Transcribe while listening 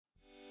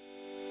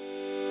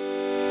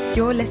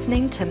You're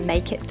listening to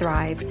Make It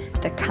Thrive,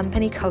 the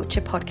Company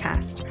Culture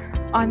Podcast.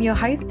 I'm your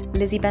host,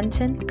 Lizzie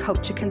Benton,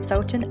 culture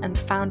consultant and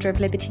founder of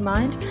Liberty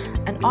Mind,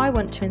 and I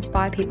want to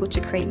inspire people to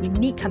create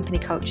unique company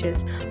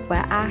cultures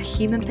where our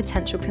human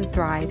potential can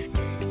thrive.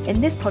 In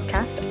this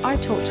podcast, I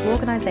talk to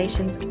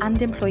organisations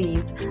and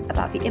employees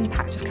about the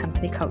impact of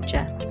company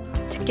culture.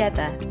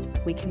 Together,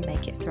 we can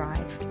make it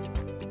thrive.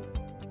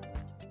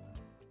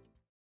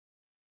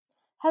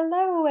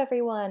 Hello,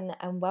 everyone,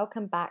 and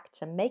welcome back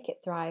to Make It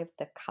Thrive,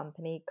 the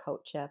Company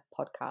Culture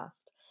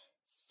Podcast.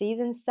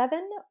 Season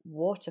 7,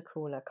 Water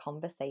Cooler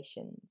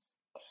Conversations.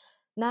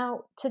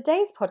 Now,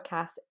 today's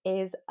podcast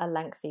is a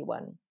lengthy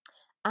one,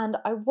 and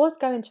I was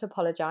going to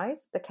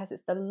apologise because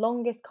it's the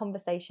longest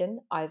conversation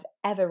I've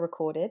ever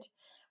recorded,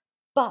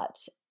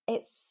 but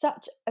it's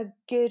such a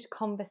good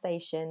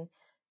conversation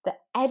that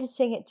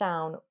editing it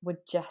down would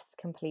just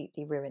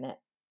completely ruin it.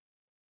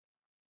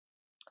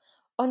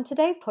 On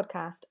today's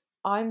podcast,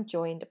 I'm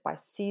joined by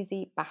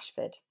Susie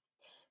Bashford.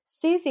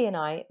 Susie and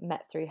I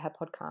met through her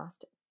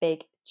podcast,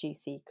 Big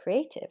Juicy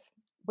Creative,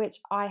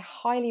 which I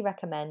highly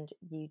recommend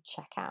you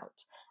check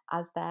out,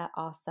 as there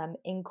are some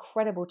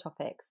incredible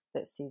topics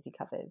that Susie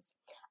covers,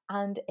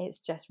 and it's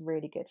just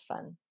really good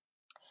fun.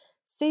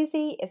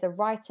 Susie is a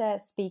writer,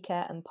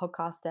 speaker, and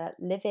podcaster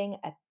living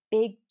a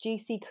big,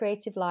 juicy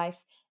creative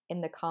life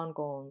in the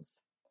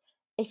Cairngorms.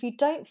 If you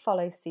don't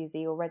follow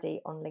Susie already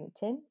on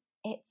LinkedIn,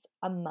 it's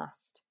a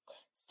must.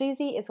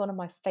 Susie is one of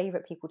my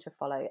favourite people to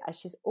follow, as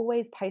she's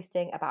always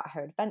posting about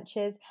her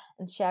adventures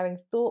and sharing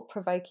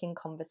thought-provoking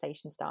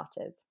conversation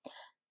starters.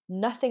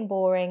 Nothing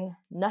boring,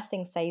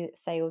 nothing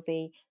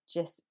salesy,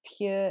 just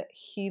pure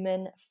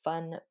human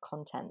fun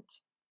content.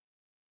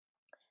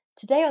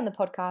 Today on the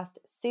podcast,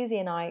 Susie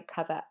and I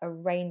cover a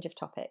range of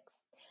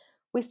topics.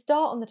 We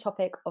start on the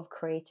topic of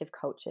creative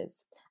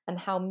cultures and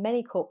how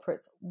many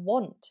corporates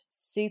want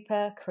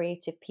super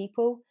creative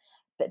people,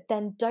 but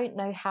then don't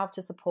know how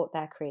to support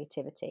their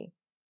creativity.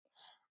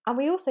 And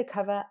we also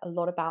cover a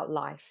lot about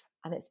life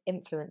and its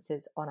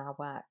influences on our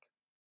work.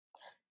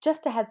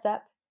 Just a heads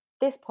up,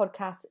 this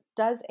podcast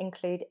does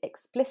include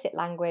explicit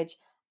language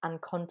and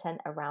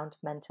content around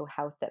mental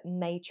health that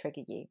may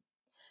trigger you.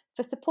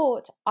 For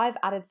support, I've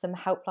added some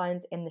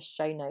helplines in the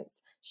show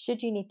notes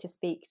should you need to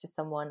speak to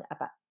someone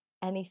about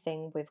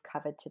anything we've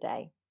covered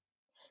today.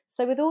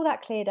 So with all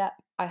that cleared up,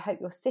 I hope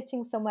you're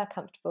sitting somewhere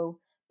comfortable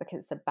because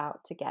it's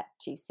about to get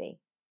juicy.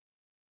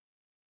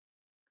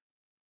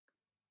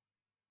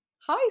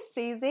 Hi,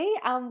 Susie,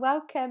 and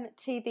welcome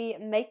to the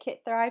Make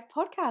It Thrive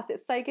podcast.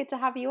 It's so good to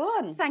have you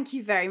on. Thank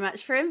you very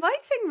much for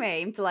inviting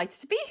me. I'm delighted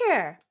to be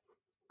here.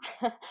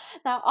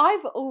 Now,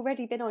 I've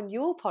already been on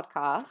your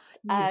podcast.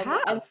 You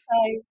have. And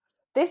so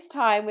this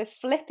time we're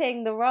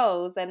flipping the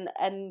roles and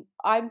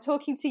I'm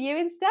talking to you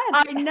instead.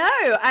 I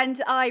know. And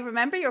I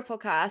remember your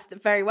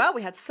podcast very well.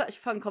 We had such a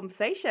fun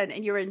conversation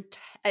and you're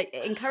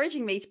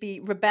encouraging me to be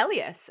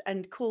rebellious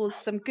and cause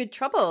some good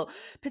trouble,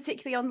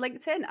 particularly on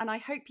LinkedIn. And I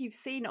hope you've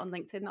seen on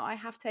LinkedIn that I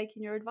have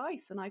taken your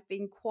advice and I've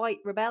been quite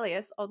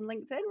rebellious on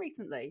LinkedIn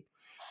recently.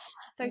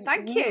 So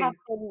thank you.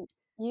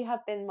 You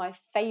have been my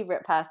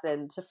favourite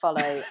person to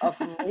follow of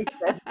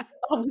recent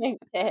on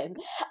LinkedIn.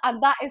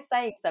 And that is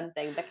saying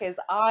something because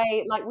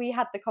we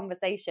had the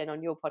conversation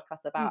on your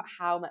podcast about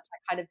how much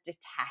I kind of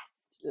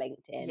detest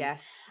LinkedIn.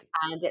 Yes.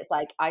 And it's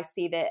like I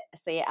see it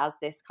as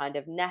this kind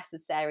of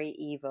necessary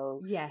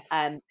evil. Yes.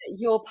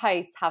 Your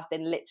posts have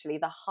been literally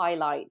the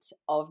highlight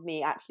of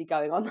me actually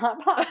going on that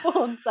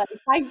platform. So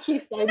thank you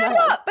so much. Do you know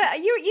what? But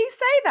you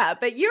say that,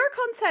 but your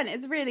content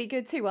is really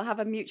good too. We'll have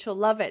a mutual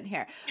love in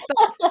here. But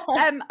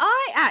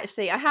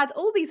I had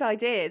all these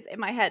ideas in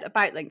my head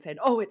about LinkedIn.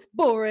 Oh, it's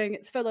boring.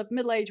 It's full of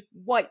middle-aged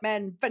white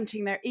men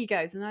venting their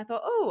egos. And I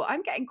thought, oh,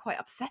 I'm getting quite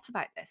upset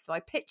about this. So I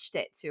pitched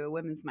it to a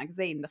women's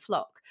magazine, The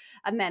Flock.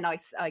 And then I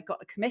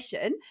got a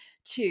commission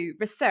to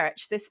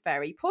research this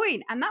very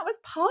point. And that was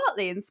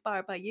partly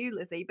inspired by you,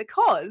 Lizzie,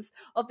 because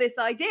of this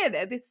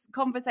idea, this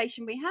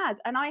conversation we had.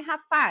 And I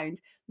have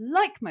found,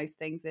 like most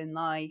things in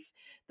life,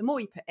 the more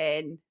you put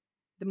in,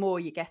 the more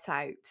you get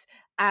out.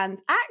 And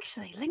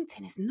actually,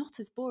 LinkedIn is not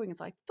as boring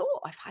as I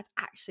thought. I've had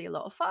actually a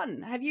lot of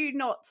fun. Have you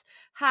not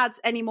had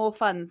any more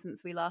fun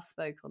since we last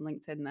spoke on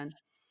LinkedIn then?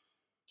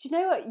 Do you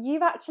know what?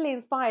 You've actually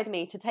inspired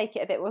me to take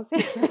it a bit more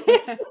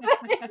seriously.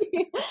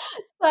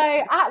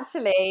 So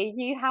actually,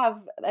 you have,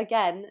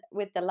 again,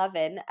 with the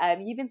lovin',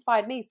 you've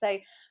inspired me. So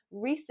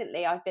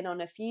recently I've been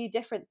on a few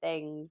different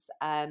things.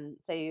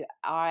 So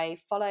I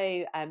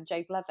follow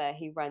Joe Glover,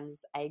 who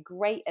runs a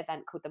great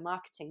event called the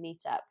Marketing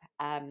Meetup.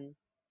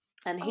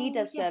 And he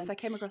does yes, I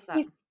came across that.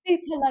 He's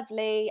super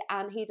lovely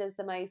and he does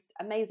the most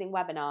amazing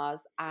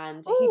webinars.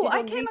 And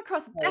I came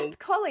across Beth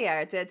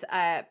Collier did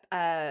an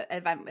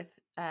event with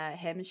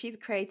him, and she's a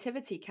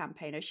creativity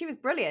campaigner. She was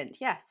brilliant.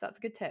 Yes, that's a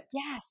good tip.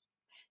 Yes.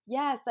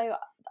 Yeah, so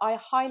I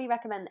highly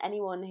recommend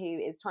anyone who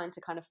is trying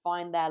to kind of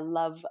find their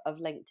love of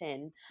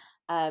LinkedIn,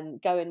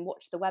 go and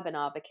watch the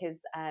webinar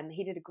because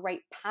he did a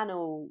great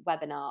panel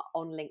webinar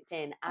on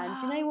LinkedIn. And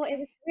do you know what? It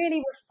was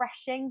really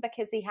refreshing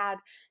because he had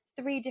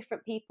 3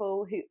 different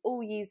people who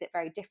all use it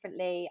very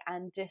differently,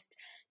 and just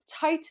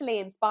totally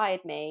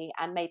inspired me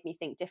and made me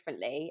think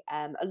differently,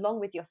 along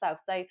with yourself.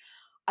 So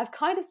I've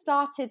kind of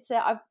started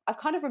to, I've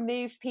kind of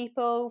removed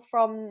people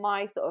from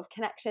my sort of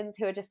connections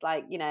who are just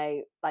like, you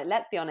know, like,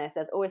 let's be honest,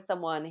 there's always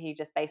someone who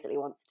just basically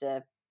wants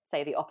to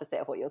say the opposite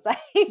of what you're saying.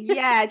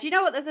 Yeah, do you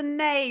know what? There's a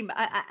name,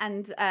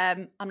 and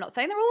I'm not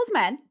saying they're always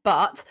men,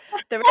 but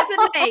there is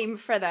a name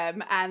for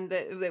them. And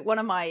one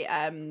of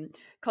my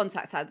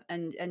contacts had,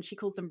 and she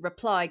calls them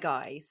reply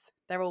guys.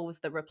 They're always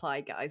the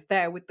reply guys.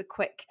 There with the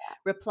quick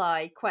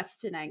reply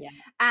questioning. Yeah.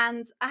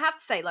 And I have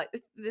to say, like,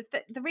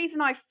 the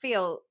reason I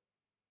feel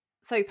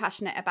so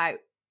passionate about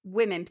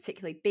women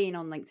particularly being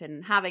on LinkedIn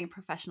and having a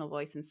professional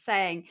voice and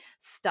saying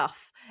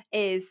stuff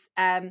is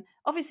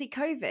obviously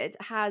COVID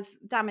has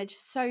damaged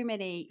so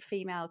many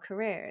female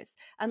careers,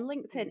 and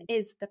LinkedIn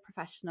is the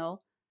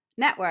professional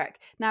network.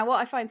 Now, what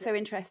I find so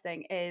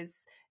interesting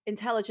is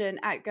intelligent,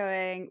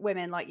 outgoing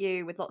women like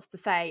you with lots to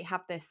say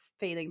have this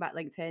feeling about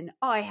LinkedIn.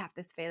 I have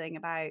this feeling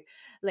about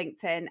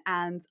LinkedIn,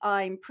 and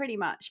I'm pretty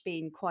much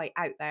been quite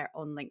out there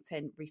on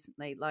LinkedIn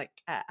recently. Like,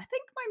 I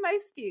think my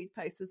most viewed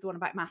post was the one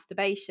about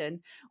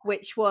masturbation,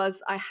 which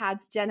was I had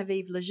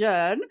Genevieve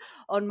Lejeune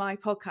on my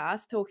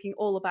podcast talking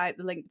all about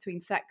the link between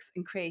sex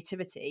and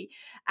creativity.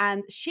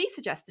 And she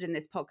suggested in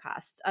this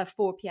podcast a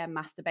 4 p.m.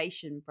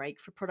 masturbation break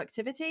for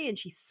productivity. And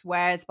she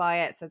swears by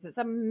it, says it's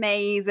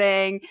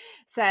amazing,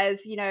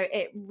 says, you know,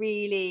 it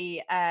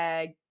really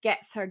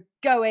gets her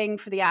going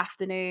for the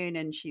afternoon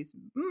and she's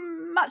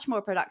much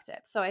more productive.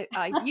 So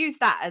I used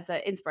that as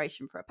an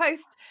inspiration for a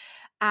post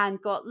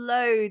and got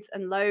loads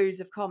and loads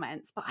of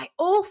comments. But I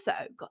also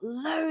got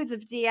loads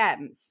of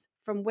DMs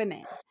from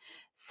women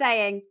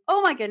saying,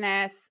 oh my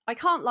goodness, I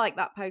can't like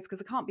that post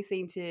because I can't be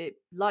seen to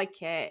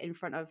like it in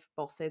front of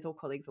bosses or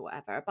colleagues or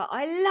whatever. But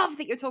I love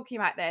that you're talking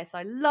about this.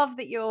 I love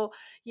that you're,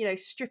 you know,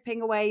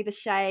 stripping away the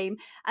shame.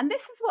 And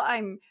this is what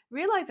I'm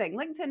realizing.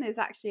 LinkedIn is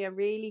actually a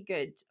really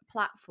good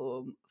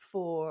platform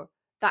for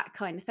that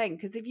kind of thing,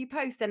 because if you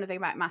post anything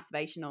about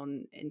masturbation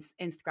on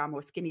Instagram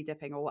or skinny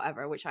dipping or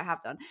whatever, which I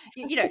have done,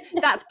 you know,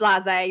 that's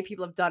blasé,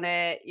 people have done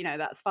it, you know,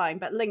 that's fine.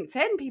 But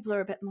LinkedIn, people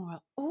are a bit more,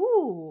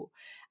 ooh.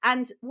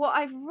 And what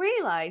I've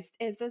realized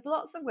is there's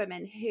lots of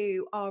women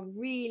who are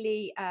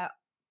really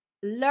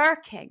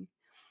lurking,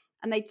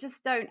 and they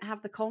just don't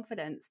have the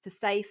confidence to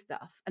say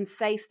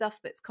stuff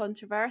that's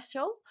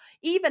controversial,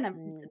 even a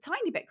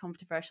tiny bit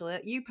controversial.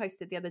 You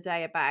posted the other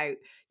day about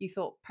you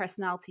thought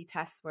personality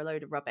tests were a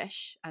load of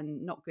rubbish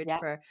and not good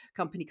for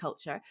company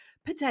culture.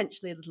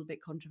 Potentially a little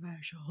bit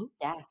controversial,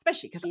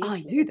 especially because I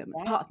do them.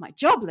 It's part of my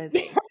job,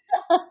 Lizzie.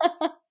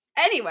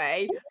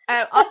 Anyway,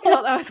 I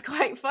thought that was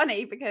quite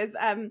funny because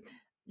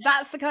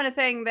that's the kind of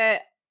thing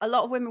that a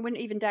lot of women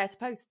wouldn't even dare to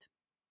post.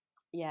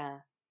 Yeah.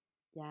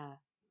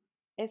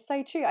 It's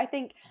so true. I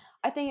think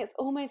it's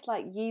almost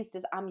like used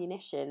as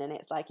ammunition, and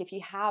it's like if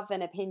you have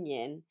an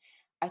opinion,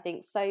 I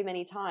think so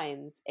many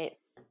times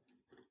it's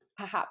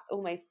perhaps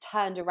almost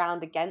turned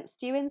around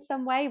against you in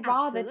some way,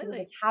 rather than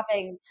just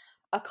having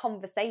a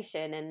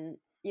conversation. And,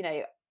 you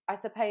know, I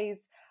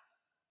suppose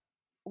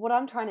what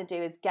I'm trying to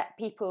do is get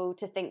people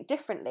to think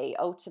differently,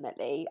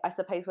 ultimately, I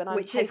suppose, when I'm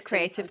which is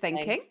creative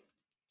thinking,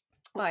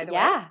 by the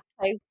way.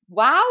 So,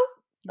 wow.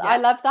 Yes. I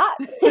love that.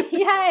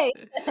 Yay.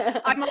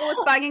 I'm always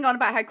banging on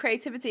about how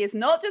creativity is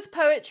not just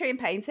poetry and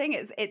painting,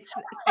 it's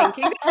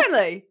thinking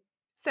differently.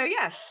 So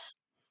yes.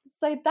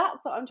 So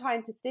that's what I'm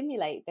trying to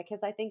stimulate,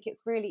 because I think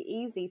it's really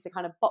easy to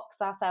kind of box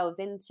ourselves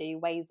into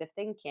ways of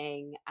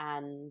thinking,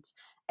 and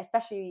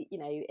especially, you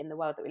know, in the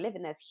world that we live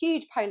in, there's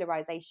huge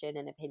polarization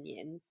in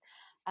opinions.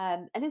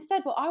 And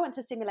instead, what I want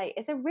to stimulate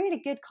is a really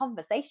good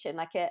conversation,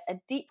 like a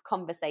deep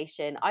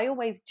conversation. I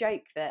always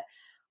joke that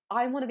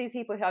I'm one of these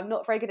people who I'm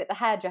not very good at the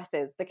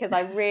hairdressers, because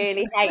I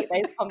really hate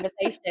those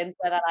conversations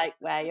where they're like,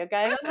 where you're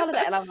going on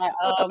holiday? And I'm like,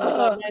 oh my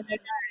God, no.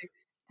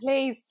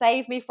 Please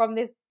save me from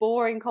this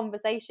boring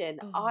conversation.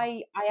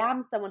 I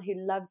am someone who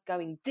loves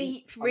going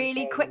deep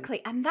really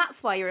quickly. And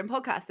that's why you're in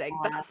podcasting.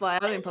 That's why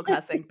I'm in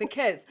podcasting,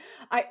 because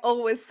I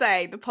always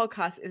say the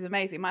podcast is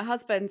amazing. My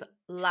husband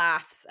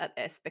laughs at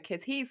this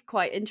because he's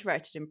quite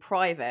introverted in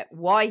private.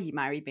 Why he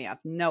married me, I have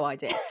no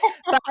idea.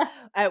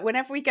 But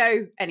whenever we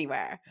go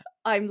anywhere,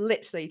 I'm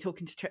literally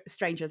talking to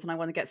strangers and I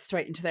want to get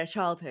straight into their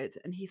childhood.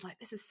 And he's like,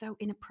 this is so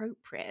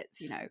inappropriate,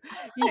 you know,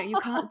 you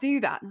can't do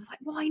that. And I was like,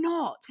 why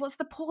not? What's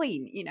the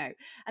point? You know,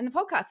 and the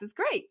podcast is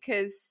great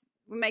because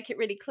we make it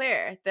really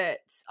clear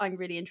that I'm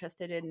really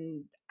interested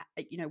in,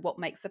 you know, what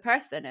makes a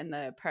person, and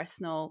the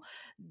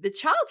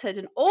childhood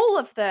and all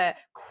of the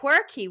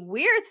quirky,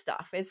 weird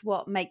stuff is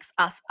what makes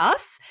us.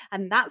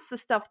 And that's the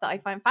stuff that I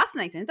find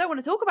fascinating. I don't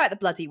want to talk about the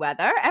bloody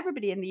weather.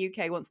 Everybody in the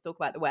UK wants to talk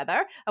about the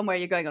weather and where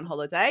you're going on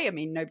holiday. I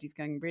mean, nobody's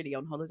going really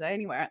on holiday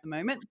anywhere at the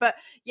moment, but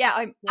yeah,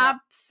 I'm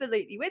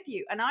absolutely with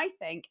you. And I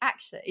think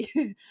actually,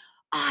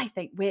 I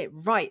think we're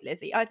right,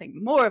 Lizzie. I think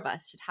more of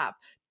us should have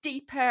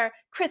deeper,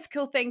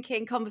 critical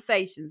thinking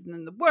conversations, and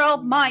then the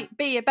world might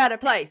be a better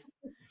place.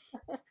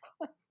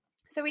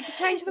 So we could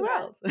change the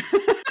world.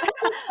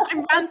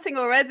 I'm ranting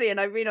already, and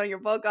I've been on your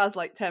podcast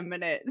like 10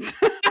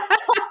 minutes.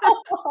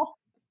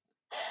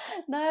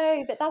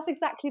 No, but that's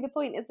exactly the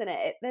point, isn't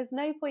it? There's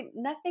no point,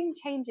 nothing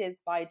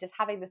changes by just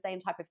having the same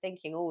type of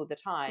thinking all the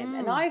time.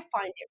 And Mm, I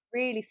find it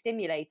really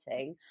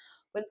stimulating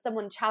when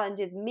someone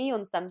challenges me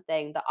on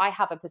something that I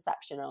have a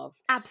perception of.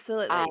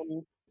 absolutely.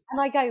 And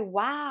I go,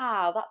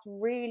 wow, that's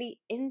really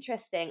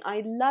interesting.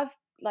 I love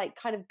like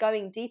kind of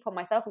going deep on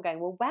myself and going,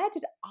 well, where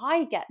did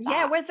I get Yeah,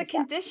 that where's the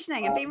perception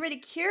conditioning? And from? being really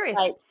curious.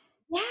 Like,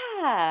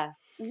 yeah,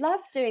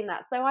 love doing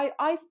that. So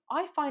I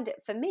find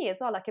it for me as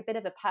well like a bit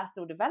of a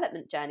personal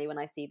development journey when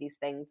I see these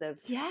things of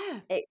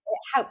Yeah. it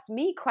helps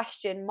me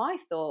question my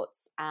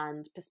thoughts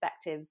and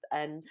perspectives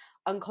and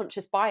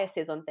unconscious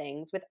biases on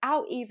things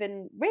without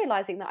even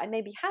realizing that I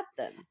maybe had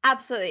them.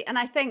 Absolutely. And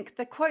I think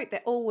the quote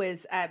that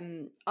always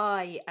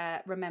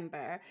I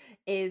remember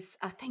is,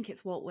 I think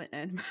it's Walt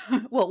Whitman.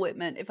 Walt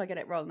Whitman. If I get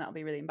it wrong, that'll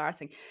be really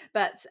embarrassing.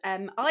 But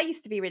I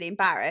used to be really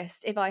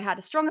embarrassed if I had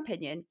a strong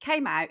opinion,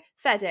 came out,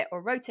 said it,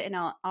 or wrote it in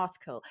an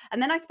article.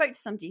 And then I spoke to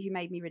somebody who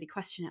made me really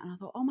question it. And I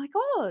thought, oh my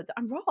God,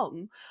 I'm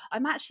wrong.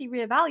 I'm actually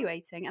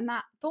reevaluating. And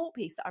that thought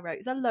piece that I wrote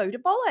is a load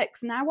of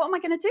bollocks. Now, what am I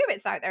going to do?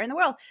 It's out there in the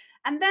world.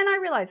 And then I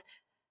realized,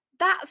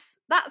 that's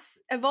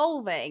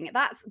evolving,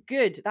 that's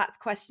good, that's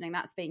questioning,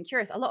 that's being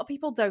curious. A lot of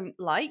people don't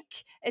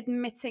like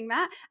admitting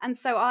that, and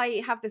so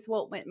I have this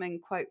Walt Whitman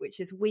quote, which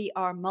is, we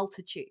are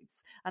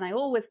multitudes. And I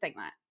always think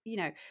that,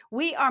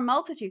 we are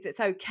multitudes.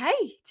 It's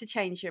okay to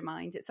change your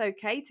mind, it's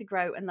okay to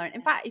grow and learn.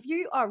 In fact, if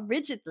you are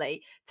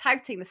rigidly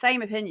touting the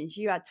same opinions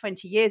you had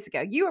 20 years ago,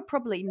 you are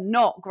probably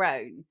not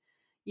grown,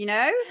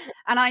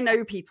 and I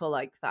know people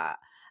like that,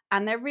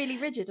 and they're really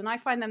rigid, and I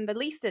find them the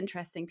least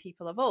interesting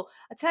people of all.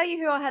 I tell you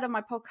who I had on my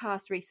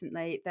podcast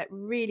recently that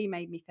really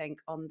made me think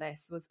on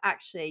this was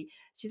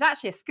she's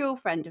actually a school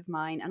friend of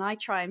mine, and I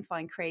try and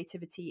find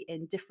creativity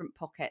in different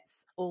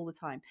pockets all the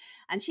time.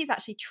 And she's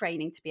actually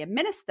training to be a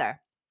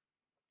minister.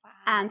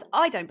 And Wow.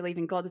 I don't believe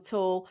in God at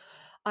all.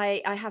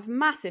 I have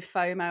massive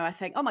FOMO. I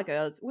think, oh my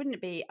God, wouldn't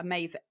it be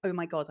amazing? Oh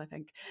my God, I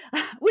think,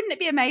 wouldn't it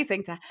be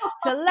amazing to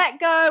let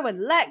go and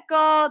let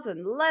God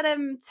and let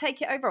him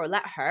take it over, or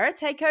let her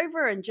take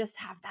over, and just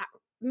have that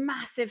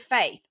massive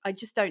faith? I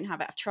just don't have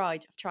it. I've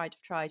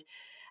tried.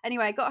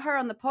 Anyway, I got her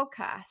on the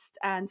podcast,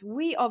 and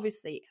we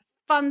obviously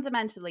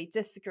fundamentally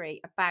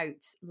disagree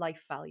about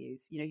life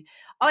values.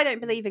 I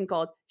don't believe in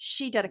God.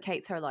 She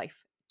dedicates her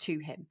life to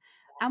him.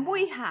 And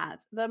we had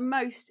the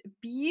most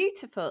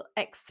beautiful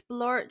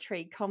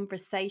exploratory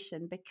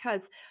conversation,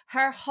 because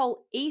her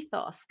whole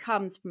ethos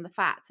comes from the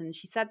fact, and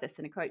she said this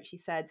in a quote, she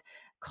said,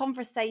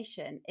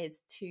 conversation is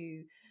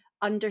to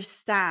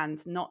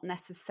understand, not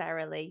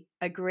necessarily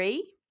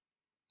agree.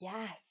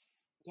 Yes,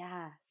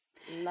 yes.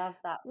 Love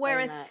that so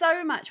Whereas much.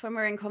 so much when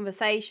we're in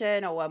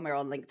conversation, or when we're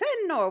on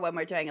LinkedIn, or when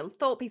we're doing a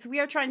thought piece,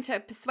 we are trying to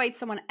persuade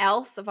someone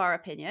else of our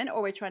opinion,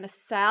 or we're trying to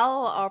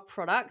sell our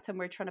product and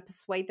we're trying to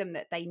persuade them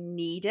that they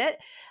need it.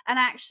 And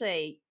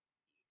actually,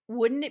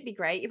 wouldn't it be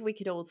great if we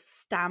could all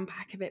stand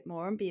back a bit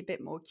more and be a bit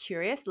more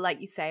curious,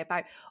 like you say,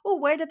 about, oh,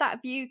 where did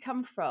that view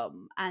come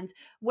from? And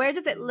where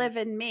does it live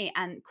in me?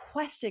 And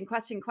question.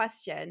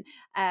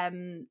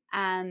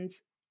 And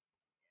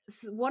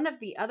one of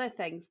the other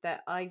things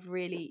that I've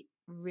really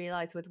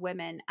realized with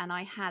women, and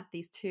I had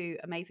these two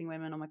amazing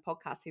women on my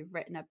podcast who've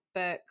written a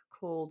book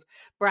called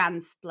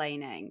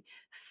Brandsplaining,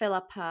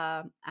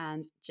 Philippa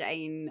and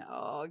Jane.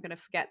 Oh, I'm going to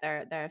forget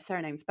their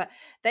surnames, but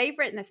they've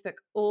written this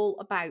book all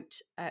about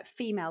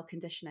female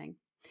conditioning.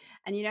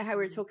 And you know how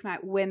we were talking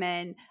about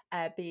women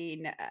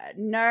being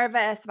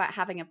nervous about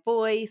having a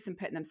voice and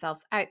putting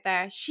themselves out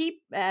there.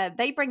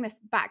 They bring this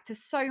back to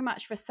so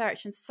much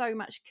research and so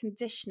much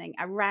conditioning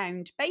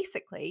around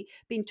basically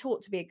being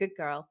taught to be a good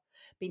girl,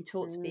 being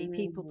taught to be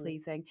people Mm,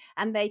 pleasing,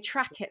 and they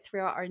track it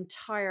throughout our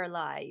entire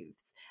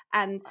lives.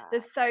 And wow.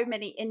 there's so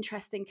many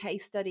interesting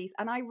case studies.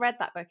 And I read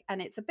that book,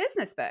 and it's a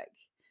business book,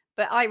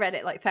 but I read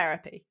it like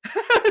therapy.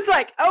 I was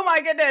like, oh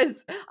my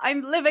goodness,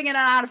 I'm living in an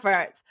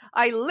advert.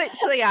 I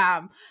literally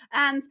am.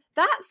 And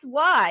that's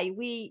why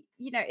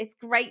it's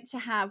great to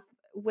have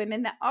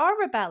women that are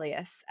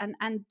rebellious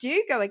and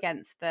do go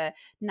against the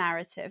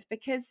narrative,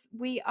 because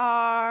we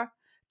are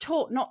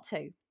taught not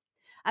to.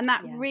 And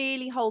that Yeah.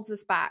 really holds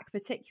us back,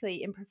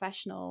 particularly in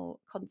professional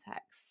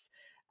contexts,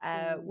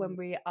 when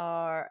we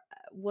are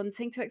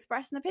wanting to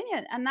express an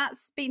opinion. And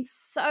that's been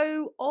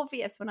so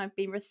obvious when I've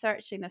been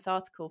researching this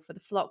article for the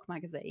Flock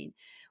magazine,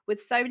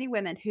 with so many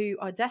women who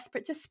are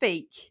desperate to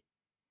speak,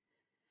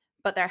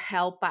 but they're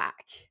held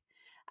back.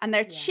 And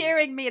they're Yeah.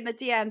 cheering me in the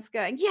DMs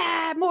going,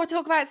 yeah, more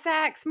talk about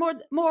sex,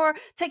 more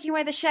taking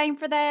away the shame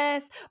for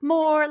this,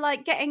 more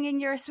like getting in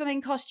your swimming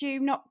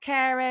costume, not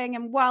caring,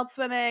 and wild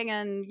swimming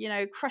and,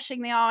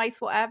 crushing the ice,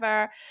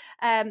 whatever.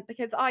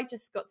 Because I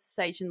just got to the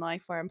stage in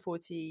life where I'm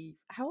 40.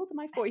 How old am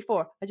I?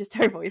 44. I just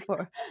turned 44.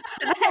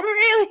 And I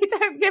really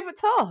don't give a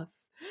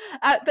toss.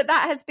 But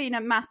that has been a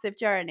massive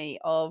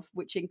journey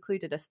which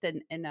included a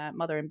stint in a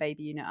mother and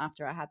baby unit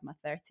after I had my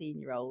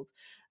 13-year-old.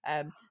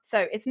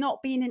 So it's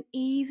not been an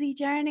easy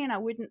journey, and I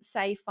wouldn't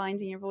say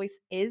finding your voice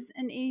is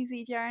an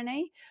easy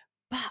journey,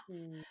 but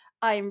Mm,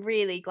 I'm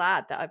really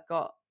glad that I've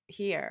got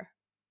here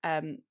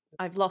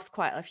I've lost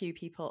quite a few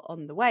people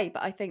on the way,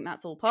 but I think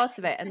that's all part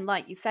of it. And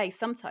like you say,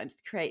 sometimes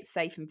to create a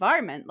safe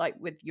environment, like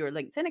with your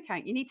LinkedIn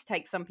account, you need to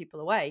take some people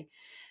away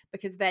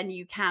because then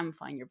you can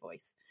find your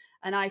voice.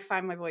 And I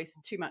find my voice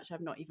too much.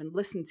 I've not even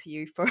listened to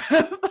you for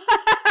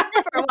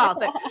for a while.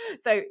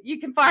 So you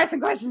can fire some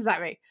questions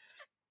at me.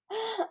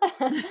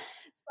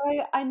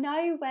 So I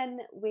know when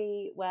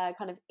we were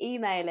kind of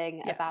emailing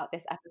Yeah. about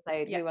this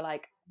episode, Yeah. we were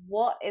like,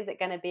 what is it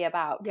going to be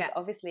about? Because Yeah.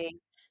 obviously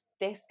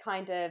this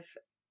kind of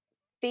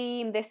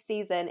theme this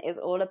season is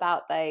all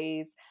about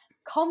those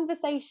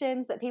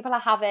conversations that people are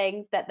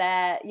having that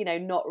they're, you know,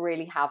 not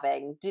really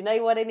having. Do you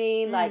know what I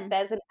mean? Like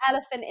there's an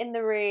elephant in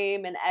the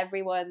room and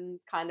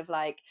everyone's kind of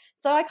like,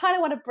 so I kind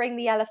of want to bring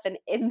the elephant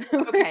in the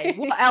room. Okay,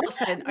 what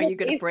elephant are you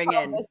going to bring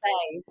in?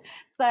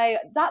 So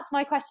that's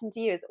my question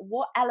to you is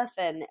what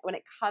elephant, when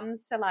it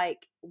comes to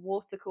like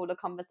water cooler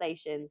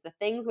conversations, the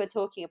things we're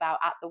talking about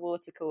at the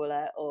water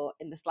cooler or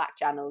in the Slack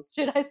channels,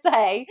 should I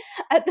say,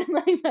 at the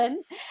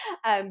moment,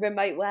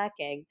 remote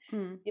working,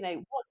 you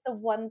know, what's the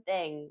one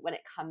thing when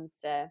it comes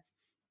to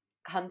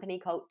company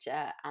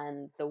culture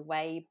and the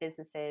way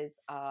businesses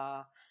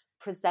are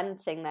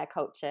presenting their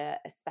culture,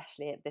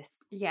 especially at this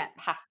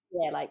past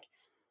year, like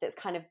that's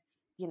kind of,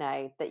 you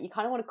know, that you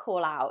kind of want to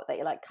call out, that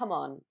you're like, come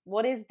on,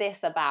 what is this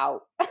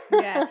about?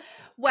 Yeah.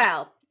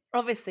 Well,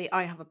 obviously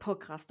I have a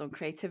podcast on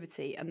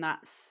creativity, and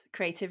that's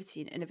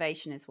creativity and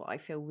innovation is what I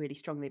feel really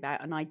strongly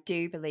about. And I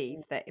do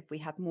believe that if we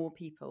had more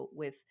people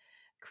with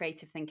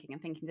creative thinking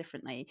and thinking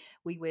differently,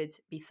 we would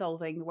be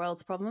solving the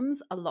world's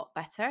problems a lot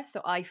better.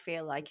 So I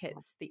feel like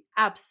it's the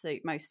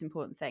absolute most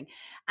important thing.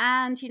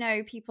 And, you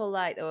know, people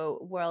like the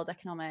World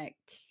Economic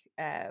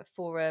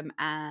Forum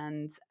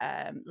and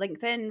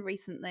LinkedIn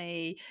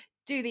recently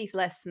do these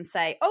lists and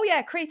say, oh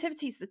yeah,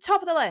 creativity is the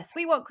top of the list.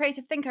 We want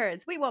creative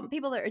thinkers. We want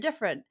people that are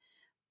different.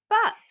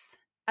 But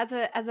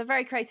as a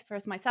very creative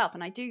person myself,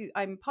 and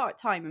I'm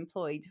part-time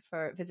employed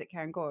for Visit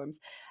Cairn Gorms,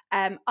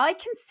 I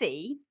can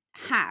see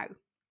how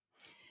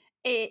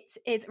it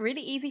is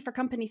really easy for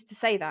companies to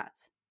say that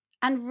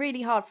and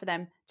really hard for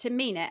them to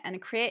mean it and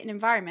create an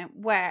environment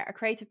where a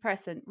creative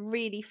person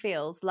really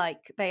feels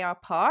like they are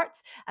part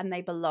and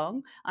they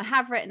belong. I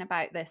have written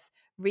about this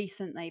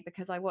recently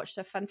because I watched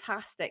a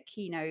fantastic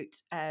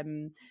keynote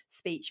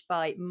speech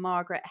by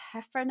Margaret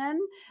Heffernan,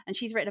 and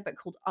she's written a book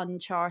called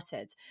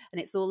Uncharted,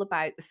 and it's all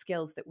about the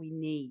skills that we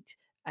need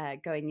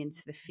going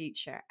into the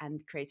future,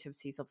 and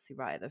creativity is obviously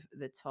right at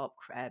the top.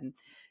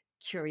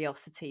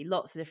 Curiosity,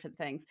 lots of different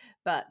things.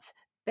 But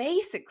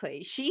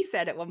basically, she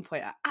said at one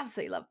point, I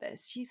absolutely love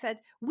this. She said,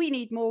 we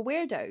need more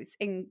weirdos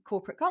in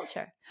corporate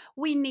culture.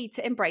 We need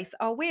to embrace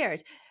our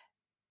weird.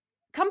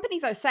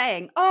 Companies are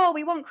saying, oh,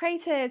 we want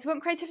creatives, we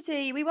want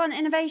creativity, we want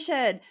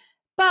innovation.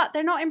 But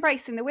they're not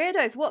embracing the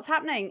weirdos. What's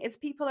happening is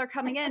people are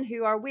coming in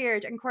who are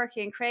weird and quirky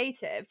and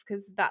creative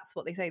because that's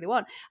what they say they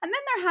want. And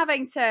then they're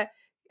having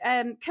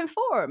to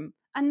conform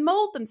and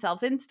mold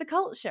themselves into the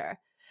culture.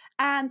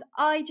 And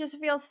I just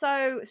feel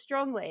so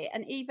strongly,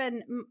 and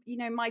even, you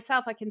know,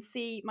 myself, I can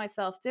see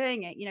myself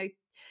doing it, you know,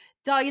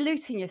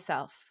 diluting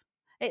yourself.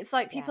 It's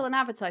like people in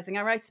advertising.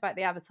 I write about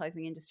the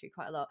advertising industry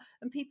quite a lot.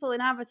 And people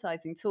in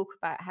advertising talk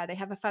about how they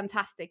have a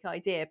fantastic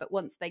idea, but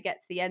once they get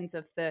to the end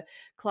of the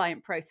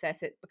client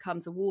process, it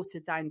becomes a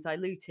watered down,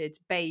 diluted,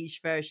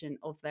 beige version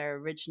of their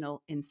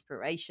original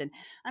inspiration.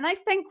 And I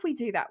think we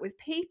do that with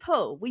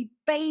people. We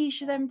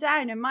beige them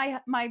down. And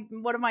my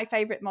one of my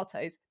favorite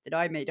mottos that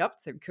I made up,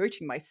 so I'm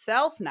quoting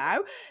myself now,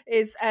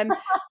 is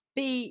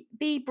be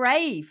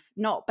brave,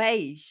 not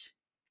beige.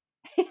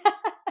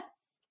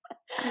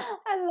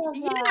 I love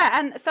that. Yeah,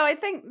 and so I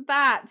think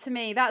that to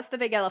me, that's the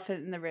big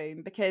elephant in the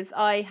room, because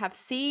I have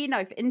seen,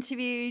 I've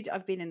interviewed,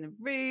 I've been in the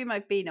room,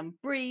 I've been on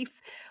briefs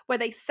where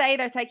they say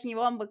they're taking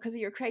you on because of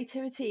your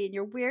creativity and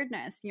your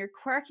weirdness and your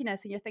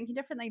quirkiness and you're thinking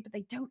differently, but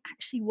they don't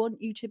actually want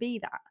you to be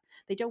that.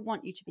 They don't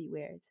want you to be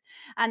weird.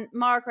 And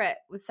Margaret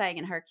was saying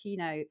in her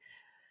keynote,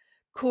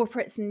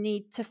 corporates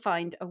need to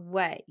find a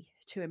way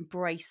to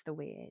embrace the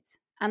weird.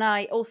 And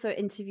I also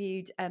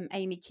interviewed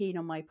Amy Keane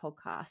on my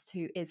podcast,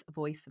 who is a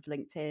voice of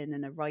LinkedIn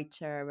and a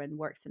writer and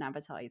works in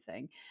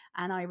advertising.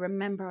 And I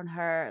remember on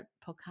her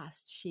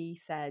podcast, she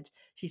said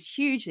she's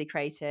hugely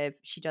creative.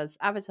 She does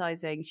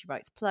advertising, she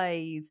writes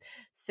plays,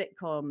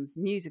 sitcoms,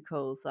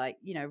 musicals, like,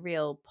 you know,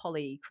 real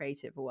poly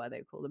creative or what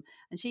they call them.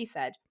 And she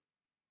said,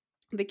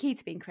 the key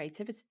to being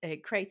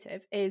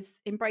creative is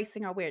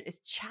embracing our weird, is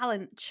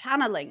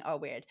channeling our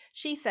weird.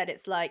 She said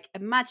it's like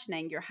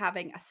imagining you're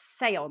having a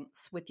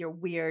seance with your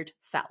weird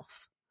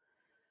self,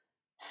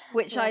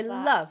 which I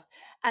loved.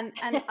 And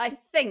I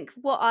think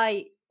what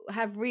I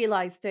have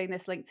realized doing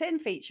this LinkedIn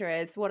feature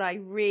is what I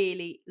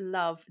really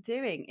love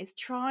doing is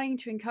trying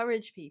to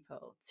encourage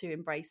people to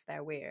embrace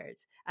their weird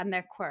and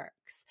their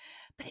quirks.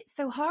 But it's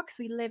so hard because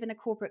we live in a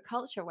corporate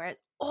culture where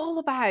it's all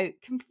about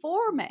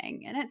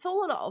conforming, and it's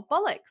all a lot of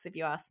bollocks, if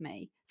you ask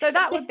me. So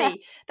that would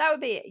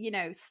be, you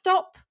know,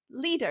 stop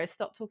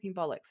talking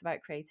bollocks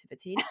about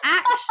creativity and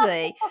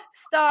actually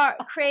start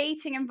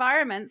creating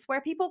environments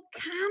where people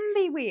can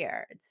be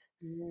weird.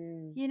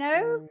 You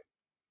know?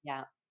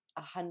 Yeah.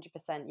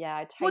 100%. Yeah,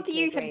 I What do totally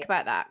you agree. think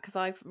about that? Because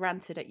I've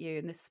ranted at you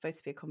and this is supposed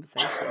to be a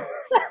conversation.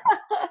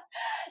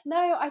 No,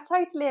 I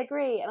totally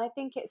agree. And I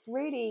think it's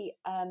really,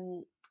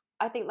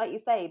 I think, like you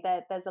say,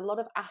 there's a lot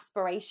of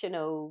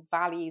aspirational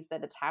values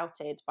that are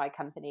touted by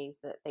companies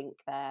that think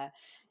they're,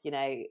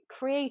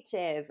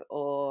 creative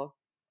or,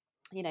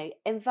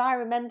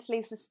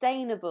 environmentally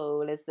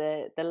sustainable is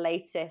the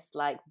latest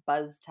like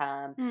buzz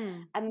term.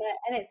 Mm. And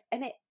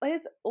it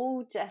is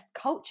all just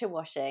culture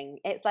washing.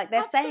 It's like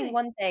they're saying Absolutely.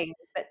 one thing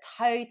but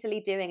totally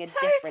doing a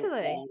different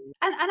Totally. thing.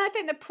 And I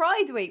think the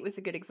Pride Week was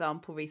a good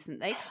example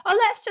recently. Oh,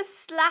 let's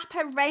just slap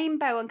a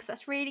rainbow on because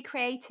that's really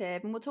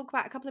creative, and we'll talk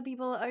about a couple of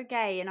people that are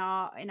gay in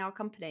our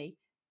company,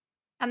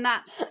 and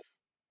that's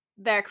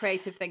their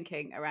creative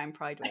thinking around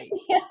Pride Week.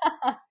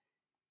 Yeah.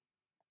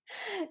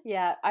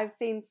 Yeah, I've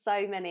seen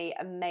so many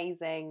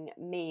amazing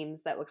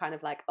memes that were kind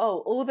of like,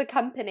 oh, all the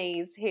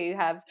companies who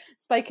have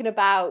spoken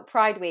about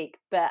Pride Week,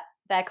 but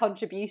their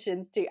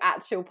contributions to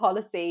actual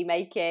policy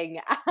making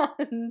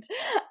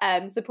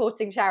and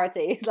supporting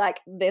charities like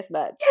this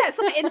much. Yeah, it's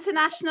like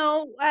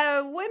International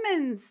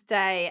Women's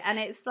Day, and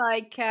it's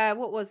like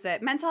what was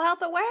it? Mental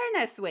Health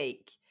Awareness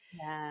Week.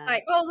 Yeah. It's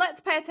like, oh,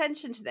 let's pay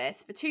attention to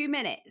this for 2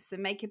 minutes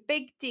and make a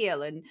big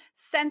deal and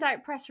send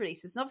out press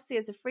releases. And obviously,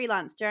 as a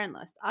freelance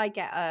journalist, I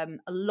get a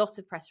lot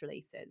of press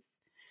releases.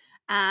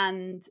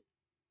 And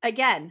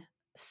again,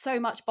 so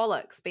much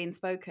bollocks being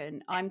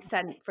spoken. I'm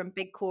sent from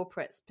big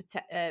corporates,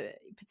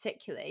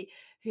 particularly,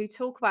 who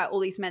talk about all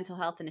these mental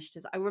health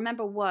initiatives. I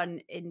remember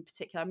one in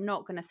particular. I'm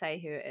not going to say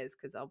who it is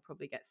because I'll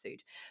probably get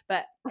sued.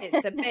 But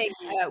it's a big,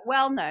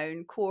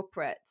 well-known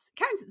corporate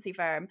accountancy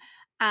firm.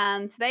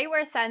 And they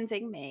were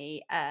sending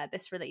me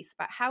this release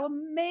about how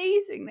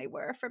amazing they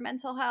were for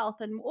mental health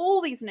and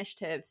all these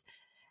initiatives.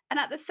 And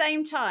at the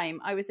same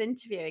time, I was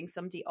interviewing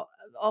somebody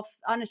off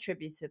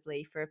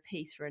unattributably for a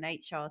piece for an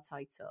HR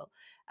title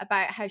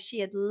about how she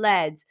had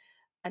led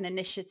an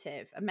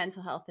initiative, a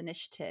mental health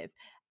initiative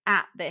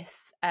at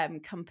this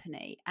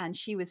company, and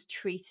she was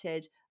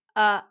treated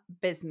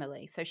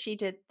abysmally. So she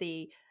did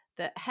the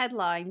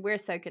headline, "We're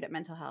so good at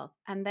mental health,"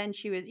 and then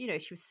she was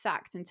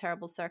sacked in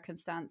terrible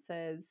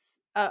circumstances.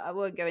 I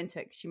won't go into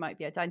it because she might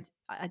be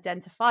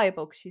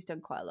identifiable because she's done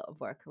quite a lot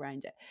of work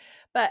around it.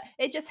 But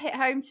it just hit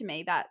home to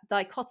me, that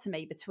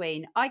dichotomy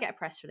between I get a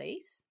press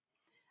release,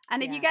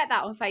 and if you get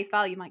that on face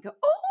value, you might go,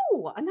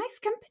 oh, a nice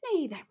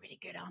company. They're really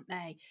good, aren't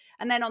they?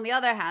 And then on the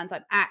other hand,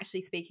 I'm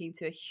actually speaking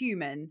to a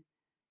human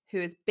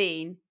who has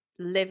been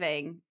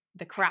living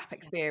the crap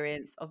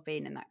experience of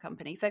being in that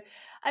company. So,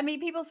 I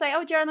mean, people say,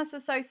 oh, journalists are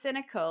so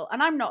cynical.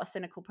 And I'm not a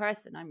cynical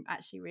person. I'm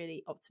actually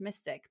really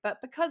optimistic. But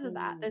because of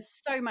that,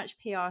 there's so much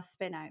PR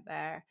spin out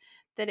there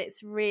that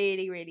it's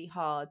really, really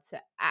hard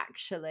to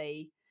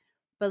actually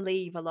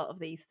believe a lot of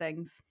these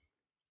things.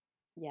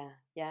 Yeah.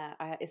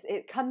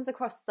 It comes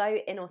across so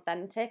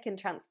inauthentic and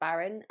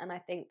transparent. And I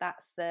think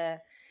that's the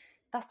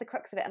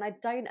crux of it. And I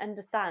don't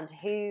understand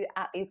who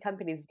at these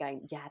companies is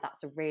going, yeah,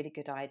 that's a really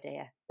good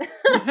idea.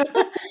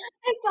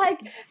 It's like,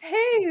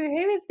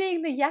 who is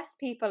being the yes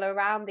people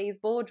around these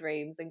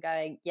boardrooms and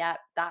going, yeah,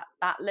 that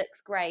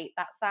looks great,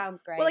 that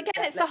sounds great. Well, again,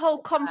 it's the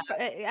whole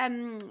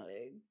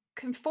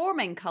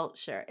conforming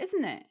culture,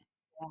 isn't it?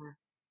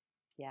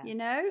 Yeah.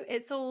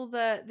 It's all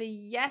the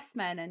yes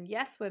men and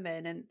yes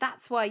women, and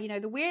that's why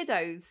the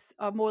weirdos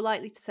are more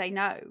likely to say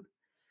no.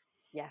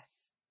 Yes.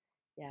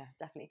 Yeah,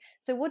 definitely.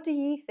 So what do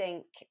you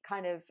think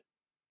kind of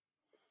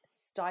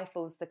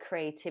stifles the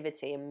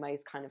creativity in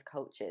most kind of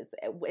cultures?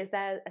 Is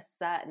there a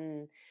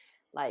certain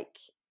like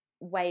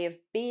way of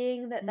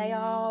being that they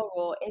are,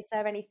 or is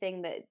there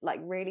anything that like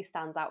really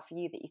stands out for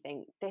you that you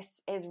think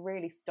this is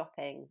really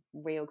stopping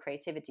real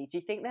creativity? Do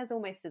you think there's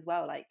almost as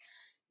well like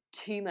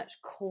too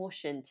much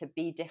caution to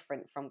be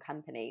different from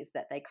companies,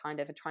 that they kind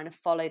of are trying to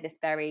follow this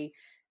very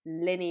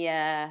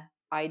linear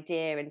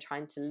idea and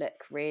trying to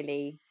look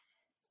really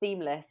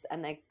seamless,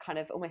 and they're kind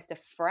of almost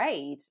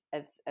afraid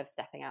of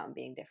stepping out and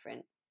being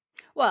different?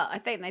 Well, I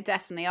think they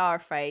definitely are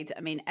afraid.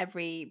 I mean,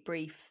 every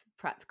brief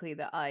practically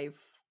that I've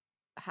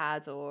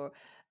had, or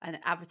an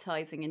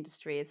advertising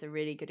industry is a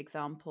really good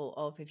example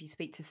of, if you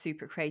speak to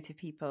super creative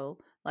people,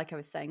 like I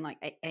was saying,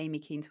 like Amy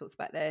Keane talks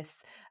about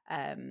this,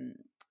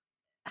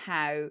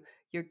 how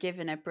you're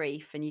given a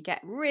brief and you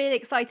get really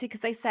excited because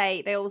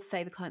they always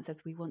say, the client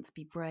says, we want to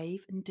be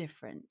brave and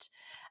different.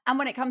 And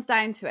when it comes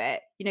down to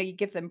it, you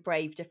give them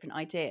brave, different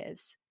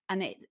ideas.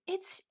 And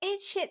it's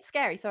shit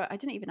scary. Sorry, I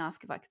didn't even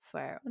ask if I could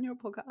swear on your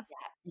podcast.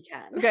 Yeah, you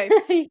can.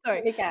 Okay,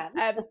 sorry. You can.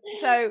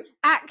 So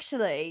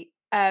actually,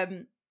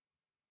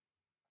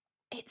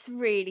 it's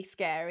really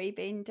scary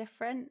being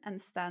different and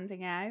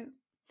standing out.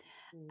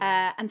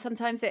 And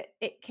sometimes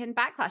it can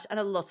backlash, and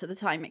a lot of the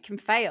time it can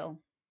fail.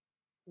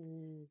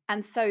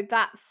 And so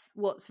that's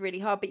what's really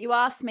hard. But you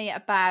asked me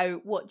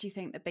about, what do you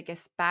think the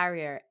biggest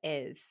barrier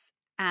is?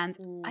 And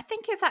I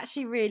think it's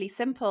actually really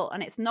simple,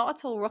 and it's not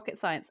at all rocket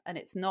science, and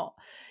it's not,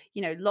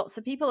 lots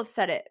of people have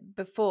said it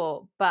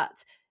before,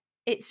 but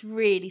it's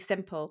really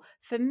simple.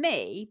 For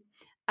me,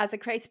 as a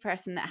creative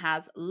person that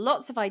has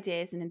lots of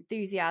ideas and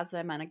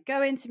enthusiasm, and I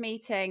go into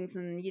meetings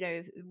and,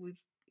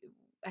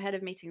 ahead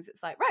of meetings,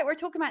 it's like, right, we're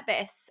talking about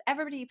this.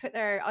 Everybody put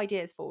their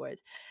ideas forward.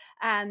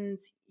 And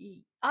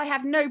I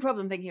have no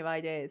problem thinking of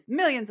ideas,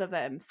 millions of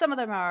them. Some of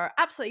them are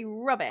absolutely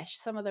rubbish.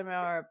 Some of them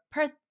are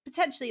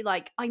potentially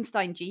like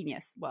Einstein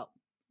genius. Well,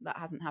 that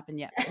hasn't happened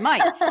yet, but it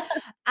might.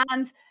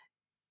 And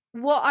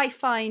what I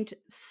find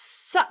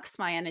sucks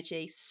my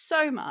energy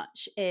so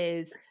much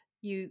is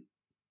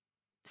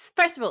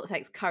first of all, it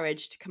takes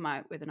courage to come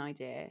out with an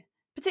idea,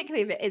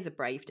 particularly if it is a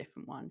brave,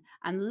 different one,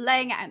 and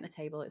laying it out on the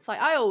table. It's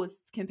like, I always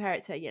compare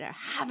it to,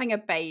 having a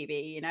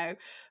baby,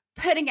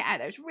 putting it out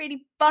there. It's a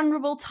really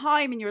vulnerable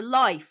time in your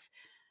life.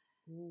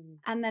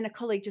 And then a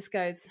colleague just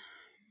goes,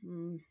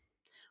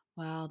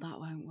 well, that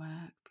won't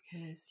work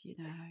because,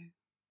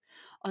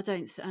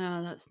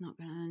 that's not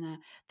gonna.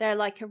 They're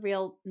like a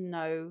real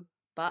no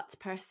but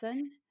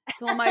person.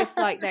 It's almost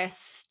like they're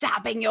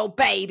stabbing your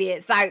baby.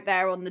 It's out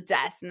there on the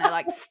desk and they're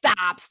like,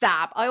 stab,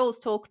 stab. I always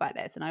talk about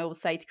this, and I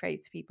always say to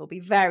creative people, be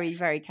very,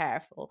 very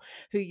careful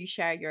who you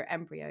share your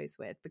embryos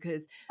with,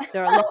 because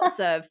there are lots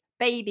of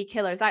baby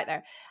killers out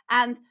there.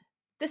 And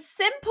the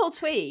simple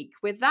tweak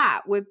with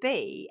that would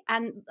be,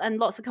 and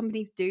lots of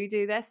companies do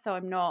this, so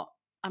I'm not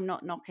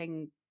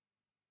knocking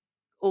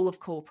all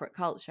of corporate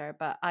culture,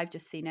 but I've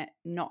just seen it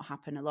not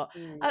happen a lot.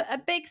 A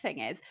big thing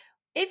is,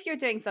 if you're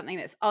doing something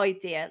that's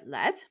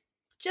idea-led,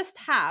 just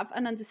have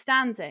an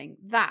understanding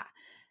that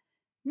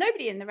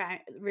nobody in the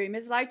room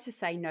is allowed to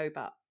say no,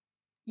 but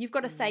you've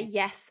got to say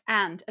yes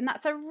and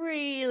that's a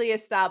really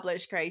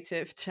established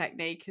creative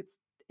technique.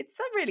 It's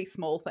a really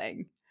small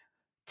thing,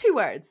 2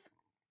 words.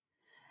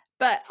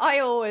 But I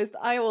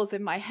always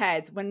in my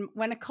head, when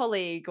a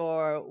colleague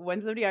or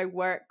when somebody I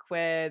work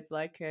with,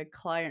 like a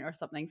client or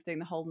something, is doing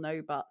the whole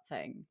no but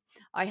thing,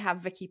 I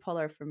have Vicky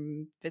Poller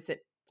from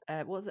Visit.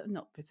 What was it?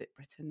 Not Visit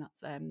Britain.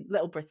 That's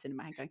Little Britain in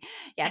my head going,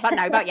 yeah, but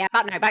no, but yeah,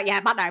 but no, but yeah,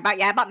 but no, but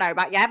yeah, but no,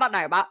 but yeah, but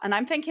no, but. And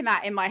I'm thinking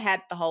that in my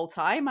head the whole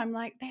time. I'm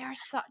like, they are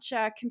such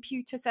a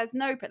computer says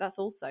no, but that's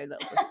also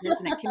Little Britain,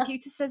 isn't it?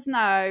 Computer says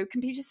no,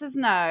 computer says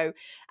no.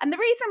 And the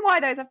reason why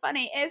those are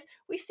funny is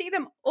we see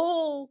them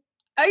all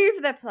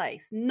over the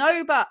place.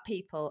 No but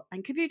people,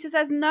 and computer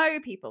says no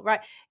people, right?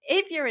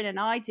 If you're in an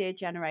idea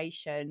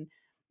generation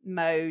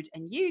mode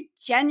and you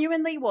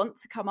genuinely want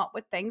to come up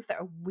with things that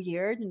are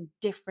weird and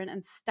different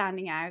and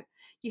standing out,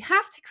 you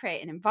have to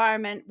create an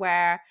environment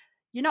where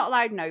you're not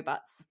allowed no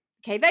buts.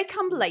 Okay, they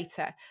come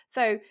later.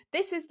 So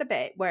this is the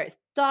bit where it's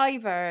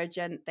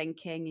divergent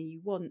thinking and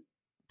you want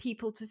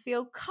people to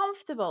feel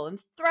comfortable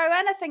and throw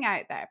anything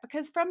out there,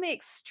 because from the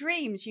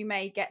extremes you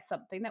may get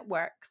something that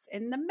works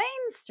in the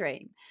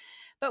mainstream.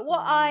 But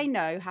what I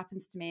know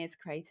happens to me as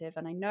creative,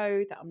 and I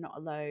know that I'm not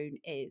alone,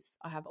 is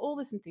I have all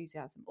this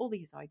enthusiasm, all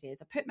these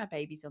ideas. I put my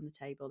babies on the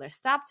table, they're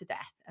stabbed to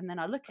death. And then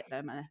I look at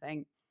them and I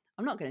think,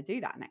 I'm not going to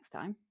do that next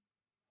time.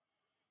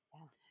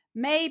 Yeah.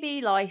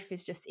 Maybe life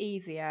is just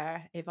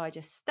easier if I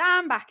just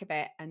stand back a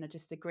bit and I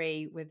just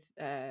agree with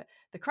the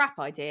crap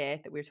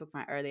idea that we were talking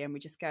about earlier. And we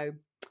just go,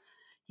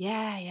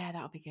 yeah,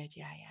 that'll be good.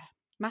 Yeah.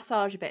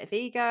 Massage a bit of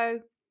ego.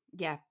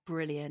 Yeah,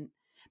 brilliant.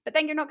 But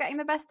then you're not getting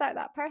the best out of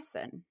that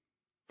person.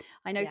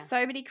 I know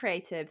so many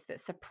creatives that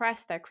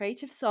suppress their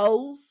creative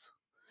souls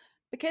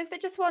because they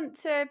just want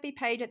to be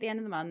paid at the end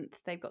of the month.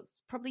 They've got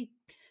probably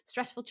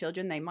stressful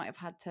children. They might have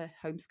had to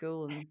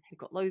homeschool and they've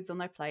got loads on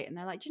their plate. And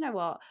they're like, do you know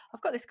what?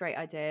 I've got this great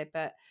idea,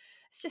 but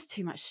it's just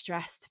too much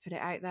stress to put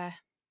it out there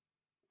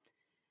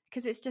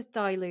because it's just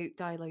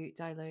dilute.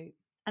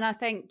 And I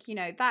think,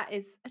 that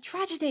is a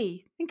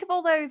tragedy. Think of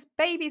all those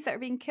babies that are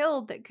being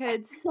killed that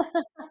could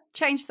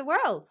change the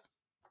world.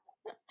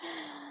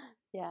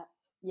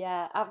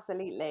 Yeah,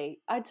 absolutely.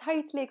 I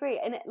totally agree.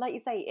 And like you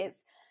say,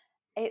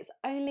 it's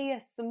only a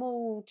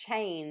small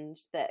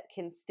change that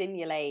can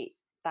stimulate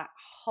that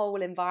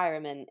whole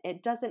environment.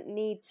 It doesn't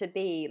need to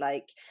be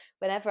like,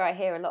 whenever I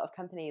hear a lot of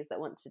companies that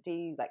want to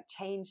do like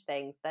change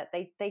things, that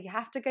they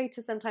have to go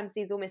to sometimes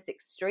these almost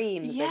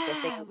extremes of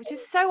the things, which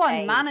is so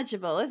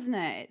unmanageable, isn't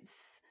it?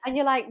 And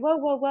you're like,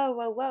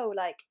 whoa,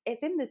 like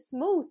it's in the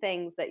small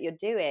things that you're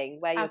doing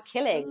where you're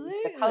killing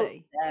the culture.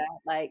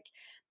 Like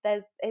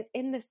it's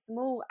in the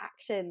small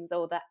actions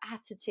or the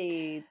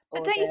attitudes.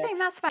 But don't you think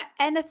that's about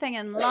anything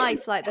in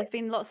life? Like there's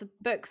been lots of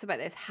books about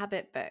this,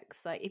 habit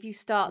books. Like if you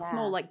start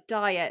small, like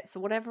diets or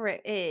whatever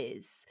it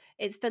is,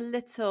 it's the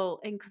little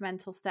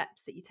incremental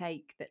steps that you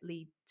take that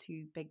lead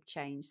to big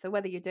change. So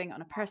whether you're doing it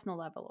on a personal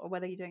level or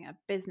whether you're doing it at a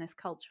business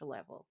cultural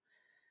level,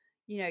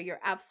 you're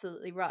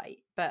absolutely right.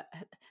 But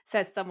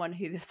says someone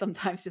who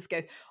sometimes just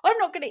goes, I'm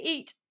not going to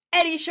eat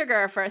any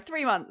sugar for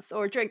 3 months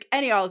or drink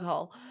any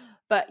alcohol.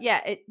 But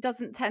yeah, it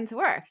doesn't tend to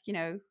work.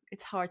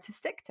 It's hard to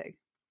stick to.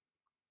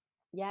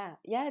 Yeah,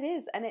 it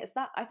is. And it's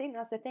that, I think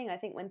that's the thing. I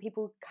think when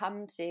people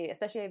come to,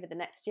 especially over the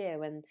next year,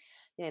 when,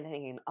 they're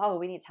thinking, oh,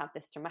 we need to have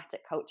this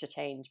dramatic culture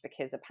change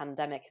because a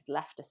pandemic has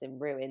left us in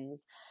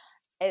ruins.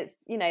 It's,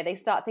 they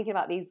start thinking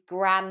about these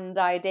grand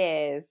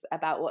ideas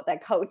about what their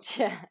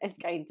culture is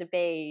going to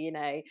be.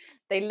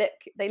 They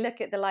look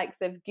at the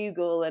likes of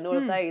Google and all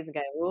of those and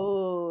go,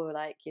 oh,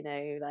 like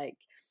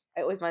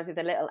It always reminds me of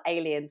the little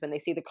aliens when they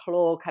see the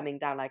claw coming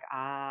down, like,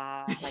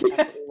 like that's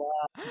what we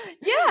want.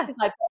 Yeah. It's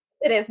like,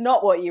 it is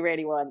not what you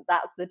really want.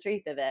 That's the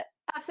truth of it.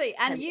 Absolutely.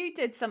 And you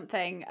did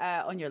something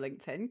on your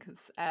LinkedIn,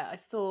 because I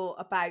saw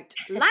about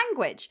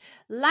language.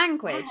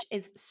 Language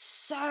is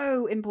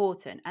so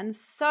important and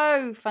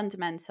so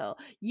fundamental.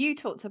 You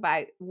talked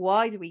about,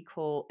 why do we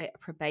call it a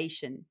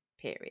probation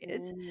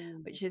period,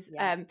 which is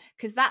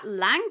because that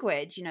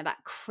language,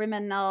 that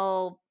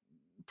criminal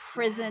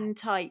prison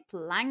type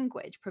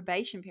language,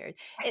 probation period,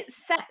 it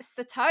sets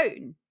the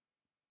tone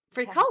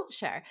for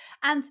culture.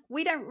 And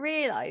we don't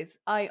realize,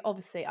 I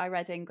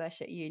read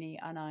English at uni,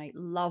 and I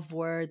love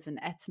words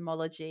and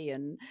etymology,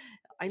 and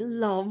I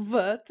love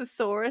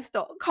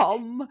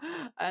thesaurus.com,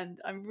 and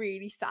I'm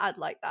really sad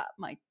like that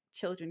my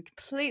children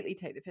completely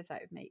take the piss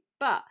out of me.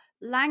 But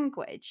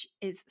language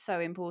is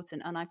so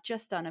important, and I've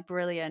just done a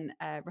brilliant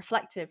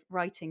reflective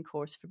writing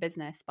course for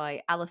business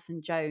by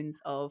Alison Jones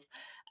of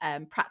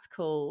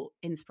Practical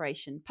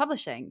Inspiration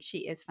Publishing.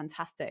 She is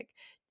fantastic.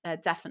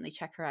 Definitely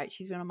check her out.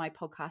 She's been on my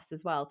podcast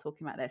as well,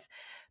 talking about this.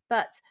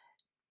 But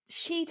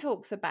she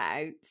talks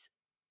about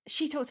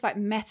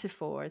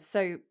metaphors.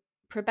 So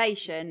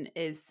probation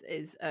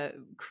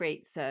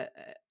creates a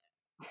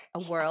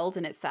world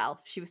in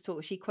itself.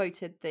 She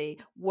quoted the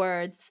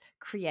words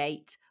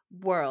create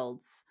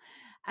worlds.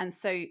 And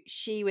so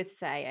she was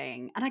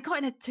saying, and I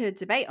got into a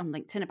debate on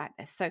LinkedIn about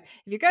this. So if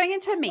you're going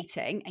into a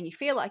meeting and you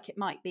feel like it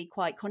might be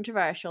quite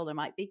controversial, there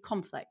might be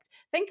conflict,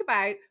 think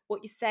about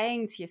what you're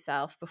saying to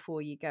yourself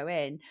before you go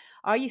in.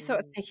 Are you sort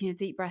of taking a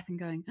deep breath and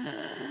going,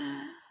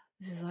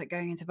 this is like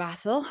going into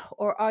battle?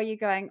 Or are you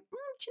going,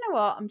 do you know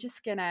what? I'm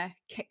just going to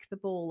kick the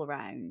ball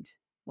around.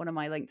 One of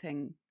my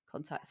LinkedIn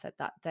contacts said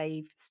that,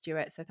 Dave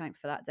Stewart. So thanks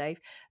for that,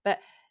 Dave. But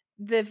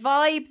the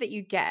vibe that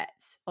you get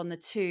on the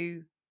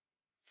two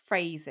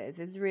phrases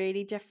is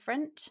really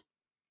different.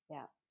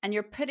 Yeah. And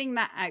you're putting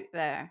that out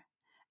there,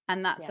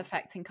 and that's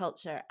affecting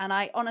culture. And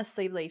I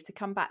honestly believe, to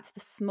come back to the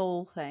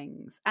small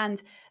things,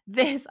 and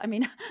this, I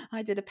mean,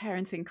 I did a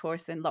parenting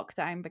course in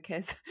lockdown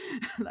because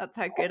that's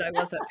how good I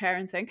was at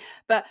parenting.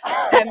 But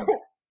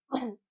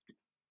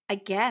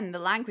again, the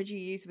language you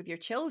use with your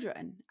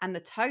children and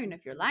the tone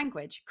of your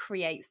language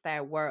creates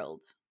their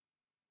world.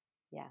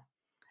 Yeah.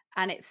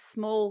 And it's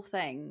small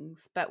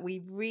things, but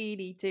we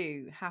really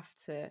do have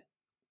to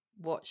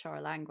watch our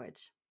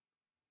language.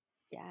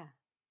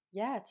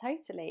 Yeah,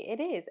 totally. It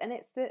is. And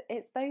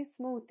it's those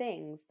small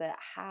things that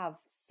have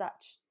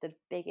such the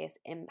biggest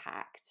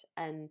impact.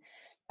 And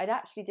I'd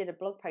actually did a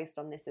blog post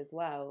on this as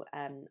well.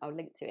 I'll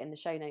link to it in the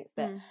show notes,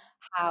 but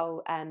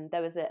how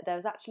there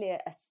was actually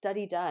a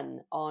study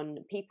done on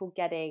people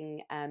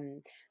getting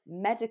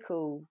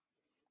medical,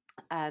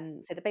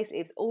 so that basically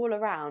it was all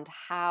around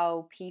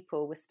how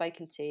people were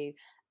spoken to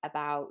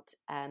about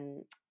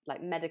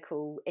like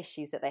medical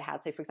issues that they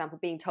had. So for example,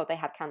 being told they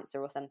had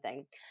cancer or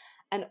something.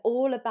 And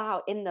all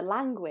about in the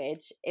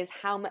language is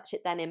how much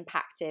it then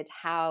impacted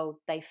how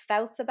they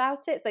felt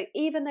about it. So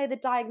even though the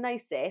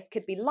diagnosis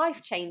could be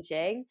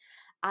life-changing,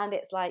 and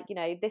it's like,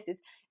 this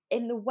is,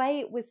 in the way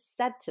it was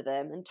said to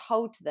them and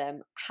told to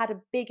them, had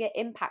a bigger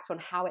impact on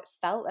how it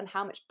felt and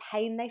how much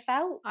pain they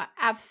felt. I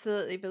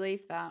absolutely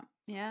believe that.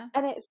 Yeah.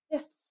 And it's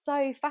just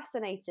so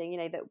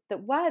fascinating,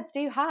 that words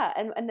do hurt,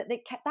 and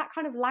that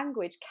kind of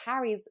language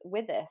carries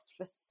with us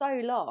for so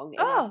long in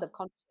our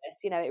subconscious.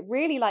 It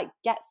really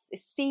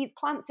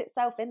plants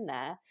itself in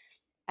there,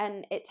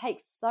 and it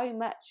takes so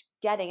much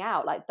getting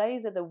out. Like,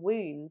 those are the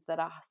wounds that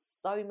are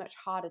so much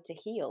harder to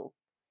heal.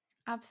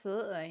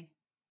 Absolutely.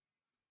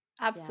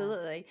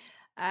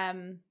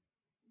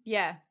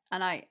 Yeah.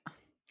 And I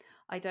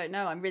don't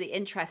know, I'm really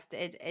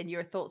interested in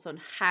your thoughts on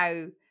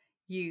how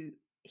you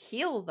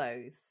heal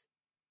those,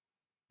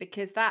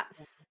 because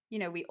that's,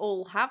 we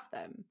all have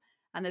them,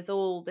 and there's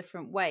all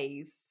different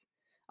ways.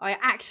 I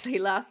actually,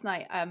 last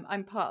night,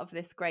 I'm part of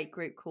this great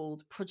group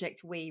called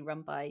Project We,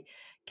 run by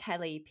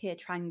Kelly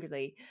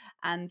Pietrangeli,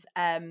 and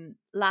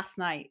last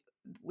night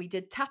we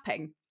did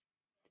tapping.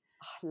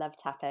 I love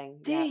tapping.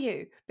 Do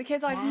you?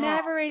 Because I've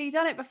never really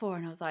done it before,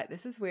 and I was like,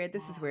 this is weird,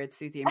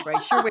 Susie,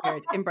 embrace your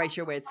weird, embrace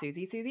your weird,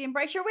 Susie,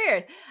 embrace your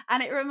weird.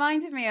 And it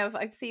reminded me of,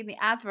 I've seen the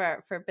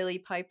advert for Billie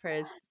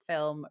Piper's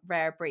film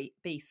Rare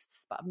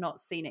Beasts, but I've not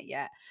seen it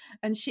yet,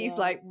 and she's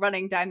like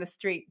running down the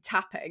street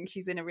tapping.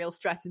 She's in a real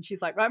stress, and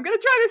she's like, right, I'm going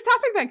to try this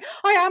tapping thing.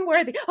 I am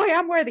worthy, I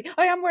am worthy,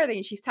 I am worthy.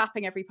 And she's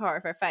tapping every part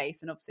of her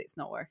face, and obviously it's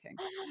not working.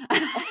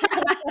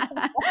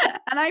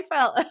 And I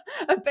felt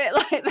a bit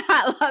like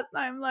that last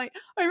night. I'm like,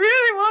 I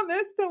really want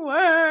this to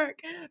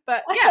work.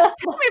 But yeah,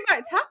 tell me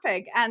about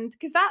tapping. And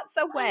because that's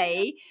a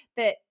way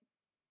that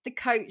the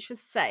coach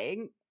was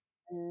saying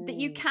that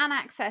you can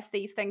access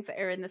these things that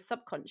are in the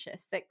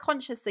subconscious, that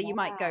consciously you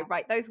might go,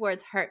 right, those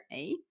words hurt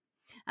me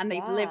and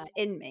they've lived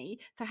in me.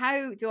 So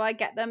how do I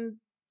get them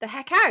the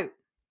heck out?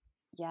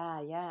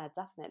 Yeah,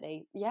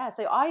 definitely. Yeah.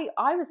 So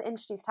I was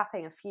introduced to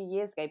tapping a few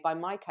years ago by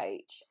my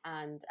coach,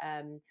 and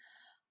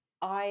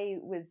I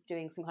was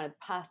doing some kind of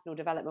personal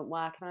development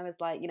work, and I was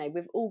like,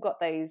 we've all got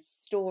those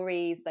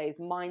stories, those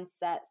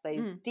mindsets,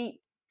 those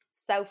deep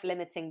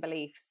self-limiting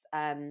beliefs.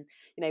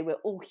 We're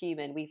all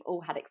human. We've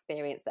all had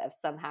experience that have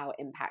somehow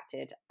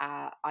impacted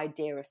our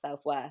idea of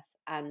self-worth.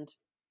 And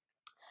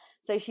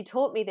so she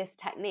taught me this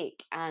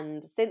technique,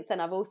 and since then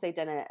I've also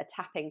done a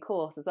tapping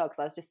course as well, because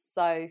I was just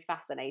so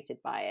fascinated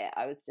by it.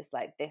 I was just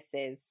like,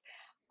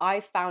 I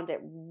found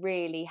it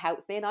really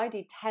helps me, and I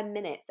do 10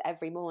 minutes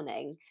every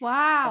morning.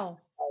 Wow.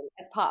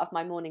 As part of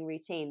my morning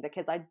routine,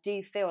 because I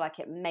do feel like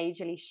it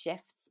majorly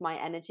shifts my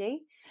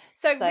energy.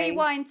 So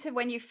rewind to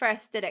when you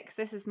first did it, because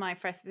this is my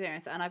first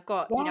experience, and I've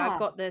got Yeah. I've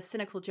got the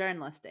cynical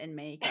journalist in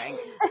me going,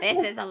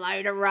 this is a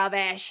load of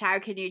rubbish. How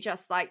can you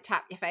just like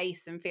tap your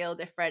face and feel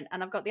different?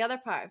 And I've got the other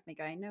part of me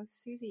going, no,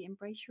 Susie,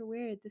 embrace your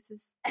weird. This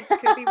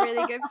could be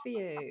really good for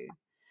you.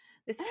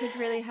 This could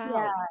really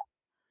help.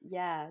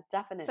 Yeah,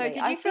 definitely. So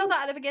did you feel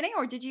that at the beginning,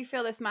 or did you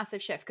feel this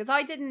massive shift? Because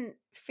I didn't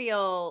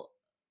feel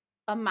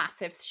a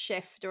massive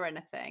shift or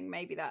anything.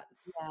 Maybe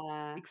that's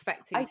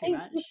expecting too much. I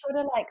think you sort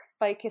of like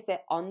focus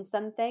it on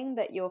something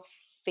that you're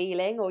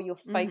feeling or you're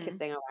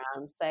focusing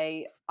around.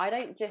 So I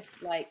don't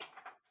just like,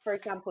 for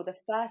example, the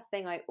first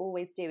thing I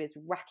always do is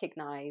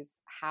recognize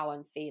how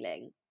I'm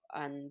feeling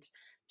and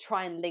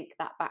try and link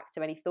that back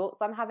to any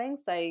thoughts I'm having.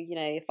 So,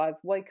 if I've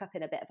woke up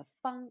in a bit of a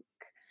funk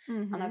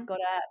and I've got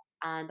up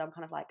and I'm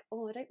kind of like,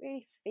 oh, I don't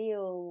really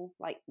feel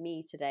like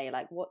me today.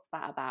 Like, what's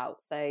that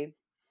about? So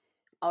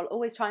I'll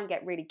always try and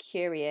get really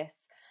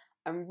curious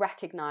and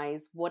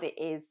recognize what it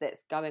is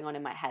that's going on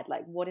in my head.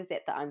 Like, what is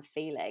it that I'm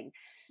feeling,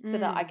 so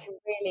that I can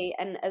really,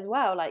 and as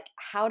well, like,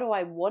 how do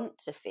I want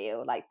to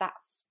feel? Like,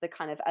 that's the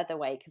kind of other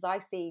way, because I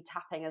see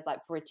tapping as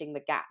like bridging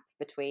the gap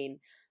between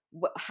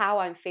how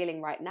I'm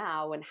feeling right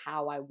now and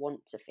how I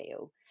want to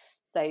feel.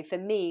 So for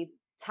me,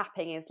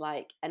 tapping is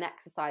like an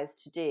exercise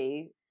to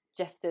do,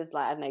 just as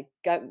like, I don't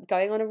know,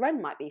 going on a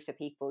run might be for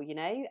people,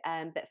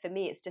 but for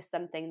me, it's just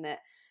something that,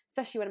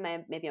 especially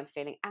when maybe I'm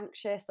feeling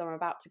anxious or I'm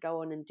about to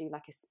go on and do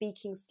like a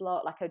speaking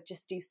slot, like I'd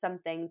just do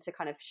something to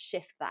kind of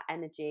shift that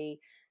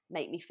energy,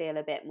 make me feel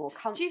a bit more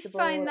comfortable. Do you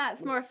find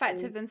that's more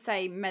effective than,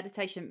 say,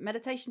 meditation?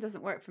 Meditation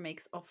doesn't work for me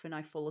because often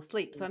I fall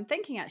asleep. So I'm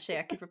thinking actually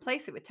I could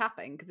replace it with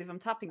tapping, because if I'm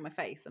tapping my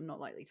face, I'm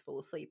not likely to fall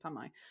asleep, am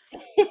I?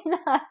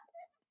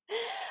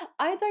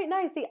 I don't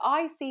know. See,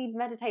 I see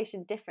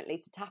meditation differently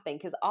to tapping,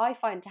 because I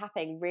find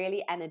tapping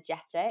really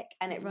energetic,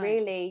 and it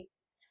really,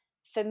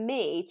 for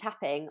me,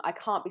 tapping, I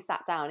can't be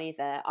sat down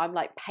either. I'm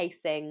like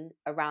pacing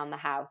around the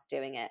house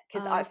doing it,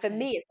 because for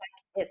me,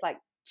 it's like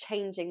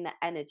changing the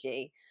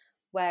energy.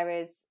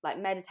 Whereas like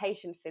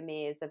meditation for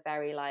me is a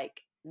very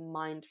like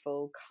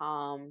mindful,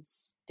 calm,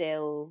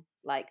 still,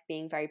 like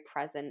being very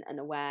present and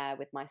aware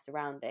with my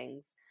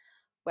surroundings.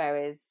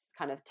 Whereas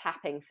kind of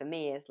tapping for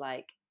me is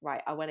like,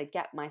 right, I want to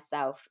get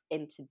myself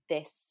into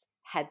this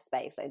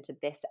headspace, into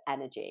this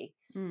energy.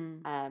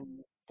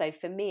 So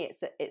for me,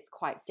 it's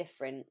quite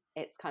different.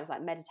 It's kind of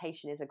like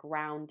meditation is a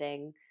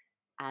grounding,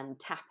 and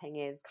tapping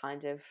is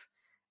kind of,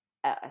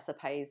 I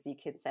suppose you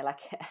could say, like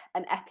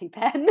an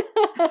EpiPen.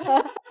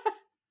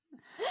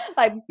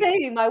 Like,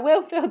 boom, I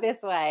will feel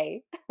this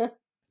way.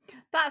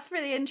 That's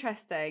really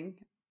interesting.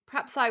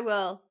 Perhaps I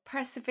will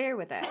persevere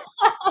with it.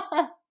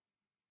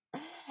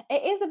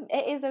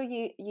 It is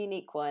a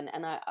unique one,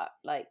 and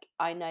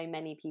I know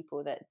many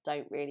people that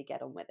don't really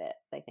get on with it.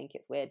 They think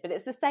it's weird, but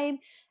it's the same.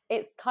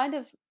 It's kind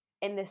of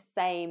in the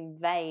same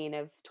vein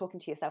of talking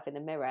to yourself in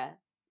the mirror.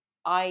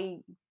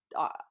 I've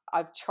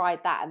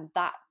tried that, and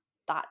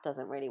that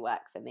doesn't really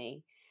work for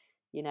me.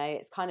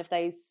 It's kind of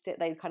those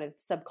kind of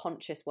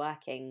subconscious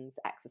workings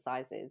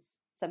exercises.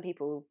 Some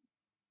people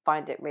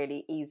find it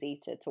really easy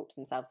to talk to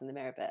themselves in the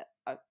mirror, but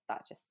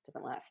that just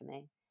doesn't work for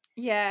me.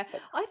 Yeah,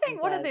 I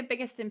think one of the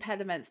biggest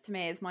impediments to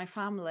me is my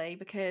family,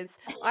 because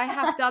I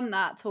have done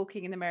that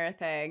talking in the mirror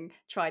thing,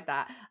 tried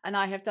that, and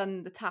I have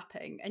done the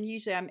tapping, and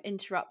usually I'm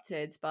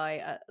interrupted by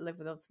I live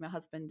with obviously my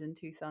husband and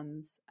 2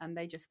 sons, and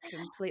they just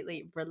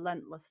completely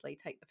relentlessly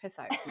take the piss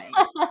out of me.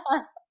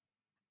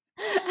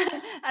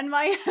 And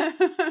my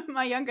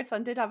my younger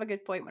son did have a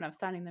good point when I was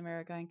standing in the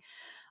mirror going,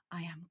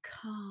 I am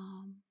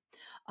calm,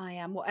 I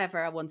am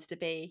whatever I wanted to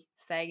be,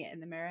 saying it in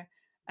the mirror.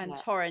 And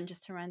Torrin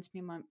just turned around to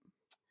me and went,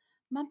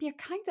 Mum, you're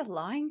kind of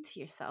lying to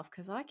yourself,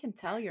 because I can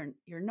tell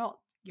you're not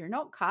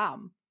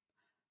calm.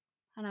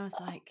 And I was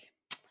like,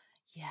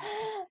 yeah,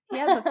 he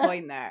has a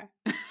point there.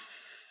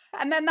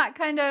 And then that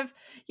kind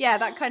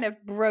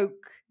of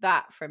broke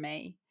that for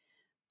me.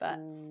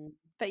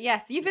 But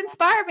yes, you've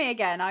inspired me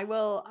again. I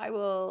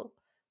will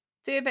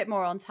do a bit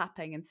more on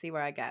tapping and see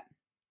where I get.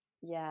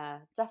 Yeah,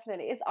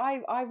 definitely.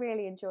 I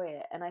really enjoy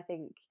it, and I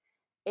think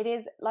it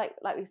is like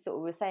we sort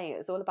of were saying,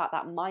 it's all about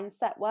that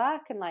mindset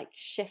work and like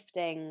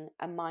shifting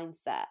a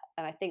mindset.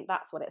 And I think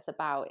that's what it's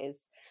about,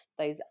 is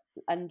those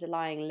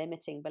underlying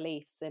limiting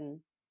beliefs.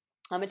 And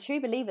I'm a true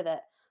believer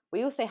that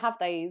we also have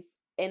those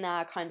in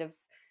our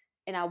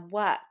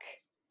work,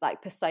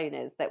 like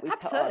personas that we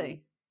put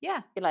on.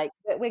 Yeah. Like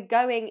we're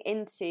going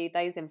into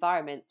those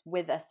environments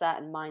with a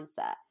certain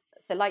mindset.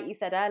 So like you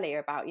said earlier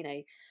about,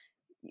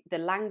 the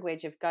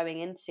language of going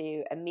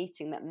into a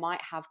meeting that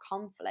might have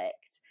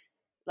conflict,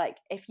 like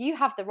if you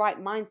have the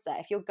right mindset,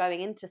 if you're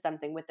going into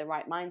something with the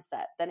right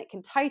mindset, then it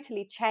can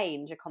totally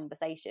change a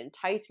conversation,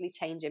 totally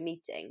change a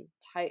meeting,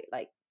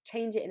 like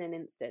change it in an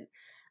instant.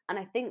 And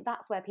I think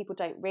that's where people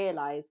don't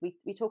realize,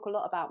 we talk a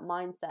lot about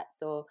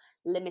mindsets or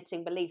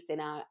limiting beliefs in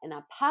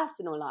our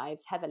personal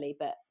lives heavily,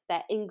 but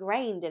they're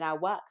ingrained in our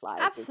work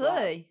lives as well.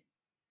 Absolutely.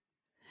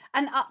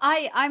 And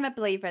I'm a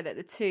believer that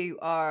the two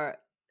are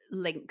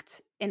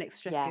linked,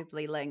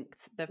 inextricably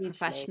linked, the Hugely.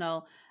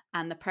 professional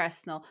and the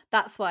personal.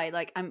 That's why,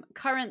 like, I'm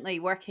currently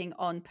working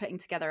on putting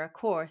together a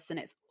course, and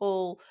it's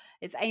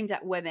aimed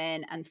at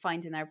women and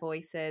finding their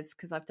voices,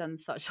 because I've done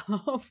such a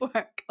lot of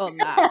work on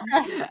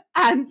that.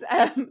 And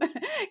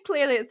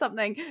clearly it's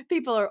something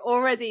people are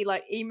already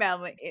like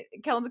emailing me,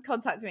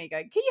 contact me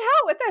going, can you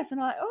help with this?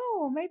 And I'm like,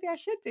 oh, maybe I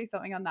should do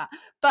something on that.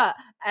 But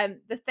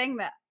the thing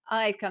that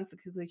I've come to the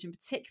conclusion,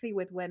 particularly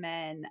with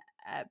women,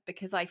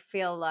 because I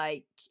feel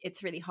like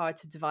it's really hard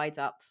to divide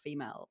up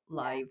female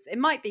lives. It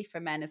might be for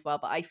men as well,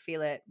 but I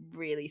feel it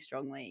really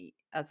strongly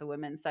as a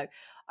woman. So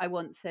I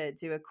want to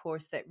do a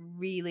course that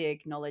really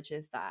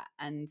acknowledges that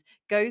and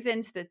goes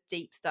into the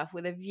deep stuff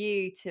with a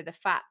view to the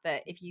fact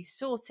that if you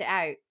sort it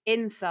out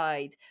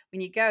inside,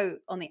 when you go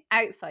on the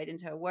outside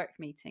into a work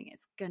meeting,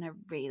 it's going to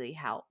really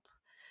help.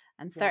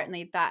 And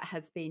certainly that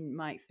has been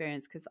my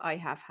experience, because I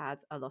have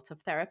had a lot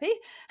of therapy.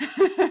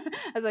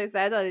 As I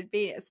said,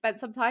 I spent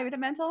some time in a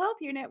mental health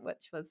unit,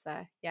 which was,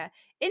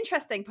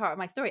 interesting part of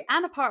my story,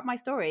 and a part of my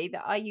story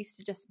that I used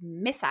to just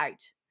miss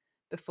out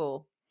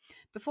before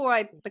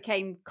I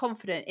became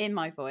confident in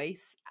my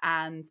voice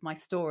and my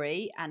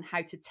story and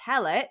how to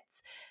tell it.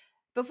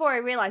 Before I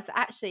realized that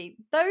actually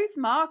those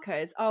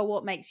markers are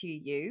what makes you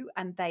you,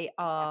 and they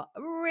are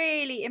a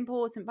really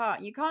important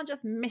part. You can't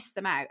just miss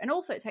them out. And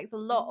also it takes a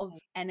lot of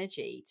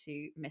energy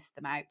to miss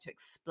them out, to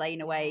explain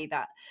away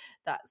that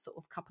sort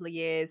of couple of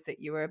years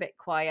that you were a bit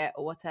quiet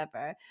or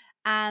whatever.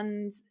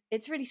 And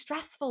it's really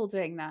stressful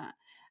doing that.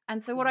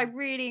 And so what I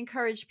really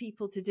encourage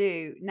people to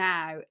do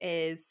now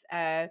is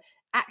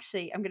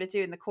actually, I'm going to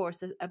do in the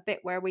course a bit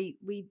where we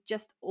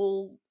just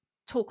all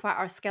talk about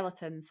our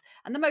skeletons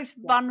and the most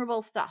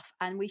vulnerable stuff,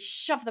 and we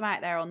shove them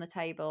out there on the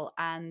table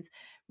and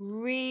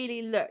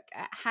really look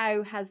at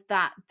how has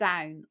that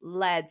down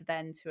led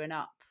then to an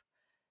up.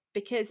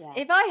 Because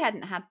if I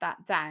hadn't had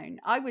that down,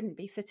 I wouldn't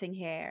be sitting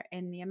here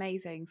in the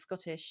amazing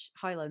Scottish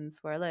Highlands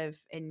where I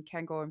live in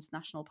Cairngorms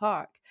National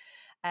Park,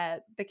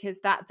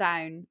 because that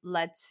down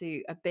led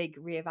to a big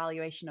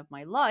reevaluation of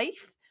my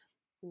life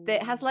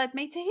that has led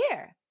me to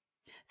here.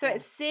 So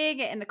it's seeing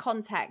it in the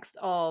context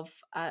of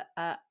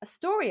a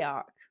story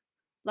arc,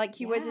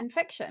 like you would in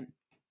fiction.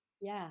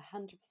 Yeah,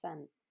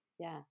 100%.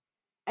 Yeah.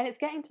 And it's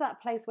getting to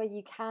that place where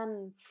you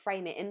can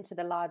frame it into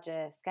the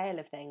larger scale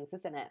of things,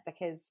 isn't it?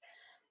 Because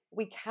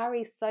we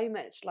carry so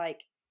much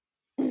like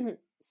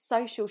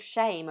social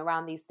shame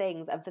around these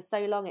things. And for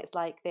so long, it's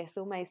like this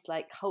almost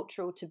like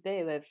cultural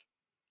taboo of,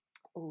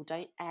 oh,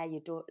 don't air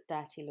your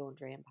dirty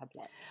laundry in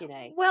public, you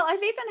know. Well,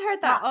 I've even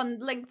heard that on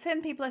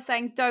LinkedIn. People are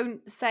saying,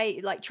 don't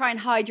say, like, try and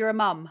hide you're a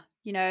mum,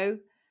 you know.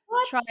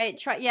 What?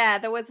 Try. Yeah,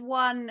 there was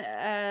one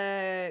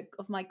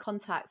of my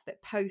contacts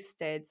that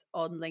posted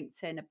on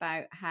LinkedIn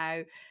about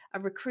how a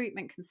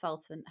recruitment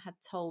consultant had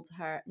told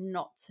her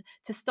not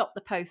to stop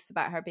the posts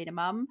about her being a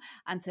mum,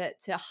 and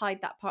to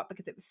hide that part,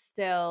 because it was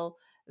still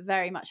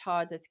very much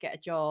harder to get a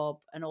job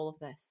and all of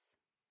this.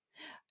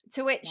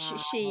 To which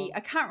she,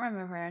 I can't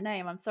remember her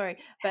name, I'm sorry,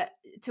 but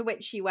to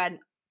which she went,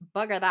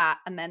 bugger that,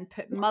 and then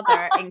put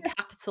mother in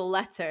capital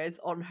letters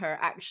on her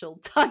actual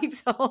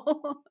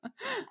title,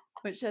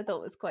 which I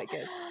thought was quite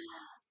good.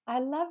 I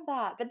love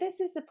that. But this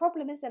is the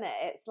problem, isn't it?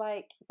 It's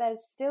like there's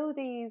still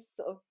these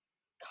sort of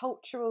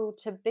cultural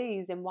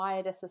taboos in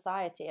wider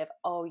society of,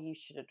 oh, you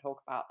shouldn't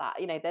talk about that.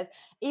 You know, there's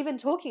even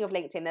talking of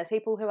LinkedIn, there's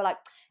people who are like,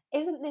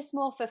 isn't this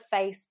more for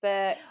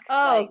Facebook?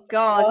 Oh, like,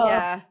 God,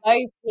 yeah.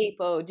 Those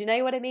people. Do you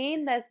know what I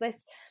mean? There's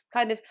this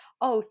kind of,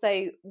 oh,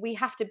 so we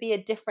have to be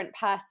a different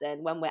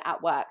person when we're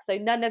at work. So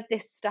none of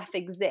this stuff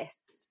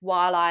exists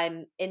while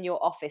I'm in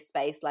your office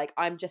space. Like,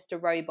 I'm just a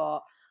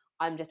robot.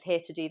 I'm just here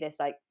to do this.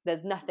 Like,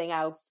 there's nothing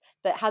else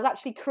that has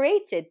actually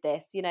created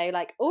this, you know,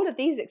 like all of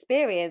these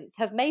experiences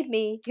have made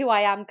me who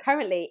I am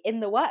currently in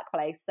the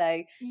workplace.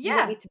 So you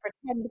want me to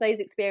pretend those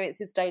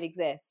experiences don't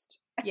exist.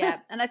 Yeah.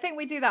 And I think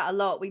we do that a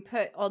lot. We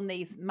put on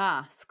these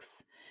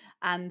masks,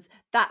 and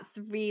that's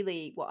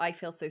really what I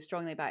feel so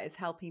strongly about, is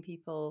helping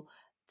people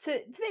to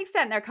the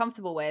extent they're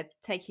comfortable with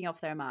taking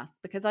off their masks,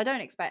 because I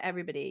don't expect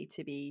everybody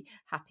to be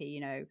happy,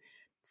 you know,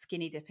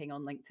 skinny dipping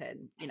on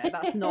LinkedIn. You know,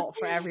 that's not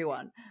for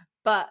everyone.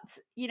 But,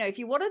 you know, if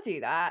you want to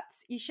do that,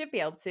 you should be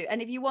able to.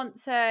 And if you want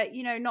to,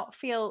 you know, not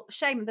feel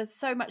shame, there's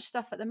so much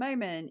stuff at the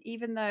moment,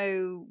 even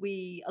though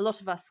a lot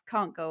of us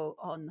can't go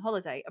on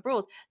holiday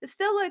abroad, there's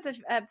still loads of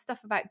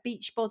stuff about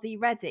beach body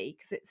ready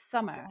because it's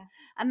summer. Yeah.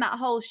 And that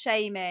whole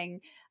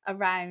shaming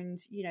around,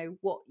 you know,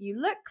 what you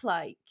look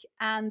like.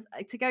 And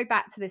to go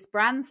back to this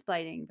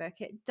brandsplaining book,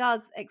 it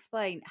does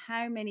explain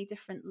how many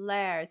different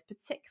layers,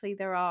 particularly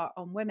there are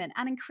on women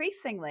and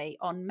increasingly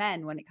on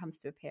men when it comes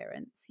to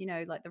appearance, you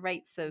know, like the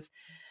rates of,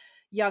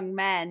 young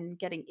men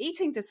getting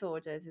eating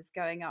disorders is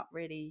going up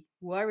really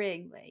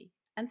worryingly.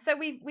 And so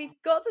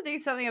we've got to do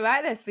something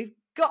about this. We've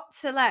got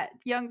to let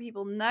young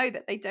people know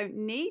that they don't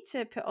need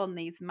to put on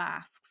these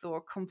masks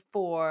or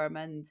conform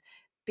and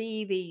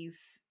be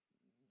these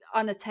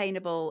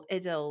unattainable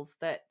idols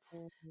that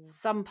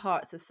some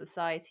parts of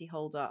society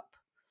hold up.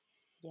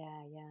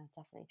 Yeah,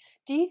 definitely.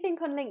 Do you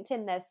think on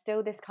LinkedIn there's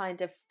still this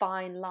kind of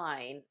fine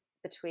line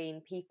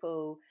between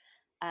people?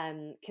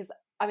 Because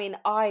I mean,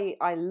 I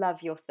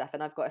love your stuff,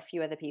 and I've got a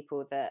few other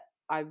people that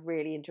I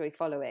really enjoy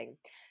following.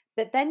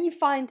 But then you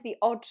find the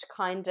odd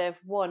kind of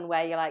one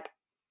where you're like,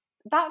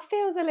 that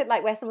feels a little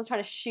like where someone's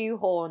trying to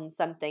shoehorn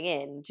something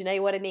in. Do you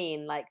know what I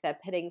mean? Like they're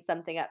putting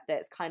something up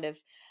that's kind of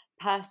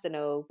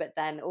personal, but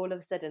then all of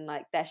a sudden,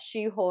 like they're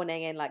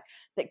shoehorning in, like,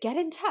 that get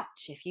in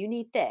touch if you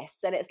need this,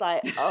 and it's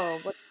like, oh,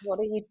 what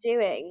are you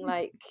doing?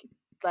 Like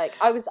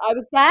I was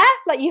there,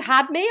 like you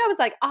had me. I was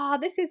like,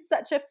 this is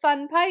such a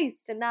fun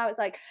post, and now it's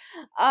like,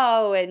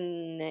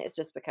 and it's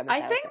just become a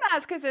I think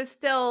that's because there's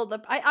still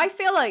I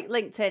feel like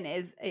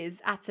LinkedIn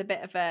is at a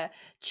bit of a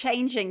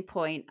changing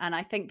point, and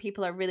I think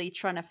people are really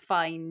trying to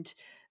find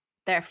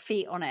their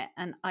feet on it.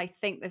 And I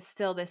think there's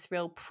still this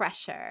real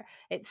pressure.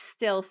 It's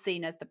still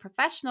seen as the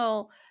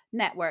professional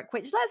network,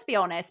 which, let's be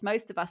honest,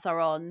 most of us are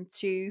on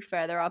to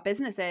further our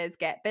businesses,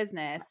 get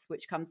business,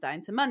 which comes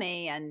down to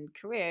money and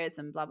careers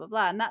and blah, blah,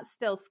 blah. And that's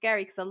still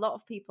scary because a lot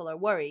of people are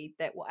worried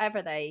that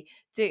whatever they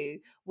do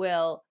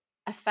will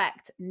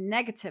affect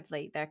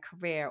negatively their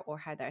career or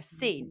how they're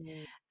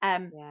seen.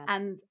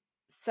 And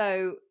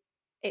so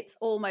it's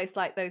almost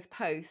like those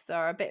posts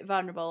are a bit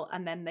vulnerable,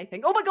 and then they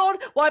think, oh my God,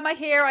 why am I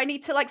here? I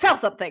need to like sell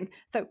something.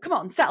 So come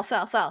on,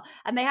 sell.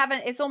 And they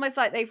haven't, it's almost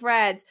like they've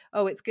read,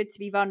 oh, it's good to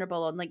be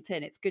vulnerable on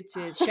LinkedIn. It's good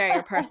to share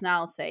your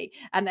personality.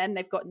 And then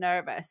they've got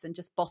nervous and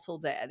just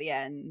bottled it at the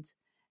end.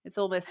 It's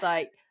almost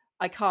like,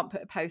 I can't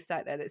put a post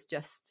out there that's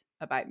just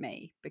about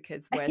me,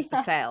 because where's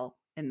the sale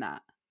in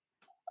that?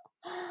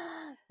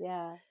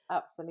 Yeah,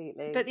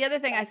 absolutely. But the other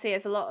thing I see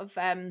is a lot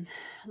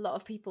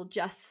of people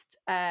just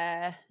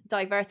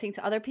diverting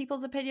to other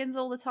people's opinions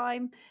all the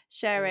time,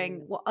 sharing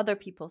what other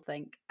people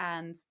think,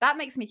 and that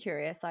makes me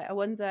curious. I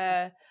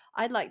wonder.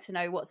 I'd like to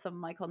know what some of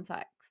my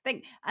contacts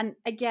think. And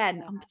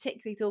again, I'm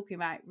particularly talking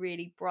about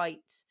really bright,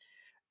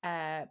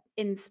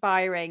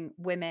 inspiring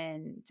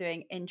women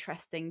doing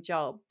interesting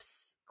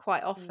jobs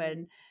quite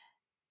often,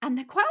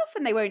 and quite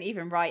often they won't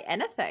even write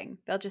anything.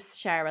 They'll just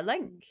share a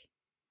link.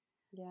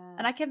 Yeah.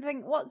 And I can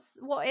think,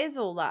 what is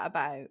all that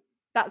about?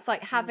 That's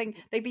like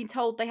they've been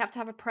told they have to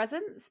have a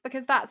presence,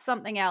 because that's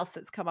something else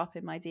that's come up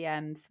in my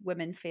DMs.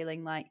 Women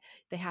feeling like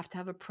they have to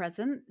have a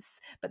presence,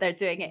 but they're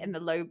doing it in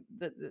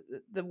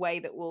the way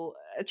that will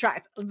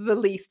attract the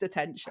least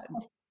attention.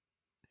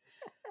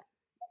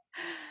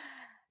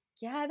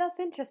 Yeah, that's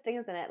interesting,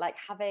 isn't it? Like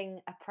having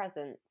a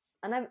presence.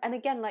 And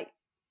again, like,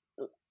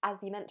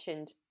 as you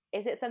mentioned,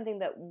 is it something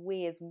that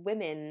we as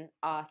women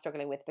are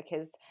struggling with,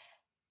 because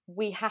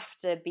we have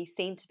to be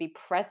seen to be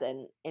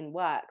present in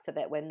work so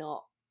that we're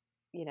not,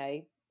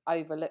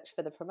 overlooked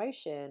for the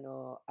promotion,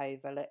 or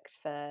overlooked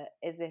for,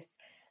 is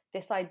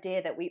this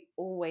idea that we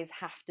always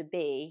have to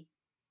be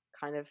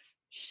kind of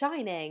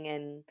shining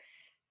and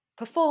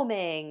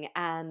performing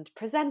and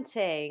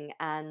presenting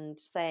and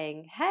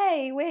saying,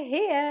 hey, we're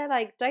here,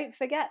 like, don't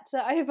forget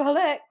to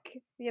overlook,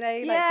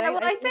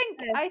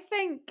 I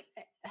think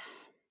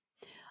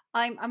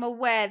I'm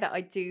aware that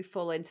I do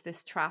fall into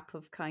this trap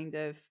of kind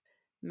of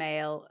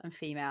male and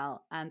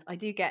female, and I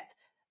do get,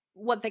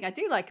 one thing I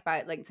do like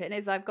about LinkedIn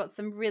is I've got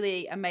some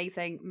really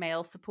amazing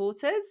male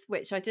supporters,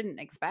 which I didn't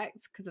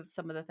expect because of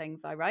some of the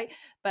things I write,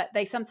 but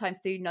they sometimes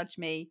do nudge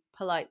me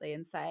politely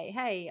and say,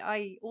 hey,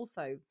 I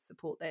also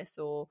support this,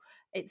 or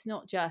it's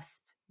not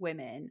just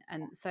women.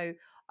 And so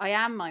I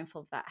am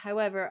mindful of that.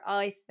 However,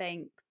 I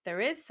think there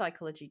is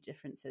psychology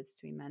differences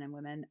between men and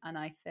women, and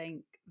I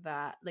think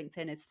that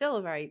LinkedIn is still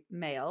a very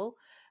male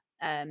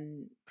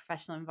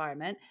professional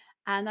environment,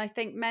 and I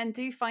think men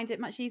do find it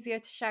much easier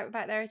to shout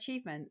about their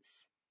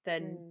achievements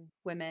than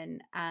women,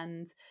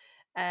 and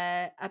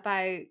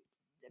about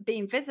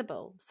being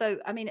visible. So,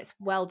 I mean, it's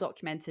well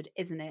documented,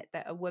 isn't it,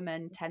 that a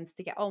woman tends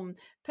to get on,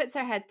 puts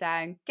her head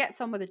down, gets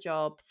on with a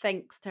job,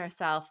 thinks to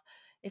herself,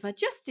 if I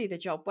just do the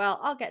job well,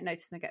 I'll get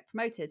noticed and I'll get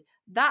promoted.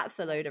 That's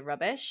a load of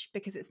rubbish,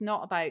 because it's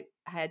not about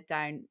head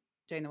down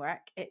doing the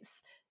work.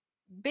 It's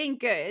being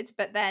good,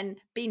 but then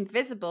being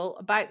visible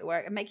about the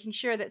work and making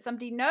sure that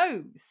somebody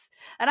knows.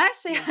 And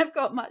actually, I've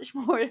got much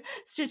more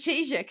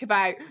strategic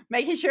about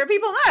making sure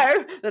people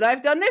know that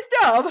I've done this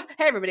job.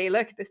 Hey, everybody,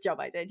 look at this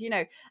job I did,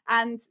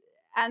 and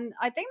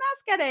I think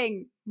that's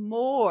getting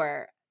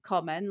more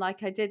common.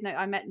 Like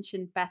I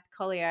mentioned Beth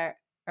Collier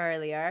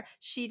earlier.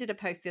 She did a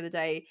post the other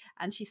day,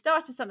 and she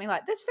started something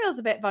like, this feels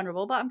a bit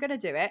vulnerable, but I'm going to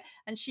do it.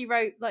 And she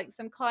wrote like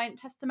some client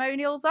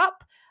testimonials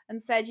up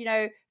and said,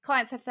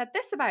 clients have said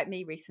this about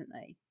me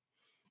recently.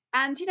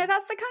 And,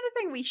 that's the kind of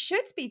thing we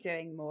should be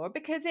doing more,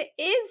 because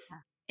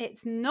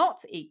it's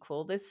not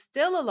equal. There's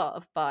still a lot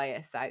of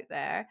bias out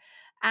there,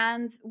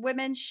 and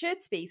women should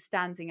be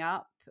standing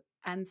up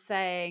and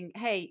saying,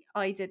 hey,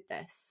 I did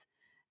this.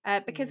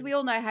 because we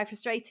all know how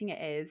frustrating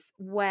it is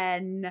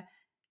when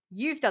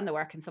you've done the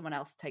work and someone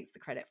else takes the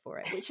credit for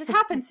it, which has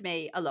happened to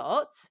me a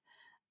lot.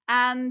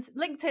 And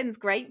LinkedIn's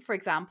great, for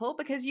example,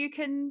 because you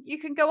can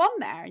go on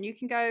there and you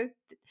can go,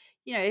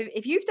 you know,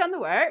 if you've done the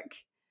work,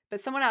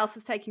 but someone else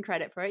is taking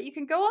credit for it, you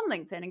can go on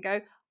LinkedIn and go,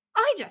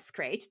 I just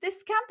created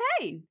this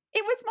campaign.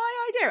 It was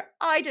my idea.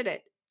 I did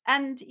it.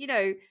 And, you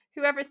know,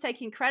 whoever's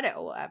taking credit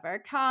or whatever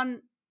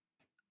can't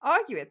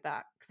argue with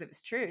that because it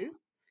was true.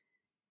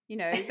 You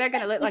know, they're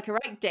going to look like a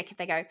right dick if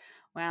they go,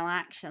 well,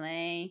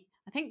 actually,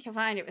 I think you'll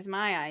find it was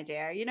my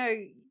idea. You know,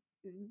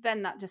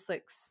 then that just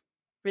looks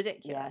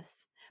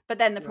ridiculous. But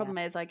then the problem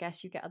is, I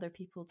guess you get other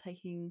people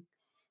taking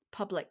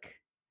public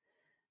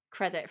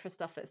credit for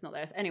stuff that's not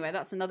theirs. Anyway,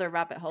 that's another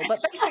rabbit hole.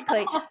 But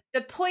basically,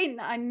 the point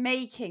that I'm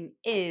making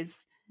is,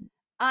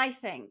 I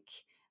think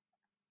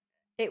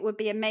it would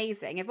be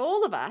amazing if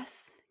all of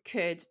us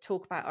could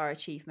talk about our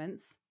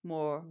achievements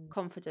more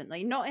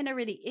confidently, not in a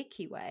really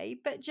icky way,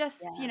 but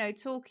just, you know,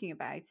 talking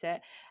about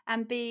it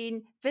and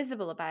being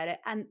visible about it.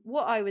 And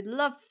what I would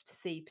love to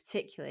see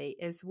particularly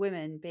is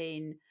women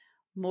being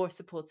more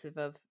supportive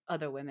of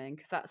other women,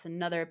 because that's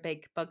another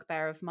big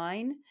bugbear of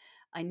mine.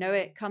 I know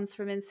it comes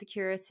from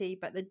insecurity,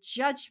 but the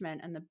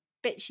judgment and the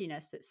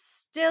bitchiness that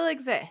still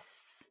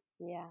exists.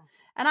 Yeah.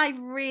 And I've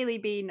really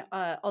been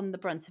on the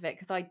brunt of it,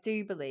 because I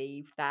do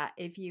believe that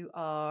if you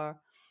are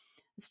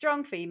a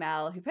strong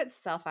female who puts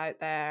herself out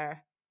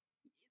there,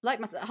 like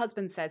my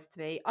husband says to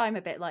me, I'm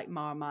a bit like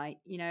Marmite,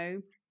 you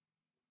know,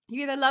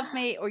 you either love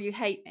me or you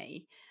hate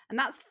me. And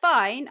that's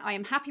fine. I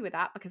am happy with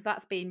that, because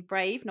that's being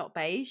brave, not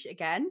beige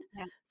again.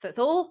 Yeah. So it's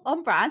all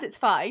on brand. It's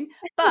fine.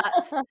 But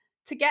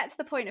to get to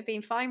the point of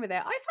being fine with it,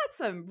 I've had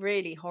some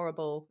really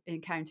horrible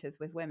encounters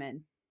with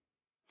women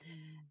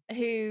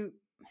who,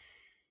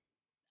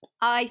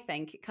 I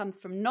think it comes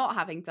from not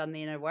having done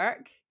the inner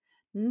work,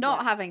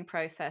 not having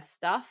processed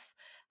stuff,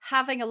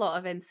 having a lot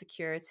of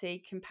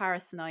insecurity,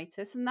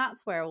 comparisonitis, and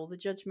that's where all the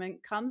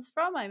judgment comes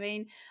from. I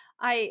mean,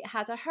 I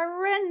had a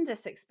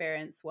horrendous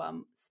experience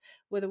once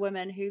with a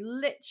woman who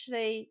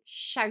literally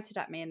shouted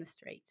at me in the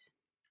street,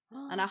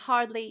 and I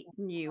hardly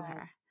knew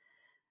her.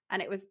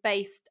 And it was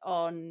based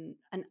on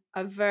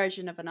a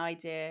version of an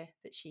idea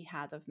that she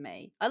had of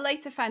me. I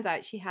later found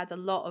out she had a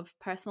lot of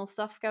personal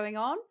stuff going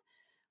on,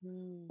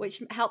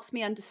 which helps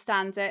me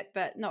understand it,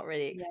 but not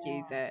really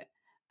excuse it.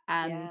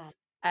 And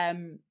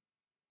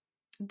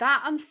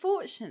that,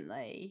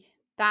 unfortunately,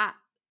 that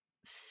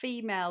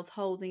females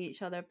holding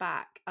each other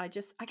back, I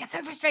get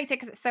so frustrated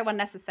because it's so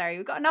unnecessary.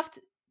 We've got enough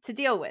to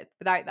deal with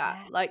without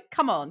that. Like,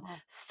 come on,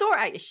 sort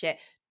out your shit,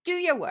 do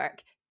your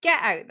work,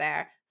 get out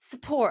there,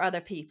 support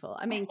other people.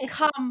 I mean,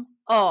 come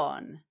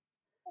on.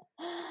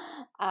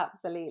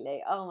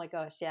 Absolutely. Oh my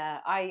gosh, yeah.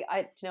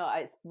 I you know,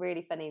 it's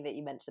really funny that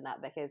you mentioned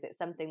that, because it's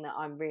something that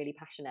I'm really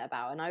passionate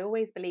about, and I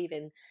always believe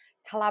in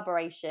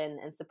collaboration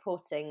and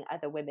supporting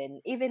other women,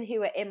 even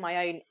who are in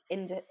my own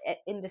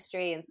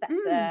industry and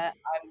sector.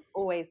 I'm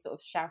always sort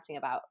of shouting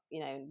about, you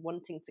know,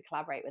 wanting to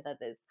collaborate with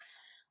others.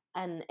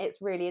 And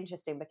it's really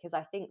interesting, because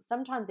I think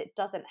sometimes it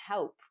doesn't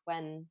help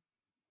when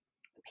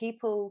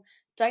people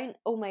don't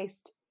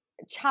almost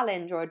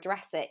challenge or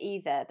address it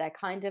either. They're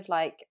kind of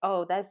like,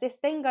 oh, there's this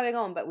thing going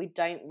on, but we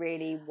don't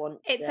really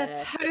want it's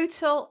a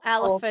total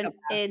elephant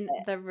in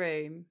the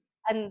room.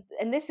 And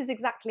this is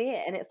exactly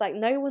it. And it's like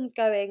no one's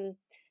having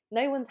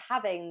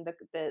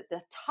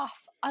the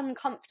tough,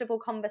 uncomfortable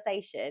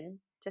conversation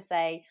to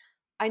say,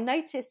 I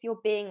notice you're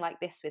being like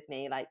this with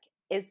me. Like,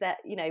 is that,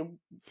 you know,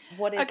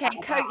 what is okay,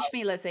 coach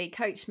me, Lizzie,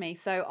 coach me.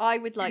 So I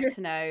would like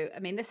to know, I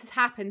mean, this has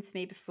happened to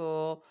me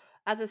before.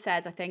 As I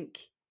said, I think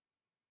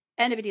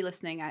anybody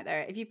listening out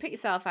there, if you put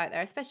yourself out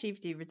there, especially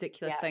if you do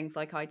ridiculous things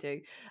like I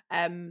do,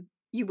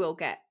 you will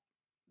get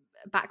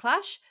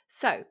backlash.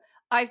 So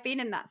I've been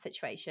in that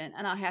situation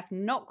and I have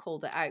not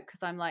called it out,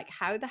 because I'm like,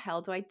 how the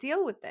hell do I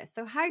deal with this?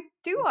 So how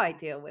do I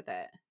deal with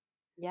it?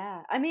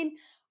 Yeah. I mean,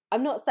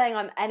 I'm not saying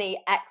I'm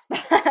any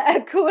expert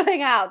at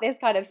calling out this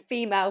kind of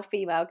female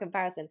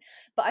comparison,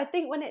 but I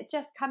think when it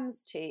just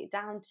comes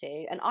down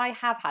to, and I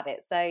have had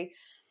it. So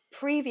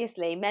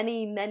previously,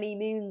 many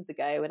moons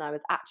ago, when I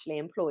was actually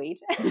employed,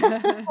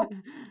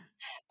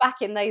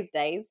 back in those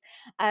days,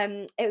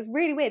 it was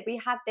really weird. We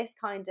had this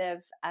kind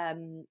of,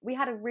 we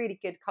had a really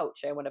good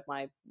culture in one of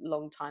my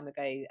long time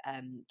ago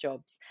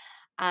jobs.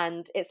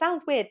 And it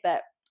sounds weird,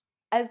 but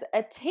as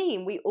a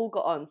team, we all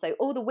got on. So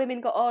all the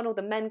women got on, all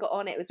the men got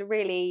on. It was a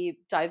really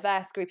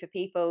diverse group of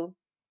people.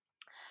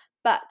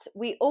 But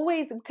we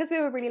always, because we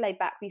were really laid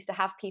back, we used to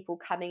have people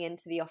coming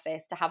into the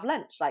office to have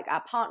lunch. Like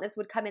our partners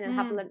would come in and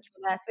have lunch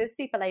with us. We were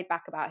super laid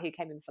back about who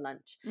came in for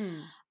lunch.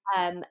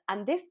 And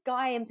this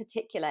guy in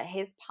particular,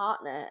 his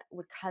partner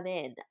would come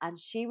in and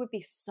she would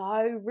be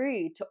so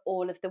rude to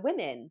all of the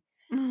women.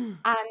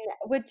 And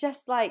would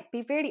just like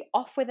be really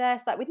off with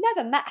us. Like, we'd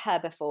never met her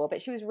before,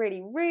 but she was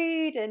really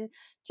rude and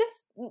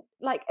just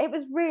like, it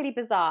was really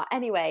bizarre.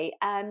 Anyway,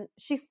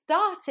 she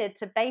started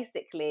to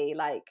basically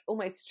like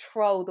almost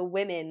troll the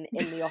women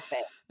in the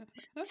office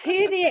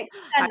to the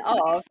extent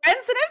of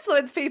friends and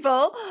influence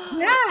people.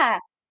 Yeah.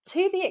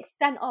 to the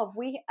extent of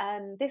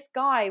this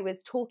guy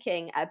was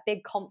talking at a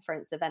big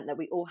conference event that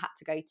we all had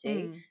to go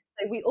to.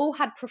 So we all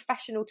had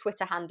professional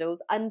Twitter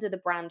handles under the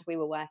brand we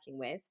were working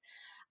with.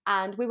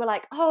 And we were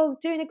like, oh,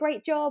 doing a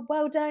great job,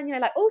 well done, you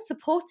know, like all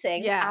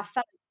supporting our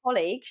fellow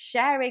colleagues,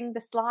 sharing the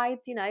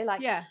slides, you know,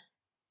 like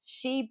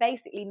she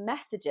basically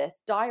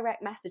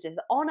direct messages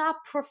on our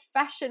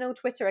professional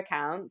Twitter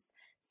accounts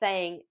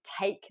saying,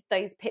 take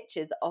those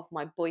pictures of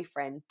my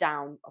boyfriend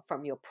down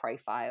from your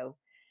profile.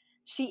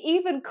 She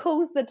even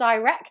calls the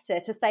director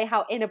to say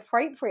how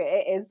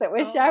inappropriate it is that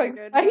we're sharing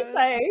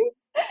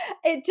photos.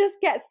 It just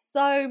gets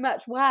so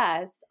much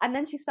worse. And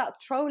then she starts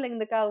trolling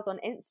the girls on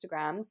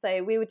Instagram.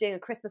 So we were doing a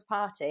Christmas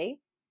party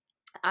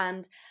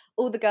and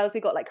all the girls, we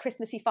got like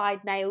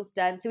Christmassy-fied nails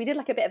done. So we did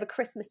like a bit of a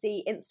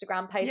Christmassy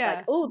Instagram post,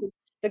 like, oh,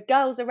 the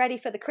girls are ready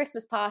for the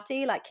Christmas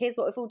party. Like, here's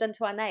what we've all done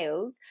to our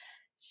nails.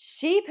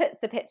 She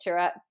puts a picture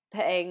up,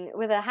 putting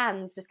with her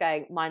hands, just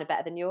going, mine are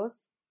better than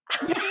yours.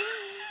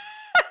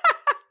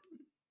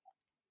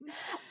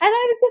 And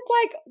I was just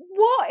like,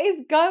 what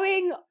is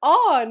going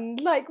on?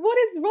 Like, what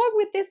is wrong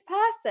with this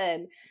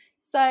person?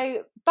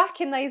 So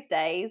back in those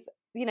days,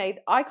 you know,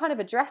 I kind of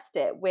addressed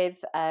it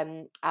with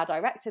our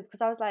directors,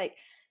 because I was like,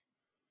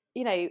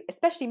 you know,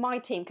 especially my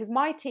team, because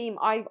my team,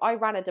 I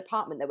ran a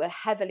department that were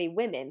heavily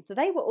women. So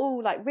they were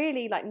all like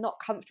really like not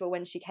comfortable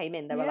when she came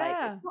in. They were like,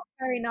 it's not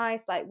very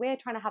nice. Like, we're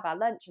trying to have our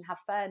lunch and have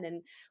fun,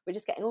 and we're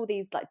just getting all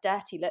these like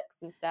dirty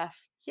looks and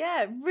stuff.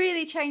 Yeah, it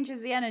really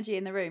changes the energy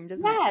in the room,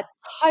 doesn't it? Yeah,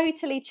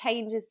 totally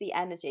changes the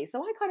energy.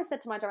 So I kind of said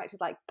to my directors,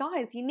 like,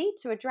 guys, you need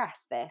to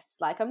address this.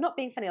 Like, I'm not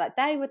being funny. Like,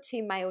 they were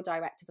two male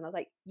directors, and I was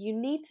like, you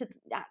need to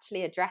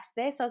actually address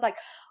this. I was like,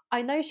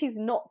 I know she's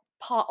not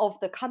part of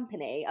the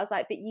company. I was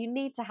like, but you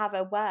need to have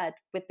a word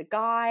with the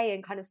guy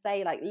and kind of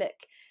say, like, look,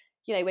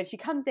 you know, when she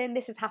comes in,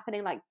 this is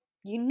happening. Like,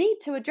 you need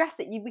to address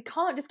it. We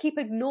can't just keep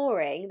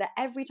ignoring that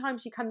every time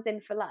she comes in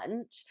for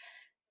lunch.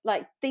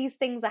 Like, these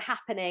things are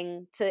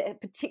happening to,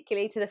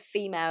 particularly to the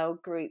female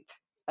group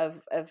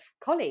of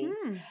colleagues,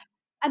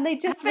 and they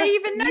just have they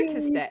even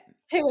noticed it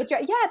to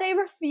address. Yeah, they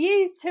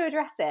refuse to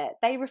address it.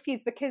 They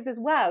refuse, because as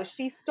well,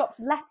 she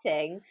stopped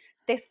letting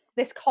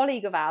this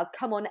colleague of ours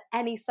come on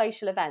any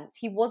social events.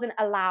 He wasn't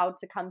allowed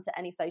to come to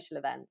any social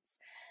events.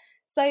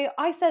 So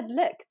I said,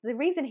 look, the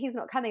reason he's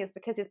not coming is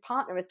because his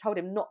partner has told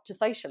him not to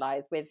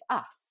socialize with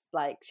us.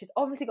 Like, she's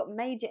obviously got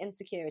major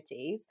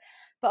insecurities.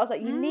 But I was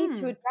like, you need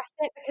to address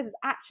it, because it's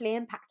actually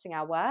impacting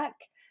our work,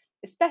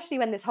 especially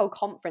when this whole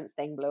conference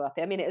thing blew up.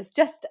 I mean, it was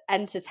just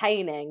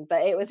entertaining,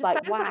 but it was just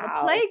like, wow. Like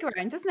the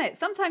playground, doesn't it?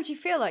 Sometimes you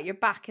feel like you're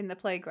back in the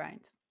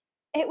playground.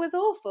 It was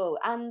awful,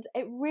 and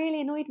it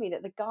really annoyed me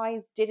that the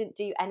guys didn't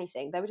do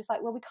anything. They were just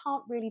like, well, we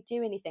can't really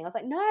do anything. I was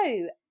like,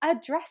 no,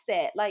 address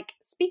it. Like,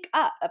 speak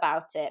up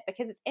about it,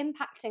 because it's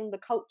impacting the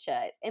culture.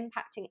 It's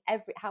impacting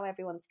how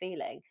everyone's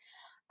feeling.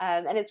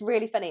 And it's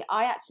really funny.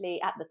 I actually,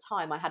 at the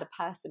time, I had a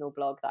personal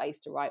blog that I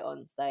used to write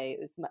on. So it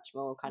was much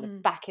more kind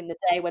of back in the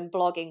day when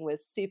blogging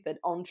was super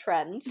on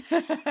trend.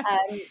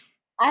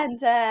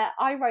 And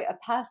I wrote a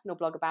personal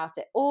blog about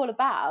it, all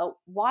about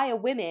why are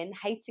women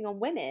hating on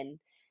women.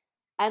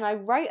 And I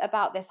wrote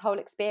about this whole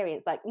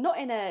experience, like not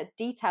in a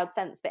detailed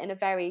sense, but in a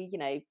very,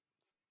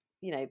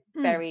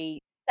 very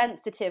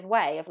sensitive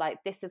way of like,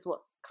 this is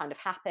what's kind of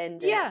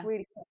happened. And it's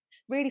really,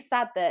 really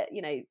sad that,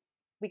 you know,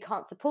 we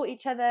can't support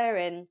each other,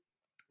 and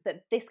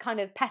that this kind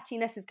of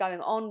pettiness is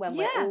going on when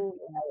we're all,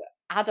 you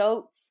know,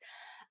 adults.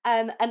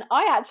 And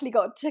I actually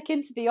got took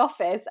into the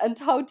office and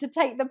told to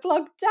take the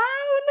blog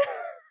down.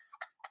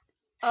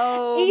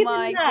 Oh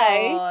my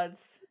God.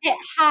 It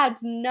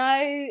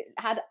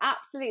had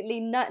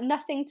absolutely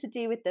nothing to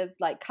do with the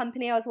like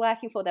company I was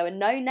working for. There were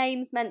no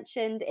names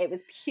mentioned. It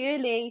was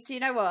purely. Do you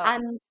know what?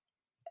 And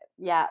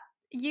yeah,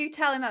 you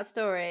telling that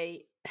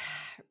story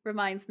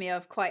reminds me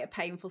of quite a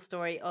painful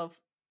story of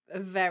a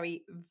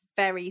very,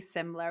 very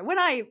similar. When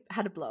I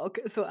had a blog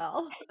as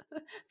well,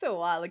 so a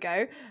while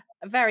ago,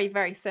 very,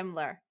 very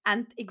similar,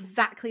 and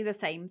exactly the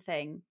same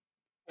thing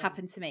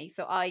happened to me.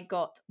 So I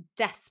got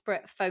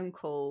desperate phone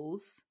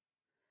calls.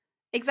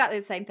 Exactly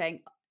the same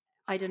thing.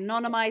 I'd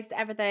anonymized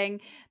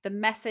everything. The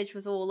message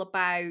was all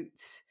about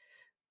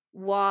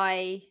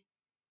why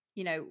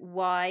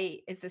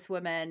is this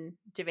woman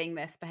doing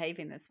this,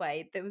 behaving this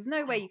way? There was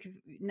no way you could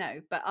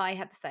know, but I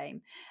had the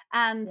same.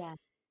 And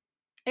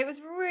it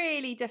was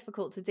really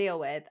difficult to deal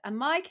with. And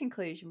my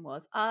conclusion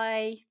was,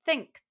 I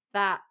think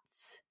that,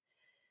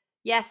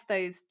 yes,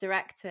 those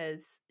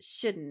directors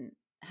shouldn't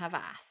have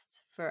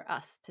asked for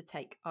us to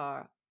take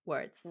our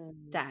words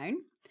down.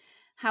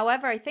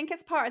 However, I think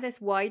it's part of this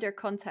wider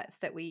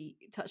context that we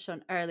touched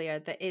on earlier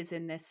that is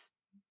in this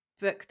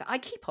book that I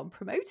keep on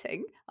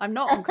promoting. I'm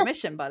not on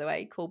commission, by the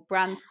way, called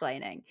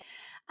Brandsplaining.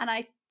 And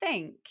I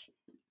think,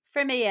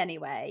 for me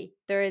anyway,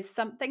 there is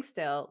something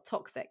still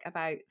toxic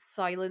about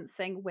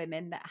silencing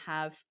women that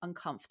have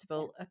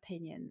uncomfortable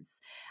opinions.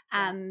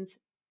 And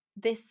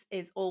this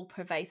is all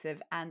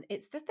pervasive, and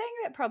it's the thing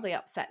that probably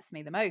upsets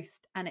me the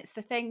most. And it's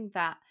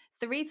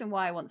the reason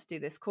why I want to do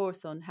this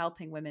course on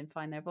helping women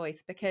find their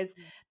voice, because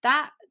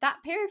that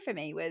period for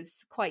me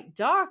was quite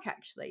dark,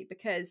 actually,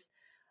 because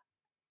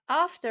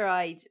after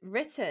I'd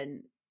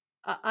written,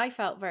 I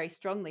felt very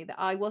strongly that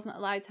I wasn't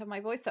allowed to have my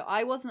voice. So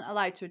I wasn't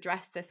allowed to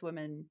address this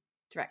woman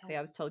directly.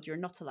 I was told you're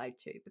not allowed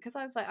to, because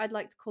I was like, I'd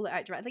like to call it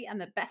out directly. And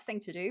the best thing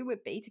to do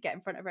would be to get in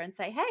front of her and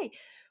say, hey,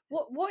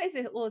 what is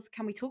it?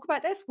 Can we talk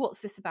about this? What's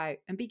this about?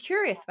 And be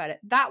curious about it.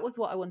 That was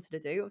what I wanted to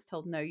do. I was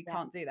told, no, you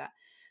can't do that.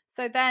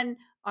 So then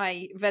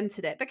I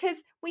vented it, because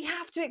we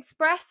have to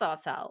express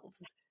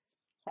ourselves.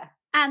 Yeah.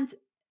 And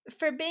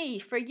for me,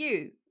 for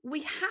you,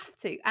 we have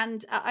to.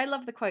 And I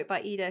love the quote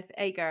by Edith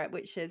Eger,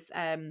 which is,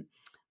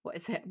 what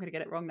is it? I'm going to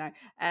get it wrong now.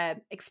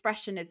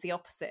 Expression is the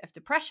opposite of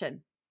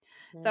depression.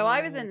 So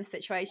I was in the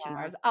situation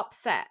where I was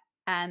upset,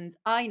 and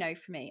I know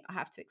for me, I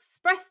have to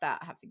express that.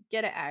 I have to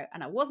get it out,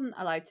 and I wasn't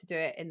allowed to do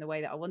it in the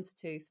way that I wanted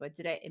to. So I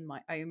did it in my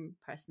own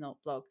personal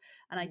blog.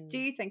 And I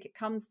do think it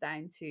comes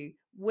down to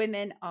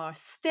women are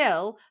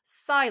still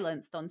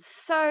silenced on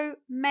so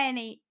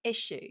many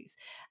issues.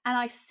 And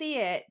I see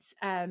it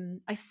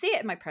in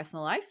my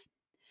personal life.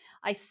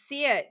 I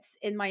see it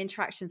in my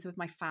interactions with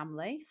my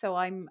family. So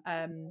I'm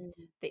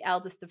the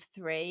eldest of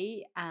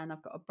 3, and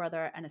I've got a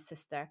brother and a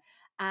sister.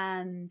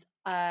 And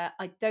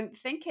I don't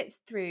think it's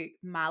through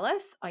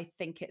malice. I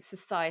think it's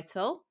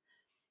societal.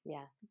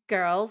 Yeah.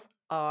 Girls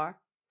are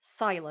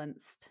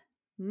silenced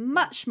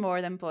much more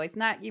than boys.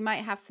 Now, you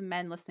might have some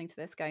men listening to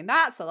this going,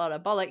 that's a lot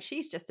of bollocks.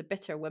 She's just a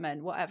bitter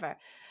woman, whatever.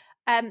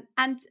 And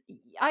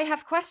I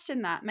have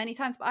questioned that many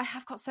times, but I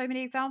have got so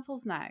many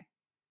examples now.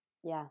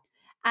 Yeah.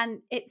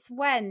 And it's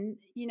when,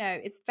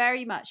 it's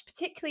very much,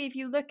 particularly if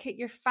you look at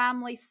your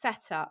family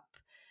setup,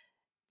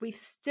 we've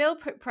still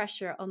put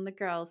pressure on the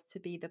girls to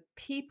be the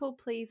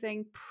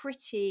people-pleasing,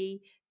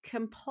 pretty,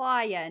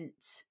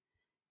 compliant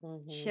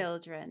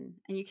children.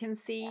 And you can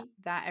see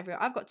that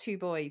everywhere. I've got 2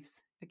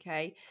 boys,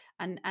 okay?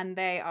 And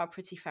they are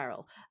pretty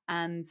feral.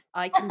 And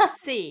I can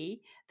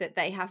see that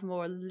they have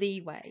more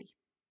leeway.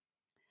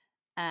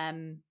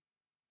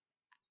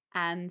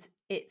 And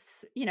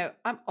it's,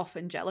 I'm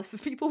often jealous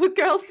of people with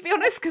girls, to be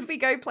honest, because we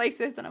go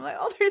places and I'm like,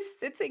 oh, they're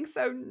sitting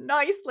so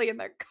nicely and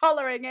they're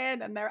colouring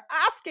in and they're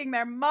asking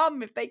their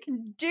mum if they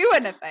can do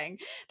anything.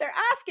 They're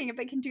asking if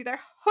they can do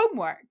their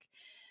homework.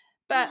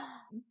 But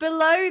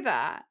below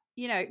that,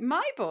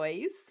 my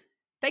boys,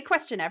 they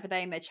question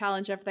everything, they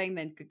challenge everything,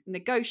 they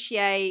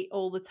negotiate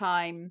all the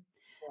time.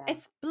 Yeah.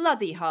 It's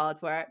bloody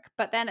hard work.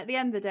 But then at the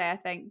end of the day, I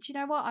think, do you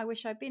know what? I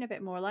wish I'd been a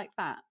bit more like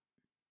that.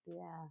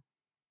 Yeah.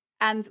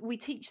 And we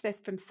teach this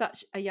from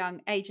such a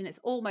young age, and it's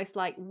almost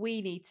like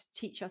we need to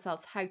teach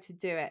ourselves how to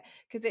do it,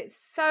 because it's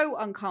so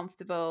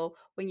uncomfortable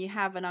when you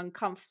have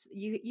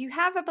you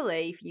have a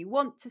belief, you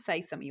want to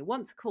say something, you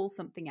want to call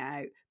something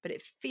out, but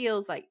it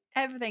feels like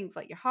everything's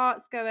like your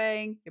heart's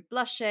going, you're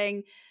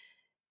blushing,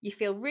 you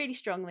feel really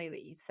strongly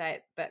that you say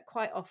it, but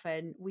quite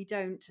often we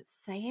don't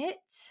say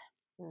it.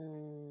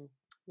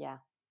 Yeah.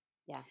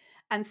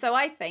 And so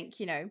I think,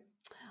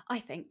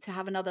 to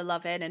have another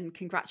love in and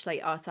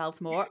congratulate ourselves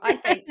more, I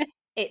think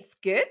it's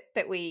good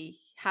that we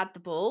had the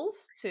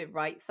balls to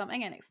write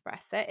something and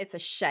express it. It's a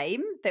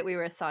shame that we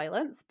were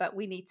silenced, but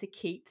we need to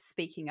keep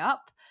speaking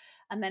up.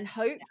 And then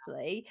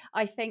hopefully,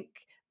 I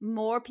think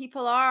more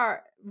people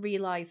are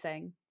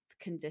realizing the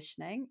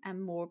conditioning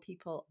and more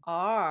people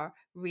are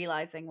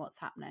realizing what's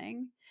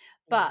happening.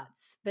 But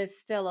there's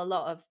still a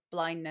lot of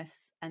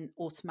blindness and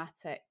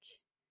automatic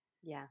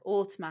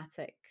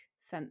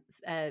sense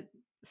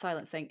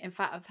silencing. In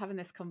fact, I was having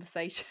this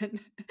conversation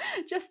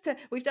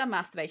we've done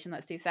masturbation,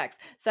 let's do sex.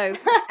 So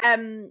I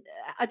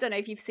don't know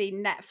if you've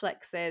seen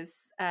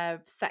Netflix's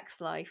Sex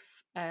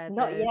Life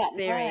not yet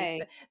series.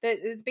 no.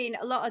 There's been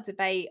a lot of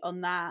debate on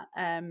that.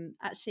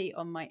 Actually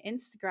on my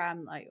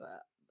Instagram, I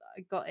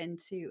got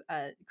into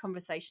a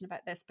conversation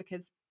about this,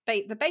 because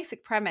the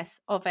basic premise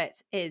of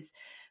it is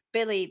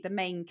Billy, the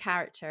main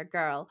character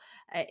girl,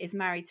 is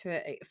married to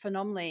a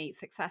phenomenally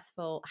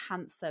successful,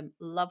 handsome,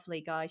 lovely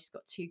guy. She's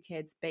got 2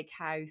 kids, big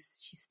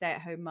house. She's a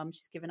stay-at-home mum.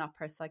 She's given up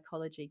her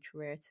psychology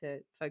career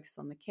to focus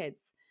on the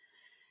kids.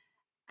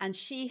 And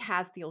she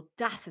has the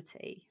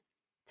audacity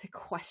to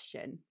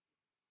question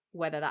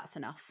whether that's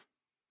enough.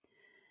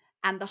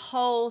 And the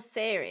whole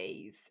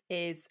series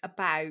is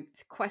about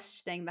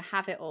questioning the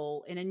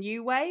have-it-all in a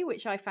new way,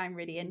 which I find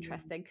really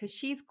interesting, because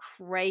she's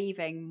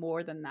craving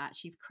more than that.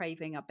 She's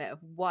craving a bit of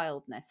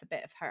wildness, a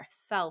bit of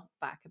herself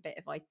back, a bit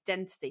of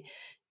identity,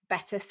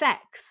 better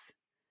sex.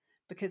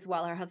 Because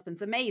while her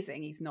husband's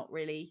amazing, he's not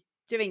really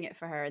doing it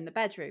for her in the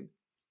bedroom.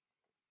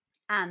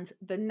 And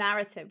the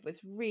narrative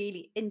was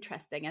really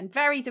interesting and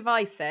very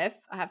divisive,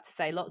 I have to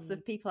say. Lots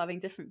of people having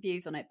different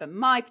views on it. But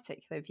my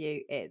particular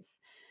view is,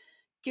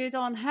 good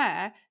on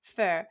her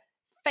for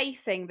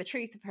facing the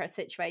truth of her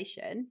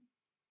situation.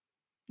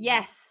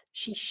 Yes,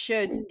 she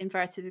should,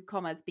 inverted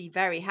commas, be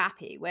very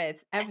happy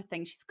with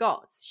everything she's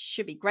got. She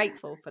should be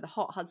grateful for the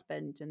hot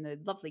husband and the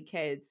lovely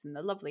kids and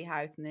the lovely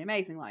house and the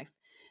amazing life.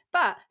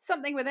 But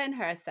something within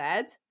her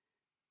said,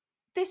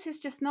 this is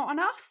just not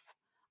enough.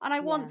 And I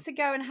want to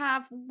go and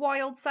have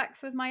wild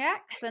sex with my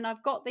ex, and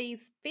I've got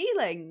these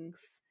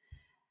feelings.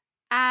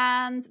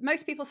 And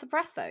most people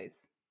suppress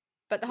those.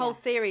 But the whole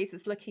series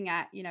is looking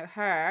at, you know,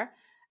 her.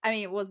 I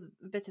mean, it was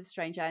a bit of a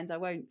strange end. I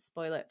won't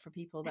spoil it for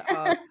people that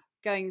are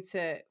going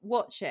to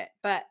watch it.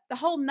 But the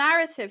whole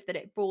narrative that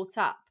it brought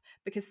up,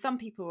 because some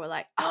people were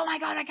like, oh my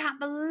God, I can't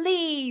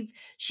believe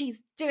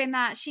she's doing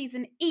that. She's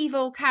an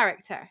evil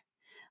character.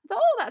 But,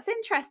 oh, that's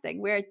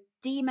interesting. We're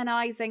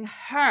demonizing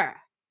her.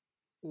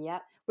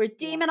 Yep. We're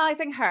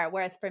demonizing her.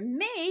 Whereas for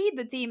me,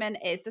 the demon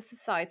is the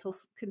societal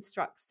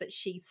constructs that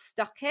she's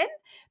stuck in,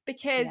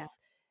 because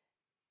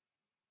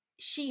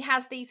she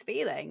has these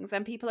feelings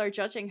and people are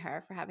judging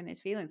her for having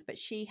these feelings, but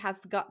she has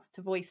the guts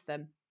to voice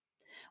them.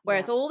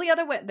 Whereas all the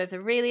other, there's a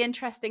really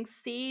interesting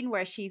scene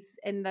where she's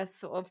in this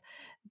sort of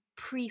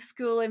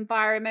preschool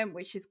environment,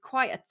 which is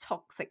quite a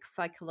toxic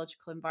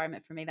psychological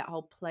environment for me. That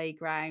whole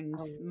playground,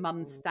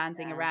 mums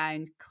standing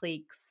around,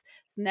 cliques.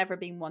 It's never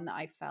been one that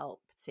I felt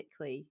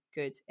particularly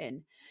good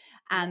in.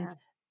 And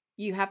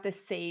you have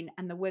this scene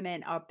and the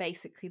women are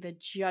basically, the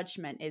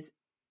judgment is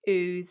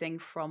oozing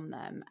from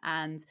them.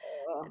 And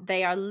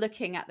they are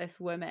looking at this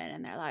woman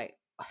and they're like,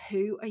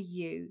 who are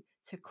you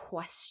to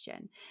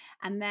question?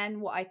 And then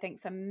what I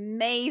think's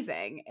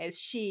amazing is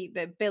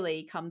the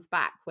Billy comes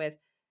back with,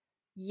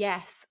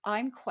 yes,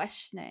 I'm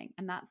questioning,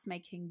 and that's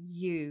making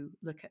you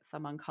look at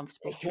some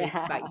uncomfortable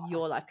truths about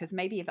your life. Because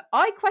maybe if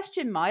I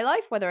question my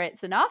life, whether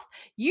it's enough,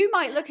 you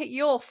might look at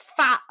your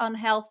fat,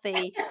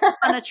 unhealthy,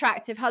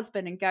 unattractive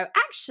husband and go,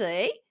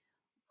 actually,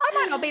 I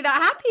might not be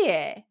that happy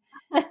here.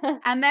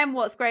 And then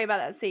what's great about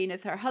that scene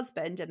is her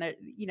husband, and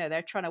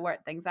they're trying to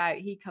work things out.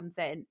 He comes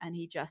in and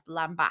he just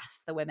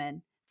lambasts the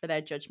women for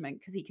their judgment,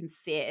 because he can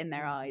see it in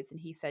their eyes, and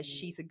he says,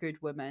 she's a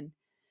good woman.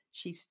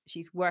 She's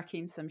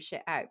working some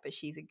shit out, but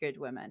she's a good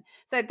woman.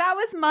 So that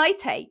was my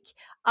take.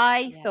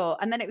 I thought,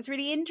 and then it was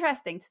really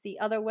interesting to see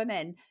other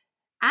women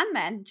and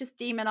men just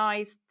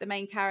demonize the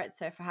main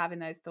character for having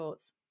those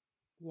thoughts.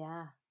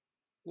 Yeah.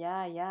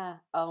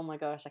 Oh my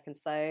gosh, I can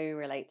so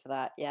relate to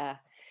that. Yeah,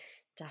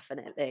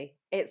 definitely.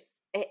 It's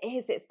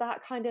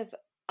that kind of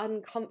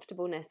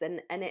uncomfortableness,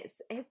 and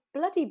it's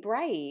bloody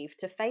brave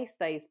to face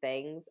those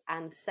things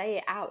and say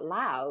it out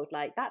loud.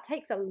 Like, that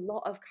takes a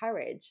lot of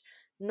courage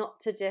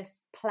not to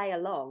just play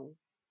along.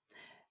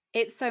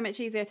 It's so much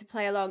easier to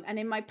play along. And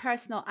in my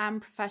personal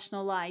and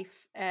professional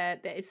life,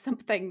 that is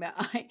something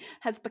that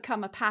has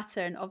become a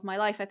pattern of my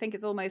life. I think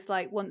it's almost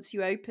like once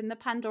you open the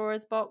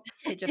Pandora's box,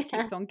 it just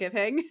keeps on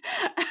giving.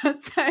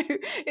 So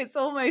it's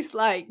almost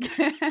like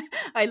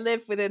I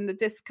live within the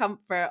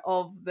discomfort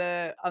of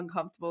the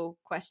uncomfortable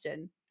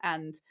question,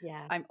 and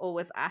I'm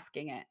always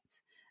asking it.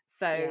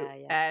 So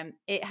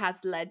it has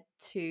led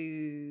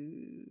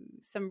to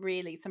some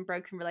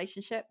broken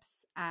relationships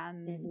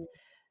and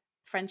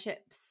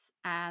friendships.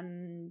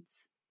 And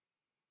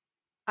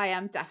I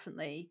am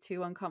definitely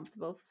too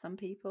uncomfortable for some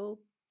people,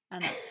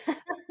 and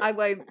I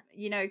won't,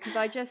 because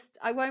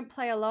I won't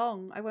play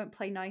along. I won't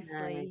play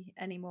nicely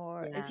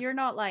anymore. If you're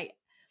not like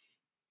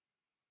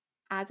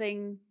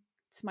adding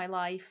to my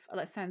life,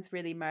 that sounds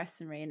really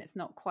mercenary and it's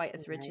not quite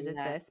as rigid as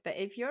this, but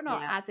if you're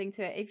not adding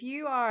to it, if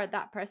you are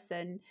that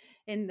person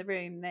in the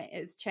room that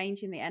is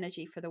changing the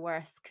energy for the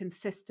worse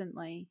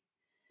consistently,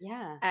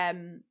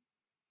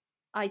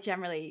 I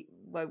generally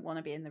won't want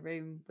to be in the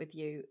room with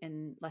you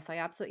unless I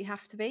absolutely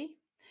have to be.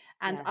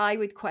 And I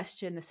would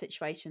question the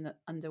situation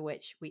under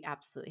which we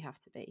absolutely have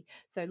to be.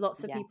 So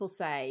lots of people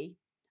say,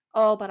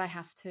 oh, but I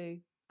have to.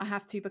 I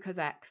have to because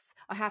X.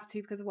 I have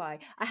to because Y.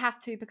 I have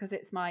to because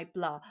it's my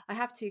blah. I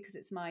have to because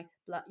it's my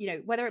blah.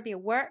 Whether it be a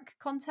work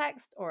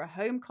context or a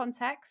home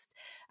context.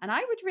 And I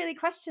would really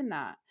question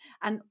that.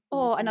 And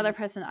another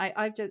person,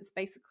 I've just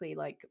basically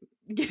like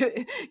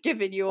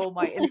given you all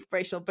my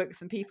inspirational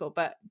books and people,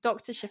 but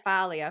Dr.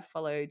 Shefali I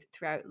followed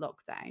throughout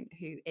lockdown,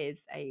 who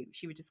is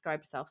she would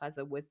describe herself as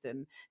a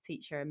wisdom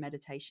teacher, a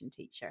meditation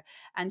teacher.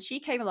 And she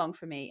came along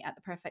for me at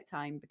the perfect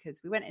time, because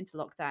we went into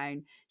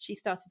lockdown. She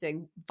started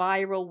doing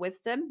viral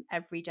wisdom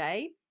every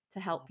day to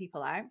help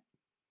people out.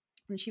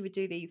 And she would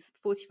do these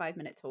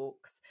 45-minute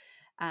talks.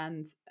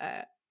 And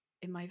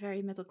in my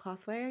very middle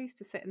class way, I used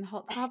to sit in the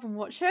hot tub and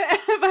watch it.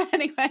 But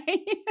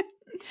anyway,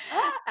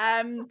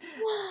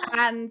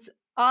 and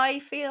I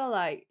feel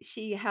like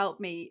she helped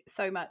me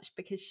so much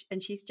because,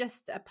 and she's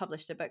just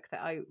published a book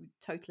that I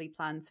totally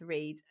plan to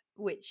read,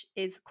 which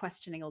is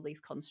questioning all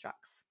these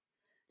constructs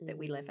that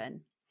we live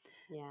in.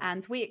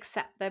 And we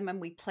accept them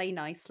and we play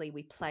nicely,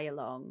 we play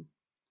along.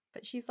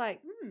 But she's like,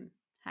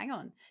 hang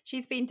on.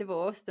 She's been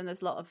divorced and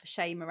there's a lot of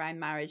shame around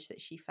marriage that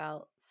she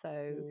felt.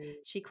 So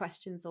she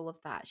questions all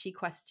of that. She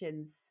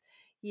questions,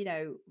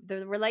 the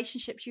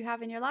relationships you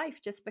have in your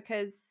life. Just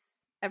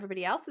because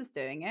everybody else is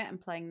doing it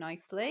and playing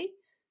nicely,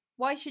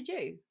 why should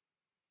you?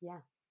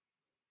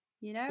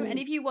 And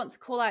if you want to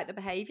call out the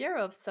behavior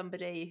of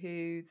somebody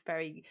who's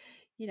very,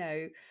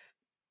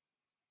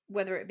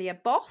 whether it be a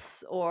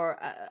boss or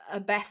a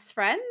best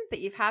friend that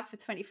you've had for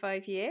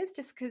 25 years,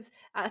 just because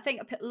I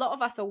think a lot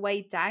of us are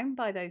weighed down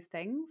by those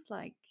things.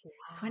 Like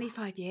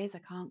 25 years, I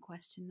can't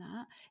question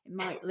that. It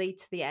might lead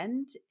to the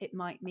end. It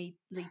might lead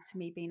to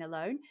me being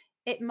alone.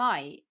 It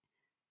might.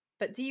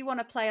 But do you want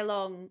to play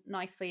along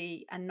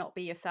nicely and not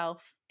be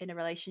yourself in a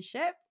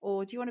relationship?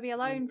 Or do you want to be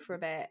alone for a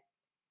bit?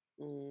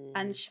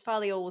 And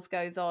Shefali always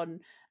goes on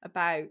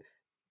about,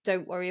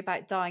 don't worry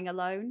about dying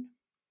alone,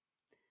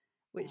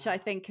 which I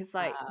think is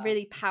like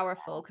really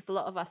powerful, because a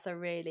lot of us are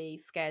really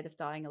scared of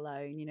dying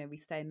alone. You know, we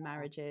stay in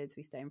marriages,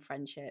 we stay in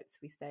friendships,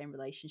 we stay in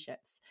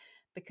relationships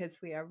because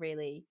we are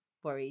really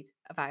worried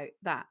about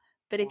that.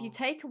 But if you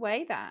take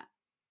away that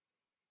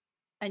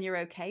and you're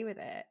okay with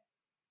it,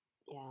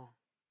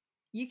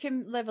 you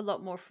can live a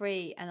lot more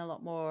free and a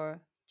lot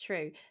more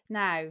true.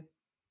 Now,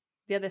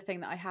 the other thing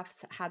that I have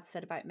had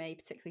said about me,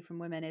 particularly from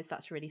women, is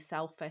that's really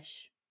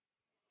selfish.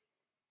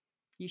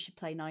 You should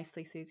play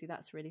nicely, Susie.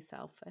 That's really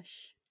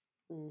selfish.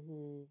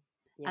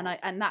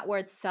 And that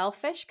word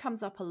selfish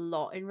comes up a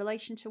lot in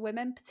relation to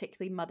women,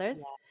 particularly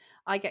mothers.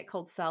 I get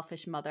called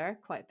selfish mother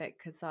quite a bit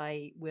because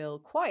I will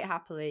quite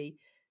happily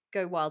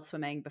go wild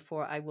swimming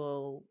before I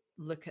will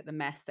look at the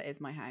mess that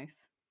is my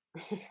house.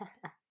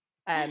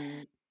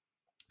 I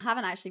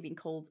haven't actually been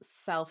called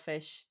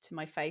selfish to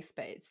my face,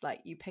 but it's like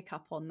you pick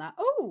up on that.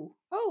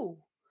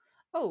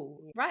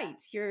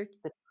 Right. You're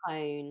the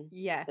tone.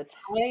 Yeah. The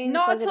tone.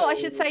 Not at all. I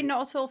should say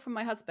not at all from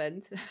my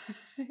husband.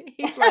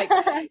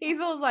 He's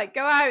always like,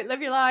 go out,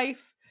 live your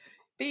life,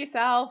 be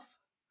yourself.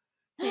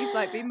 He's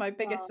like been my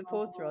biggest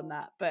supporter on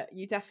that. But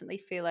you definitely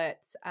feel it.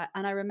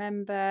 And I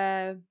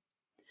remember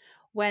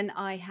when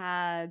I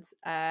had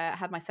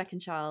my second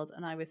child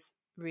and I was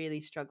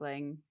really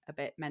struggling a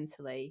bit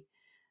mentally.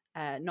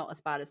 Not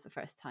as bad as the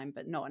first time,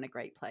 but not in a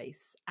great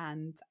place.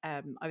 And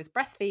I was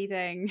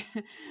breastfeeding.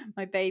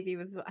 My baby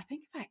was, I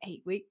think, about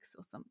 8 weeks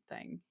or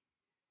something.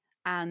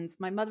 And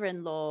my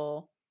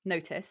mother-in-law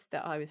noticed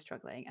that I was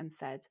struggling and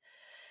said,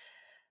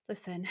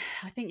 listen,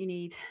 I think you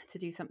need to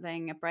do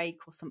something, a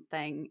break or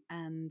something.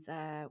 And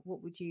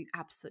what would you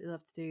absolutely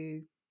love to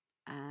do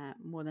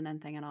more than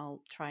anything? And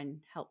I'll try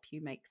and help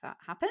you make that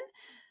happen.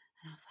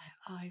 And I was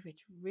like, I would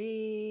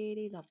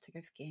really love to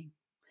go skiing.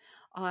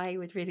 I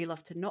would really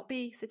love to not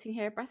be sitting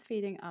here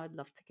breastfeeding. I would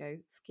love to go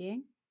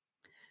skiing.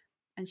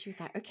 And she was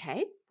like,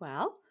 okay,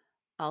 well,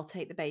 I'll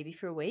take the baby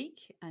for a week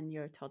and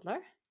you're a toddler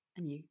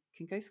and you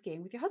can go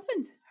skiing with your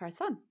husband, her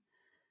son.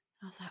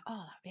 I was like,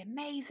 oh, that'd be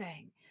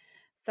amazing.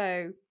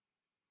 So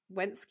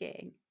went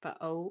skiing, but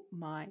oh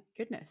my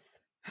goodness,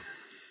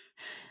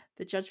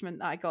 the judgment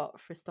that I got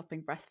for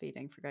stopping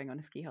breastfeeding for going on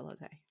a ski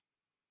holiday.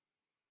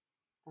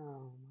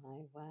 Oh my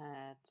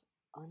word.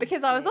 Honestly.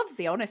 Because I was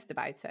obviously honest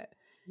about it.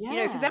 You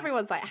know, because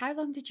everyone's like, how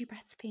long did you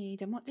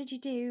breastfeed and what did you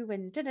do?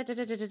 And And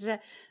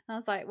I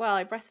was like, well,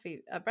 I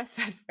breastfed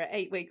for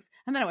 8 weeks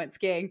and then I went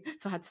skiing.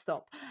 So I had to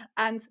stop.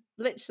 And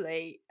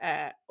literally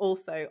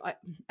also,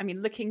 I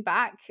mean, looking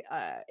back,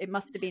 it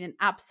must have been an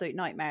absolute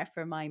nightmare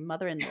for my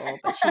mother-in-law,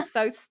 but she's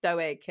so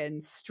stoic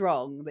and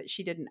strong that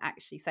she didn't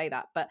actually say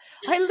that. But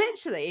I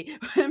literally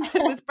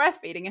was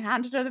breastfeeding and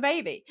handed her the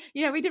baby.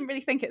 You know, we didn't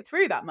really think it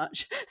through that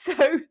much. So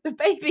the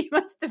baby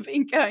must have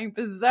been going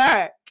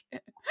berserk.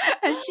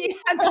 And she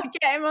had to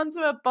get him onto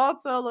a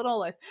bottle and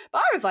all this. But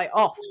I was like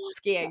off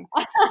skiing.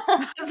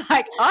 I was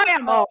like, I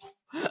am off.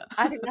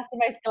 I think that's the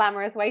most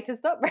glamorous way to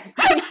stop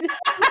breastfeeding.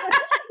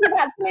 You've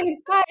actually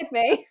inspired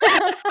me.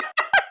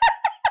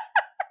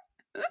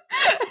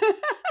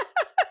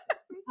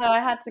 So I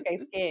had to go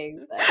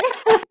skiing.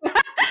 So.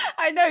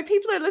 I know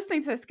people are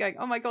listening to this going,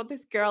 oh my God,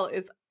 this girl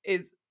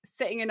is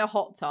sitting in a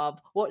hot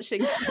tub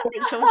watching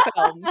spiritual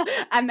films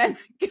and then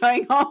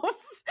going off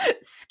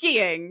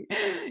skiing.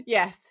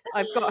 Yes,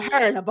 I've got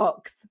her in a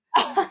box.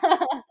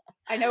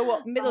 I know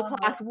what middle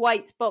class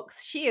white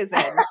box she is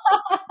in.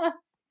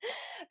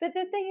 But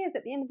the thing is,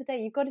 at the end of the day,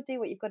 you've got to do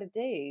what you've got to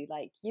do.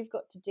 Like, you've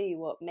got to do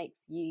what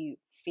makes you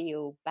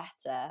feel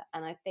better.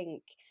 And I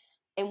think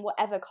in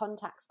whatever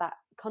context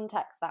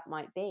that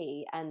might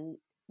be. And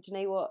do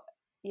you know what?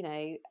 You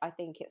know, I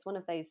think it's one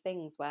of those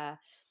things where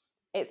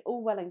it's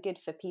all well and good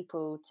for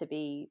people to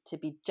be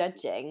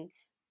judging,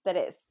 but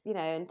it's, you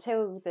know,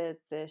 until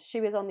the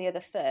shoe is on the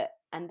other foot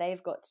and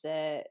they've got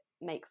to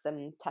make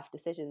some tough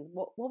decisions.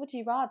 What would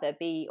you rather,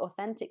 be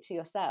authentic to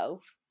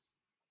yourself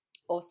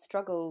or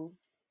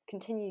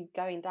continue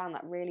going down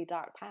that really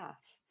dark path?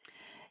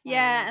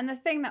 Yeah, and the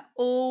thing that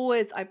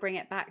always I bring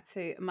it back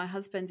to, my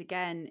husband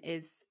again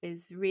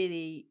is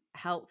really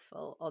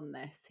helpful on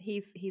this.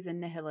 He's a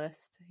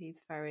nihilist.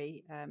 He's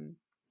very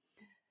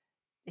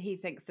he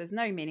thinks there's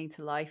no meaning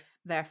to life,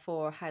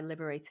 therefore how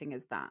liberating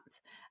is that?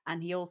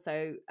 And he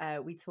also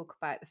we talk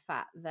about the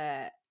fact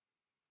that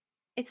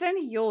it's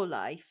only your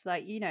life.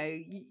 Like, you know,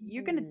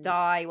 you're going to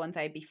die one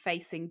day, be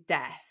facing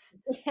death.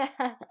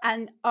 Yeah.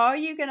 And are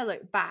you going to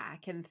look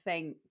back and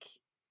think,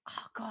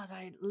 oh God,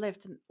 I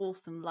lived an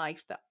awesome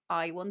life that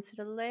I wanted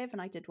to live,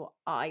 and I did what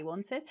I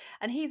wanted.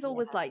 And he's Yeah,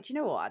 always like, do you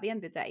know what? At the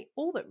end of the day,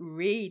 all that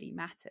really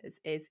matters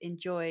is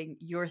enjoying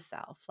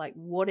yourself. Like,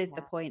 what is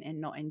the yeah. point in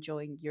not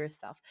enjoying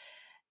yourself?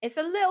 It's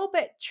a little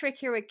bit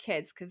trickier with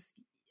kids because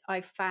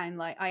I found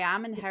like I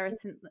am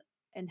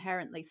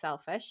inherently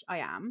selfish. I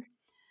am.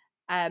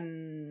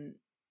 And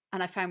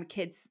I found with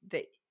kids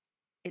that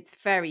it's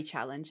very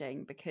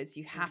challenging because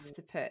you have Mhm.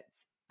 to put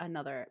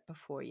another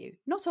before you.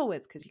 Not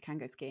always, because you can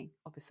go skiing,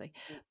 obviously,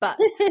 Mm. but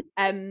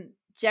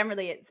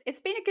generally,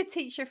 it's been a good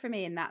teacher for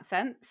me in that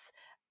sense.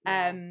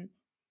 Yeah,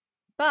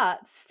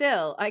 But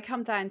still, I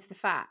come down to the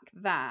fact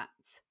that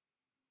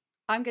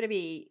I'm going to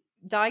be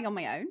dying on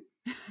my own.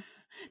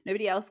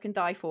 Nobody else can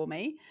die for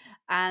me.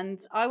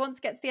 And I want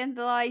to get to the end of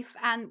the life.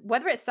 And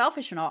whether it's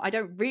selfish or not, I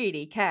don't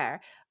really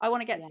care. I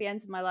want to get to yeah, the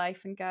end of my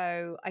life and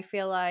go, I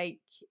feel like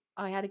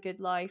I had a good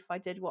life. I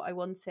did what I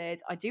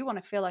wanted. I do want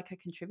to feel like I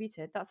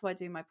contributed. That's why I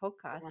do my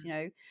podcast. yeah, You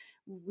know,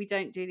 we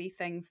don't do these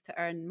things to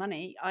earn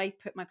money. I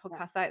put my yeah,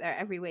 podcast out there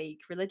every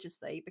week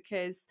religiously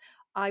because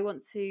I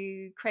want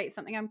to create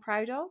something I'm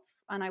proud of.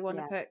 And I want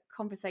to yeah. put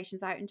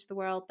conversations out into the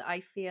world that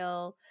I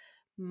feel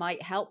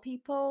might help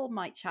people,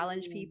 might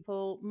challenge Mm,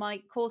 people,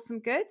 might cause some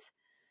good.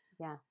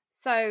 yeah,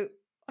 So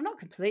I'm not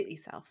completely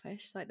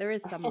selfish. Like there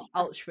is some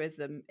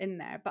altruism in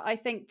there, but I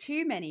think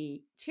too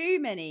many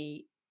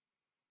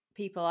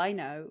people I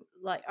know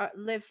like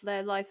live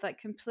their lives like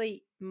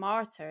complete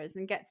martyrs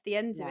and get to the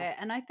end of yeah, it.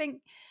 And I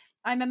think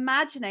I'm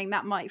imagining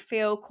that might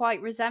feel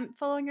quite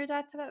resentful on your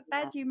deathbed.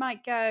 yeah, You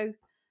might go,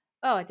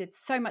 oh, I did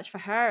so much for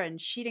her and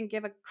she didn't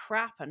give a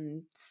crap,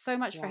 and so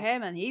much for yeah,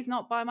 him and he's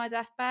not by my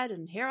deathbed,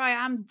 and here I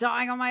am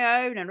dying on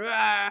my own, and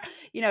rah,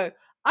 you know,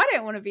 I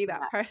don't want to be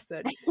that yeah.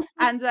 person.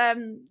 And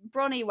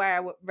Bronnie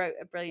Ware wrote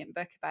a brilliant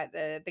book about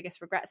the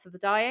biggest regrets of the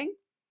dying.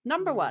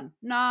 Number Mm,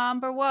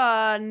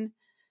 one,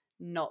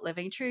 not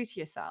living true to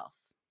yourself,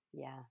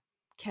 yeah,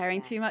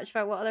 caring yeah, too much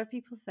about what other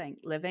people think,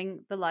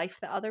 living the life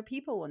that other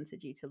people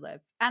wanted you to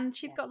live. And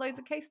she's yeah. got loads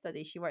of case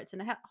studies. She worked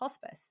in a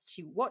hospice.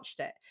 She watched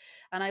it.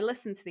 And I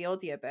listened to the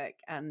audiobook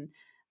and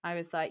I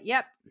was like,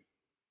 yep,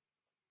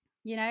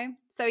 you know.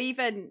 So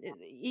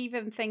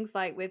even things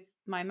like with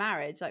my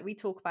marriage, like we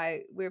talk about,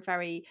 we're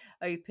very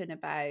open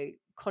about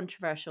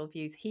controversial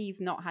views.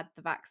 He's not had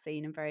the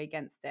vaccine and very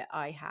against it.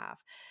 I have.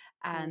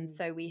 And Mm,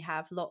 so we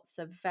have lots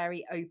of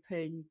very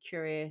open,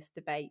 curious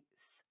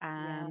debates.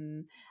 yeah,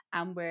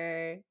 And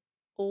we're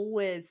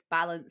always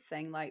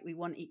balancing, like we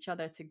want each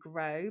other to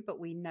grow, but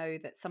we know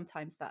that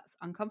sometimes that's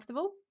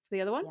uncomfortable for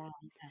the other one. yeah,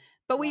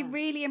 But we yeah,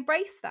 really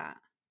embrace that.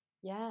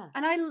 yeah,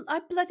 And I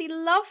bloody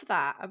love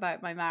that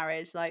about my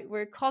marriage. Like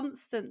we're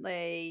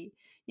constantly,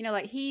 you know,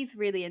 like he's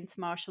really into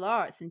martial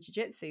arts and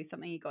jiu-jitsu,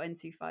 something he got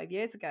into 5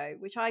 years ago,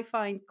 which I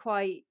found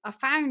quite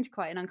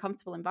an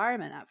uncomfortable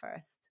environment at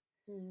first.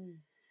 mm,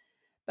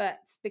 But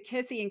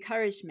because he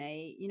encouraged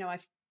me, you know,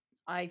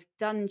 I've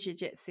done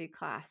jiu-jitsu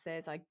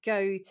classes, I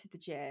go to the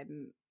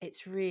gym.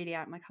 It's really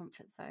out my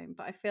comfort zone,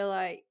 but I feel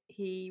like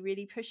he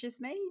really pushes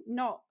me,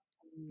 not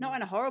mm,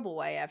 in a horrible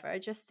way ever,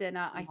 just in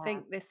a, I yeah.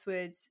 think this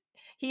would,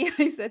 he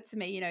always said to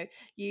me, you know,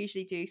 you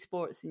usually do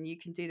sports and you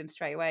can do them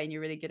straight away and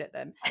you're really good at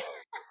them.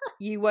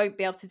 You won't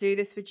be able to do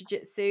this with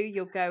jiu-jitsu.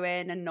 You'll go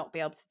in and not be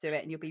able to do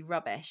it and you'll be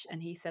rubbish.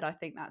 And he said, I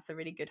think that's a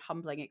really good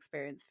humbling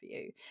experience for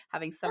you,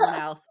 having someone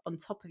else on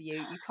top of you.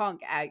 You can't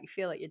get out, you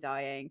feel like you're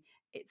dying.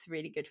 It's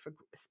really good for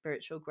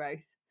spiritual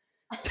growth.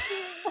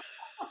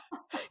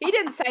 He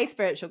didn't say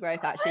spiritual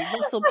growth, actually.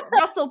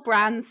 Russell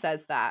Brand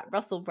says that.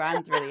 Russell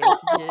Brand's really into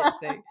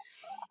jiu-jitsu.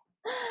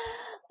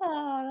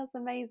 Oh, that's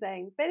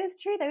amazing. But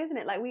it's true though, isn't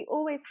it? Like we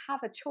always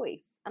have a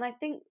choice. And I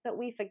think that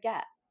we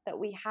forget that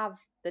we have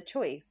the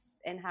choice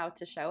in how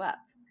to show up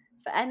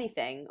for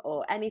anything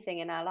or anything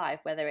in our life,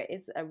 whether it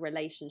is a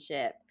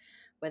relationship,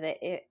 whether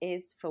it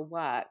is for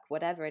work,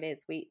 whatever it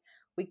is, we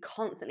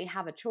constantly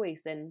have a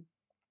choice, and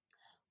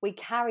we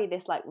carry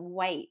this like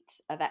weight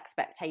of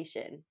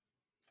expectation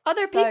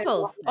Other so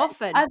people's,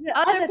 often. often.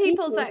 Other Other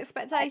people's people's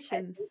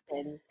expectations.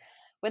 expectations,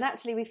 when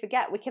actually we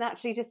forget we can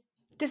actually just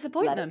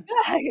Disappoint let it them.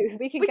 go.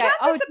 We can We go, can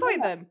oh, do you know disappoint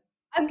what? them.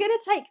 I'm going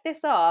to take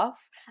this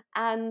off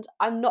and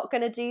I'm not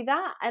going to do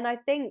that. And I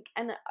think,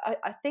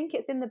 I think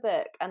it's in the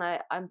book, and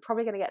I'm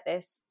probably going to get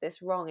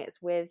this wrong.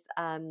 It's with,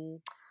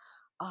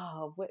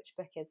 which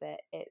book is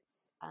it?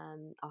 It's,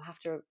 I'll have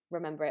to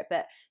remember it,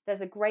 but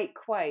there's a great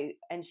quote.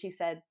 And she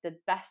said, the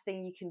best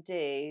thing you can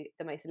do,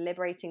 the most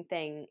liberating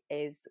thing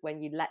is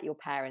when you let your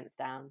parents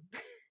down.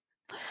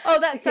 Oh,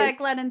 that's Because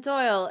Glennon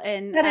Doyle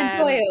in Glennon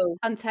Doyle,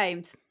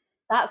 Untamed.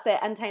 that's it.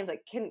 Untamed,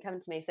 like, couldn't come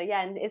to me. So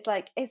yeah, and it's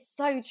like, it's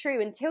so true.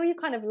 Until you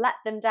kind of let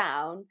them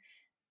down,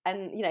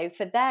 and you know,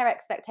 for their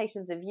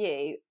expectations of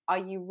you, are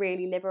you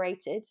really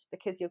liberated?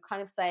 Because you're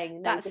kind of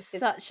saying, no, That's this is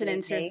such an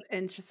me.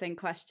 interesting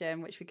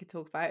question, which we could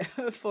talk about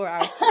for 4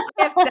 hours.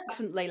 I have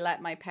definitely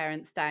let my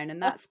parents down, and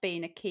that's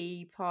been a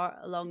key part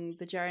along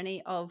the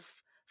journey of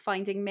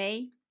finding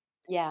me.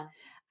 Yeah,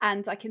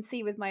 And I can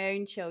see with my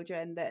own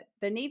children that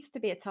there needs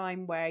to be a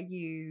time where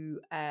you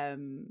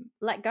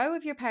let go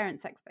of your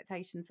parents'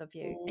 expectations of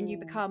you and you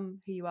become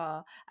who you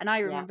are. And I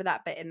remember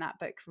that bit in that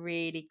book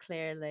really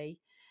clearly.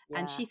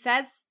 And she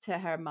says to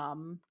her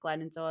mum,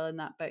 Glennon Doyle, in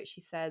that book,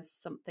 she says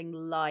something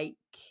like,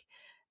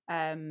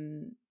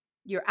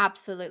 you're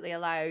absolutely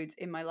allowed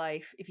in my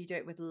life if you do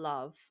it with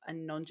love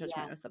and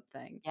non-judgment or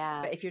something.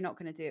 But if you're not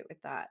going to do it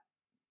with that,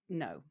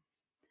 no.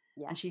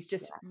 And she's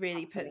just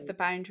really puts the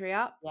boundary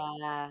up.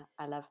 Yeah,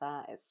 I love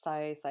that. It's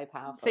so, so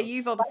powerful. So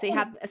you've obviously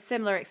had a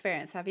similar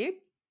experience, have you?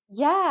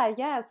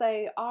 Yeah.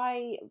 So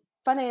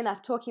funnily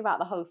enough, talking about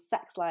the whole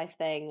sex life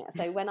thing.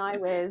 So when I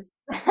was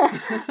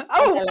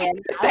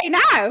say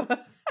now.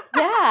 So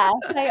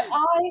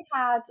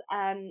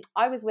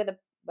I was with a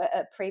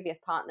previous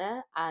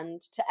partner, and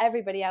to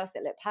everybody else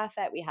it looked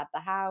perfect. We had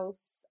the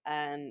house,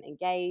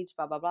 engaged,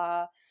 blah blah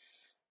blah.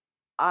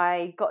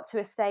 I got to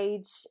a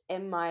stage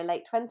in my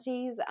late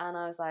 20s and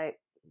I was like,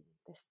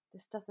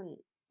 this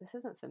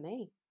isn't for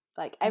me.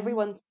 Like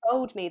everyone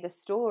sold me the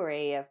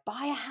story of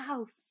buy a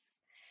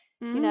house,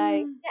 you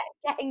know,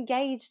 get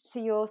engaged to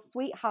your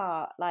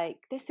sweetheart. Like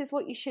this is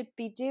what you should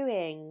be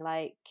doing.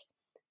 Like,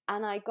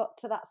 and I got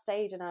to that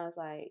stage and I was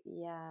like,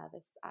 yeah,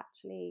 this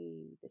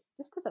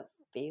doesn't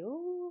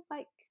feel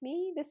like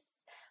me.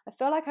 I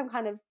feel like I'm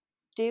kind of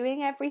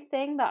doing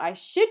everything that I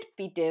should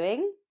be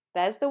doing.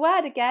 There's the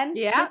word again.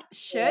 Yeah,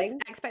 should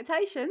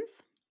expectations.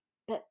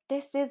 But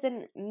this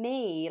isn't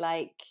me.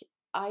 Like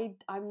I'm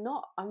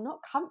not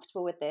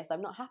comfortable with this.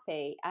 I'm not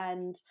happy.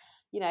 And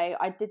you know,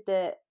 I did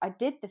the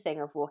thing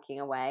of walking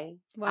away.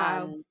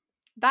 Wow.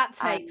 That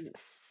takes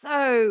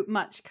so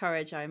much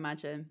courage, I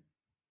imagine.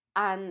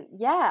 And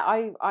yeah,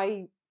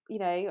 I you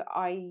know,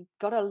 I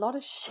got a lot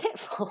of shit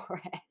for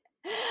it.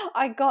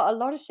 I got a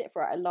lot of shit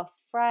for it. I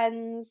lost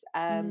friends.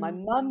 My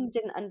mum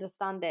didn't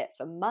understand it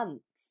for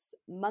months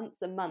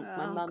and months.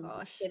 My mum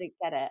just didn't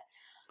get it.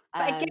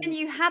 But again,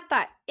 you had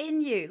that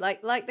in you,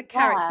 like the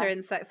character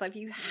in Sex Life.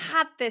 You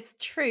had this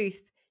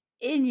truth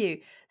in you.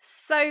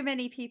 So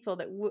many people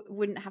that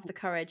wouldn't have the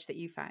courage that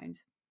you found.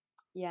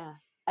 Yeah.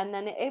 And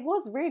then it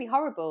was really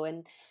horrible.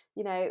 And,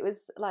 you know, it was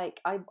like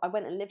I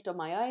went and lived on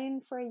my own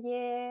for a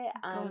year.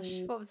 Oh,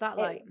 gosh, what was that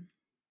like?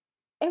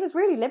 It was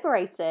really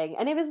liberating.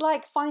 And it was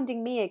like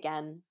finding me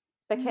again.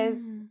 Because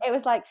it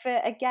was like, for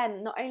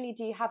again, not only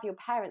do you have your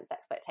parents'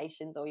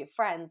 expectations or your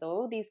friends or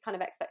all these kind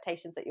of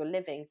expectations that you're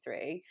living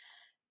through,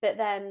 but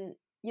then,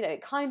 you know,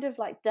 it kind of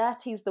like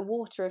dirties the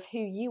water of who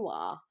you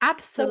are.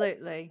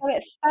 Absolutely. So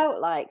it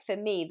felt like for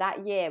me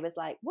that year was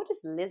like, what does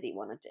Lizzie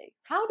want to do?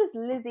 How does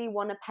Lizzie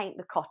want to paint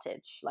the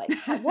cottage? Like,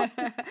 what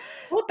but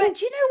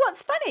do you know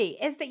what's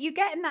funny is that you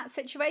get in that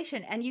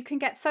situation and you can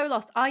get so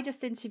lost. I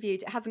just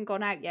interviewed, it hasn't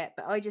gone out yet,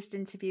 but I just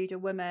interviewed a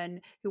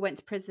woman who went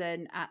to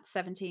prison at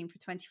 17 for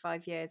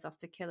 25 years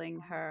after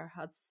killing her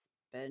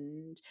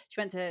husband.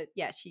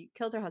 She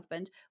killed her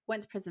husband,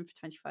 went to prison for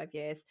 25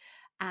 years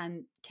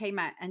and came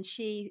out, and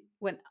she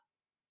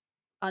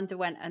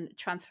underwent a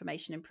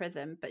transformation in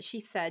prison, but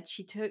she said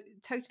she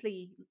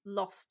totally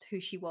lost who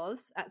she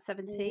was at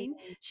 17.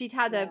 She'd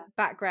had a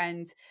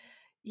background,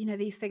 you know,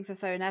 these things are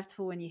so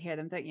inevitable when you hear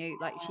them, don't you?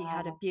 Like she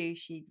had abuse,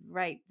 she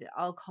raped,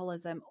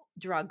 alcoholism,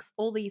 drugs,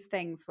 all these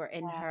things were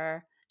in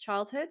her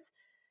childhood.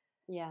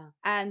 Yeah.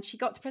 And she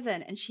got to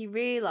prison and she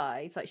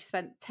realized, like, she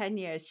spent 10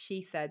 years,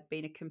 she said,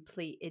 being a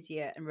complete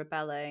idiot and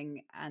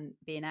rebelling and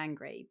being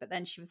angry. But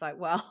then she was like,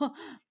 well,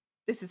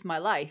 this is my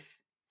life,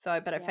 so I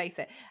better face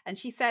it. And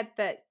she said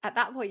that at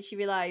that point she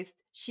realized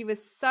she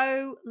was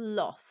so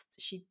lost,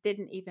 she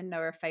didn't even know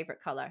her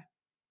favorite color.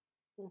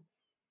 Yeah.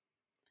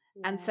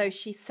 And so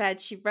she said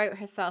she wrote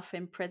herself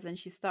in prison,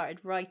 she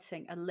started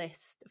writing a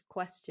list of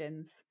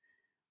questions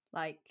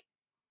like,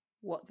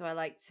 what do I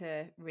like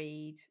to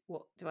read?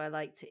 What do I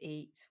like to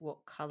eat?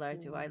 What color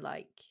do I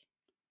like?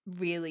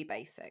 Really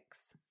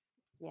basics.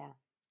 Yeah.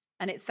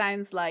 And it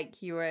sounds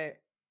like you were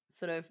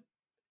sort of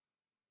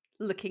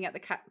looking at the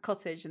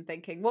cottage and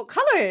thinking, what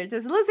color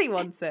does Lizzie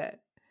want it?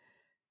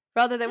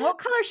 Rather than, what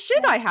color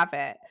should I have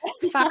it?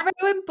 Farrow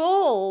and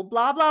Ball,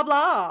 blah, blah,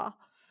 blah.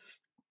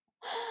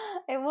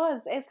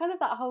 It's kind of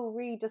that whole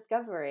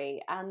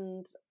rediscovery,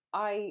 and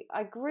I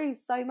grew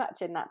so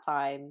much in that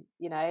time,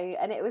 you know,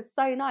 and it was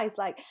so nice.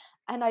 Like,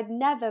 and I'd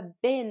never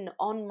been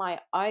on my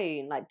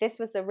own. Like, this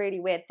was the really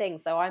weird thing.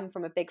 So I'm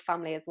from a big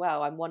family as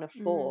well. I'm one of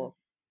four.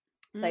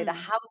 So the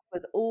house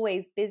was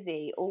always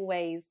busy,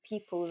 always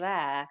people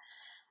there.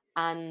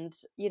 And,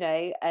 you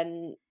know,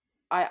 and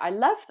I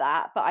love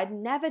that, but I'd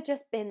never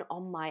just been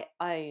on my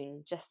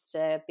own just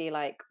to be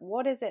like,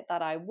 what is it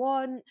that I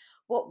want?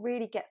 What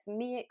really gets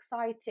me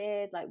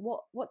excited? Like,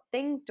 what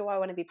things do I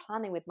want to be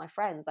planning with my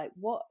friends? Like,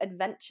 what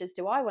adventures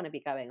do I want to be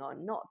going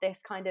on? Not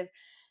this kind of,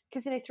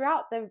 because, you know,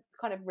 throughout the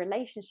kind of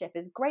relationship,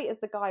 as great as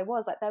the guy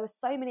was, like, there were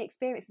so many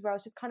experiences where I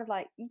was just kind of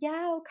like,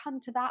 yeah, I'll come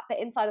to that. But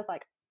inside I was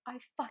like, I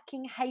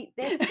fucking hate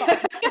this.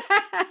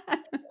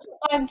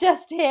 I'm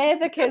just here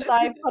because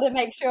I've got to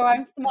make sure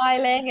I'm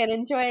smiling and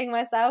enjoying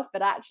myself,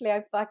 but actually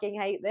I fucking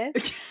hate this.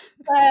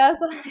 So I was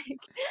like,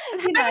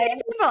 you know, how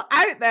many people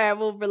out there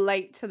will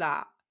relate to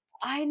that?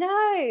 I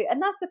know,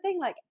 and that's the thing.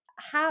 Like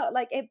how,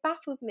 like it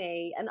baffles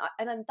me, and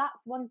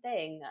that's one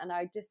thing. And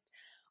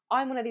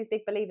I'm one of these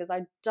big believers.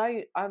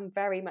 I'm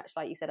very much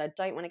like you said. I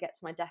don't want to get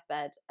to my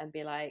deathbed and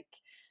be like,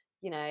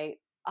 you know,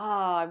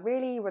 I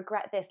really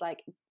regret this.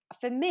 Like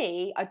for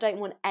me, I don't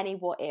want any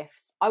what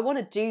ifs. I want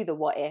to do the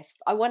what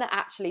ifs. I want to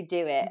actually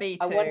do it. Me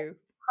I want too.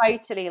 to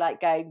totally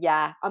like go,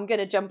 yeah, I'm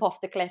gonna jump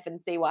off the cliff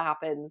and see what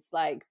happens.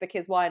 Like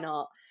because why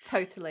not?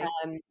 Totally.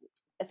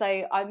 So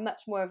I'm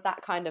much more of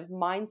that kind of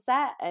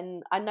mindset,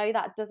 and I know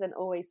that doesn't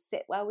always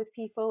sit well with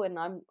people. And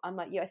I'm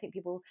like you. I think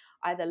people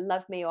either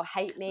love me or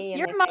hate me, and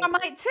You're they think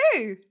Marmite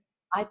too.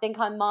 I think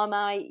I'm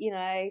Marmite, you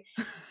know.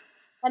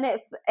 And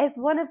it's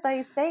one of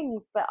those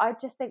things. But I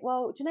just think,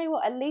 well, do you know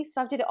what? At least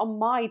I did it on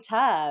my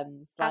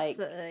terms.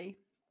 Absolutely.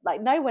 Like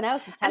no one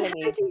else is And telling how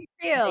me do you to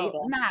do feel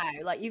this.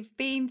 now? Like you've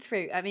been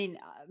through, I mean,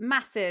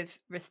 massive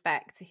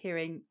respect to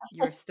hearing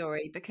your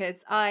story,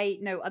 because I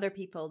know other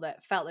people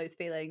that felt those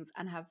feelings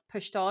and have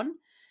pushed on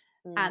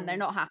and they're Mm,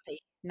 not happy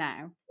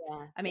now. yeah,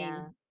 I yeah,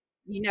 mean,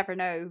 you never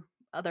know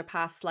other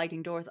past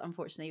sliding doors.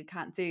 Unfortunately, you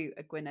can't do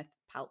a Gwyneth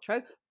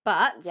Paltrow.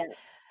 But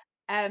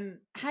yeah.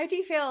 how do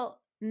you feel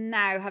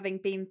now, having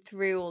been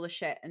through all the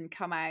shit and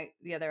come out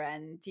the other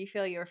end? Do you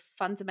feel you're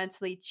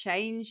fundamentally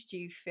changed? Do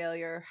you feel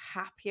you're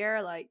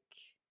happier? Like,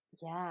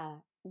 Yeah.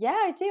 Yeah,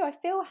 I do. I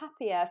feel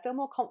happier. I feel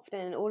more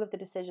confident in all of the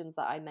decisions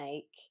that I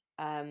make,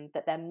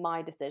 that they're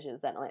my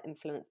decisions, they're not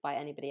influenced by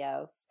anybody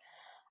else.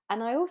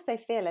 And I also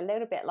feel a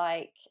little bit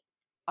like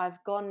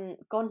I've gone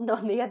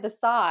on the other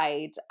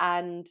side,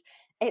 and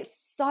it's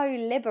so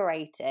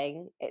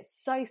liberating. It's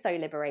so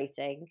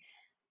liberating.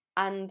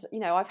 And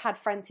I've had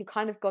friends who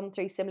kind of gone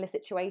through similar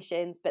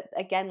situations, but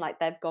again, like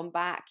they've gone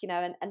back,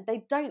 and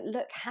they don't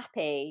look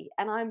happy,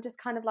 and I'm just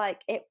kind of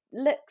like, it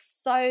looks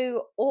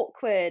so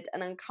awkward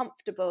and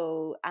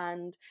uncomfortable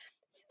and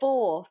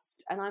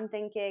forced, and I'm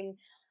thinking,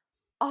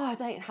 oh, I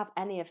don't have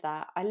any of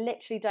that. I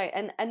literally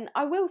don't. And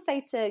I will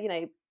say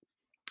to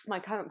my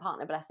current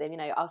partner, bless him,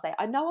 I'll say,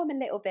 I know I'm a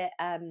little bit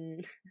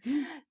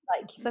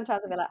like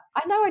sometimes I'll be like,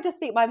 I know I just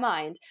speak my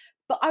mind,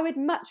 but I would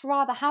much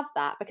rather have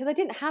that, because I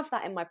didn't have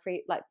that in my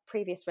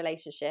previous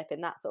relationship,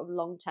 in that sort of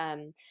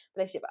long-term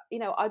relationship.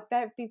 I'd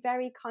be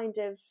very kind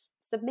of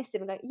submissive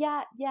and go,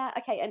 yeah,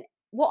 okay. And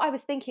what I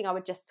was thinking, I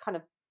would just kind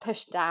of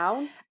push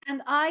down.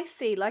 and I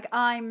see, like,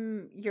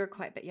 you're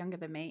quite a bit younger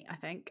than me. I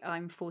think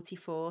I'm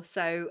 44.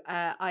 So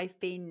I've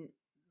been,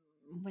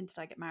 when did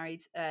I get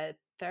married?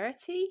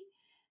 30.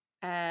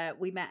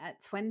 We met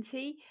at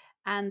 20.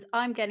 And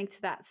I'm getting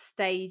to that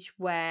stage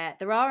where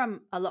there are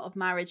a lot of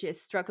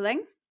marriages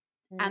struggling.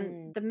 And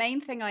Mm, the main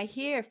thing I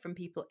hear from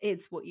people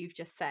is what you've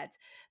just said.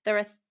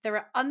 There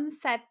are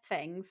unsaid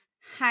things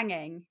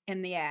hanging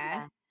in the air,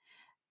 yeah,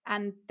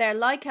 and they're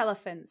like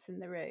elephants in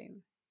the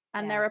room,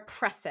 and yeah, they're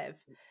oppressive,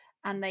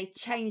 and they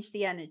change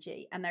the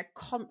energy, and they're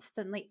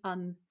constantly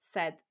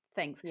unsaid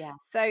things. yeah,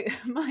 So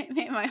me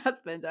and my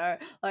husband are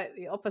like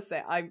the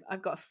opposite.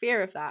 I've got a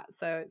fear of that.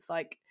 So it's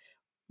like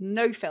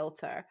no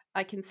filter.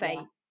 I can yeah. say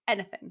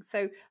anything.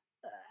 So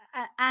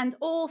and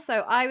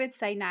also I would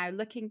say now,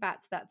 looking back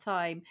to that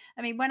time,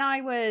 I mean, when I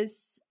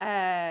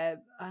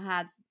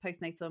had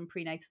postnatal and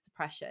prenatal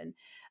depression,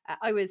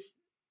 I was,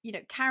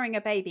 carrying a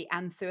baby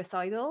and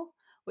suicidal,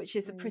 which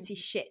is a Mm, pretty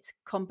shit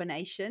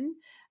combination,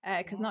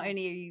 because not yeah,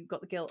 only are you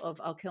got the guilt of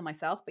I'll kill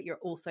myself, but you're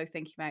also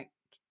thinking about,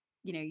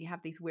 you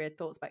have these weird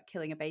thoughts about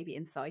killing a baby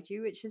inside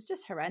you, which is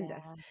just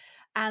horrendous. yeah.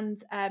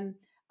 And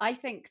I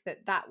think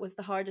that was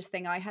the hardest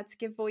thing I had to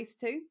give voice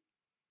to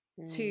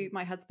Mm,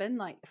 my husband,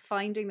 like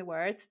finding the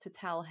words to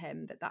tell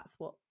him that that's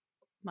what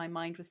my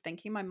mind was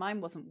thinking. My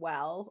mind wasn't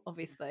well,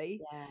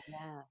 obviously, yeah,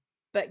 yeah.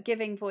 but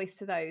giving voice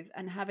to those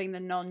and having the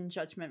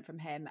non-judgment from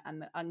him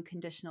and the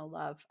unconditional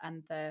love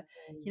and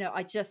Mm,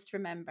 I just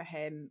remember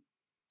him,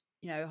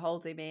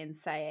 holding me and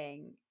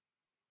saying,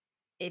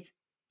 if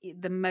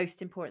the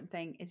most important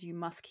thing is you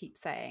must keep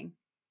saying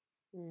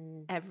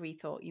mm, every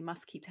thought, you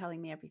must keep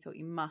telling me every thought,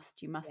 yeah.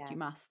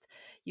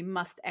 you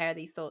must air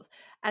these thoughts.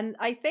 And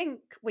I think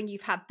when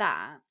you've had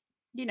that,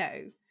 you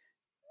know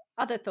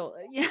other thought,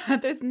 yeah,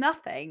 there's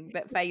nothing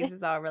that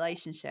phases our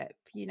relationship.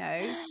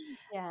 Yeah.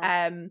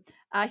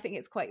 I think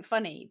it's quite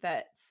funny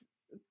that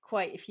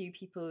quite a few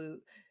people,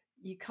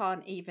 you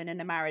can't even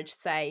in a marriage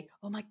say,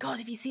 oh my god,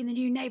 have you seen the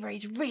new neighbor,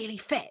 he's really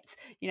fit.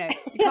 You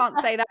can't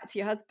say that to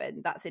your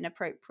husband, that's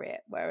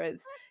inappropriate.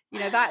 Whereas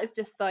that is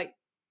just like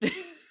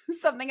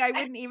something I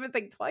wouldn't even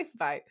think twice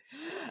about.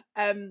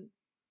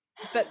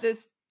 But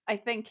there's, I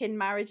think, in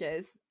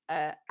marriages,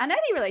 and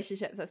any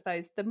relationships, I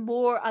suppose, the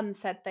more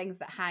unsaid things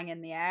that hang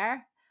in the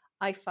air,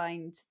 I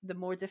find the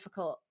more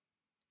difficult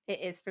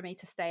it is for me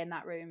to stay in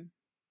that room.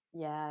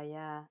 Yeah,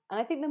 yeah. And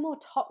I think the more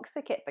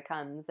toxic it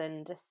becomes,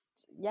 and just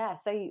yeah,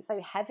 so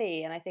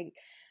heavy. And I think,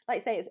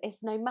 like I say,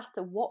 it's no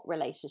matter what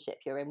relationship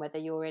you're in, whether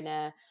you're in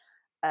a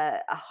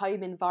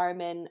home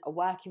environment, a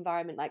work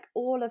environment, like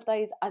all of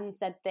those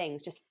unsaid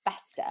things just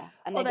fester,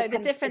 and they Although the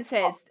become so difference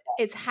toxic.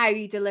 is how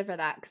you deliver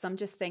that, because I'm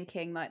just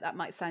thinking like that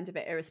might sound a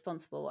bit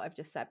irresponsible what I've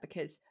just said,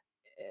 because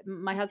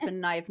my husband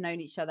and I have known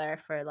each other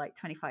for like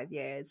 25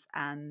 years,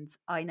 and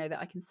I know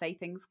that I can say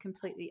things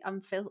completely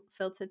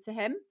unfiltered to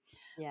him.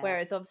 Yeah.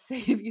 Whereas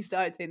obviously if you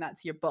start doing that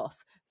to your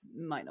boss,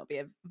 it might not be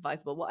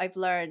advisable. What I've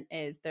learned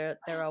is there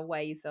are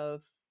ways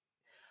of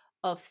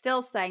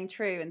still staying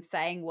true and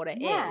saying what it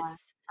Yeah, is,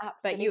 but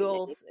absolutely. you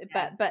also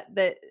Yeah. but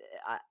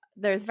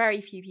there's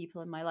very few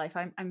people in my life.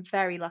 I'm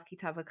very lucky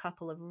to have a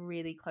couple of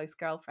really close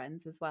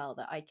girlfriends as well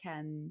that I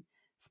can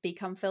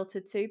speak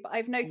unfiltered to. But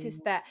I've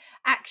noticed that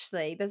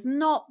actually there's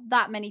not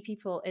that many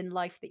people in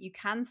life that you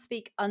can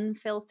speak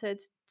unfiltered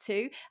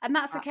to, and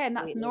that's okay, and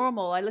that's Absolutely.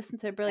 normal. I listened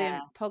to a brilliant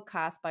Yeah.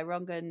 podcast by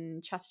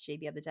Rangan Chatterjee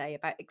the other day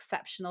about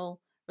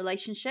exceptional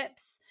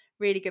relationships.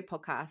 Really good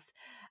podcast,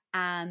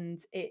 and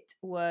it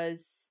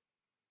was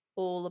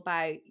all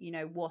about, you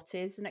know, what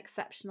is an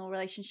exceptional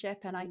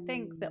relationship. And I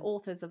think the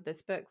authors of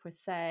this book were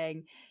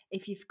saying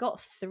if you've got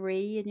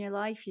 3 in your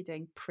life, you're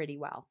doing pretty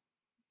well.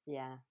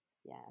 Yeah,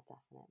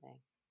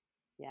 definitely.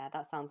 Yeah,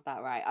 that sounds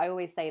about right. I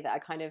always say that I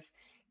kind of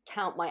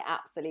count my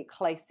absolute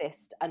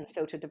closest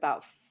unfiltered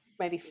about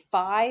maybe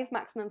 5,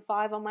 maximum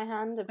 5 on my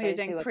hand of You're those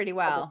doing who are pretty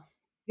well.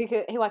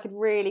 who I could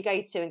really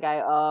go to and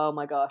go, oh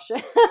my gosh.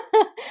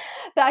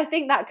 But I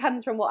think that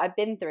comes from what I've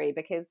been through,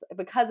 because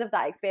of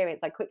that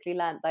experience, I quickly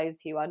learned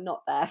those who are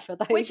not there for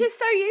those. Which is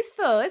so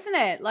useful, isn't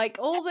it? Like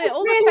all the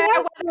really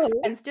fair weather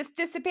friends just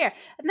disappear,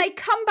 and they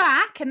come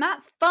back, and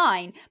that's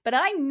fine. But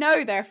I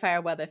know they're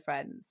fair weather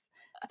friends.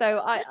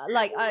 So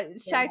I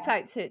shout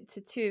out to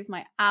 2 of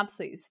my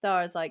absolute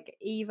stars. Like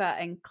Eva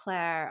and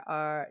Claire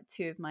are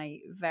 2 of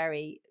my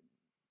very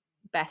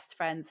best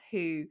friends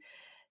who,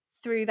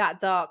 through that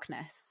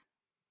darkness,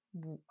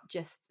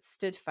 just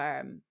stood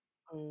firm.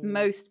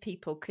 Most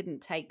people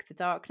couldn't take the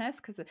darkness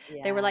because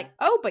they were like,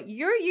 oh, but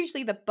you're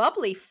usually the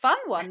bubbly fun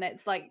one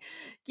that's like,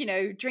 you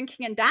know,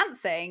 drinking and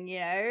dancing, you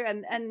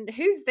know, and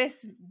who's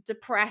this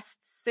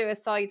depressed,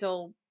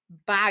 suicidal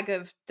bag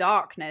of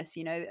darkness,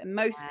 you know?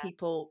 Most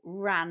people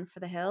ran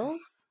for the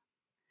hills,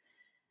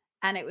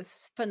 and it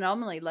was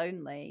phenomenally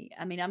lonely.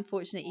 I mean,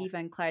 unfortunately, Eva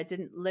and Claire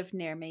didn't live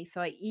near me,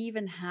 so I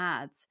even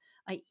had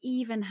a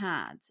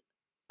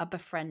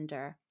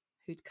befriender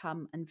who'd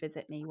come and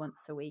visit me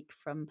once a week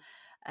from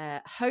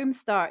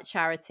Homestart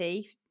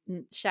charity.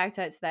 Shout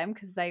out to them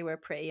because they were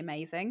pretty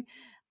amazing.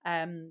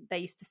 They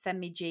used to send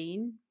me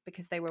Jean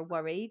because they were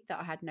worried that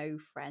I had no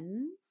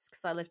friends,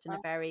 because I lived in a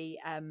very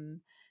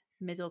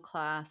middle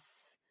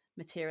class,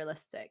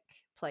 materialistic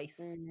place,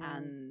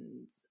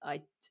 and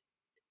I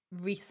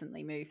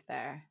recently moved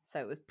there, so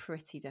it was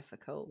pretty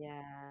difficult.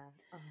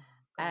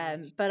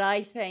 But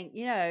I think,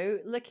 you know,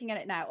 looking at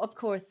it now, of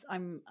course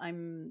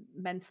I'm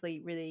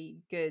mentally really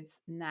good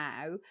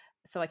now,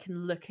 so I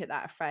can look at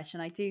that afresh,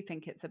 and I do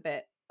think it's a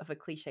bit of a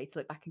cliche to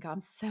look back and go,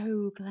 I'm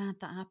so glad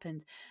that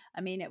happened.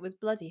 I mean, it was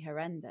bloody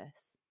horrendous.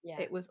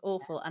 It was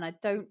awful, and I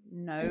don't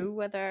know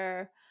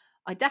whether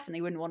I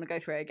definitely wouldn't want to go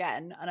through it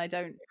again, and I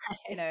don't,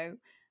 you know,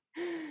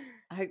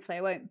 hopefully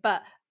I won't,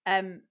 but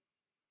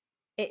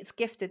it's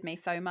gifted me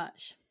so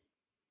much.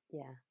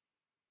 Yeah,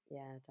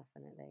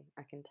 definitely.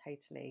 I can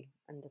totally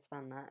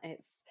understand that.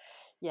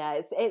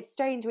 It's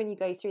strange when you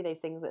go through those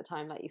things at a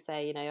time, like you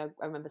say, you know,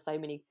 I remember so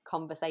many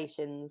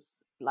conversations.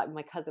 Like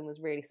my cousin was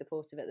really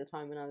supportive at the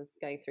time when I was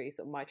going through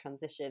sort of my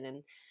transition,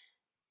 and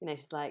you know,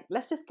 she's like,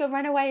 let's just go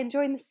run away and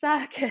join the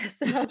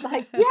circus. And I was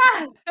like,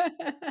 yes.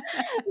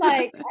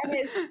 Like, and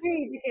it's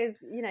true, because,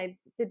 you know,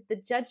 the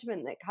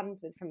judgment that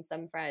comes from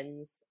some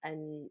friends,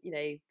 and, you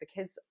know,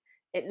 because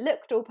it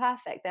looked all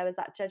perfect, there was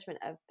that judgment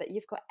of, but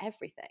you've got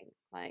everything.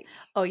 Like,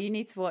 oh, you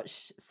need to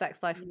watch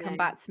Sex Life and come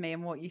back to me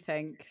and what you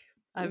think.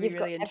 I'd be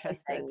really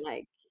interested. Everything.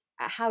 Like,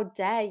 how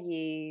dare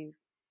you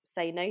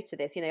say no to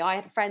this? You know, I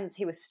had friends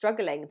who were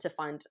struggling to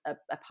find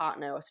a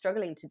partner or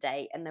struggling to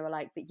date, and they were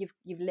like, but you've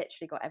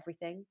literally got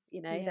everything.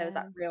 You know, there was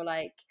that real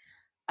like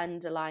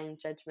underlying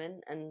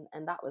judgment, and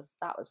that was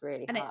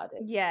really hard.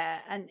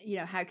 And you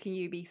know, how can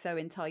you be so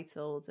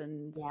entitled?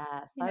 And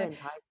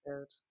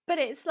entitled. But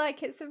it's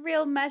like, it's a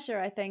real measure,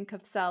 I think,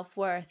 of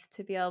self-worth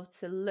to be able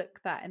to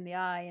look that in the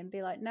eye and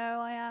be like, no,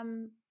 I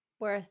am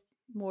worth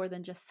more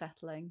than just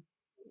settling.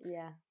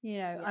 You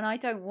know, and I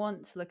don't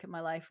want to look at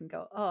my life and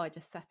go, oh, I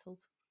just settled.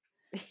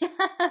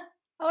 I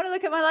want to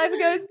look at my life and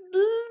go, it's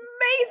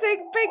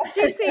amazing, big,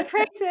 juicy,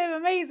 creative,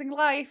 amazing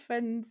life,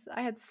 and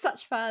I had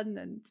such fun,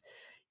 and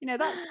you know,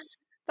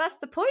 that's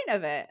the point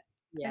of it.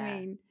 I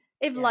mean,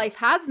 if life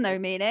has no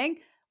meaning,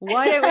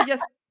 why don't we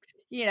just,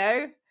 you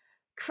know,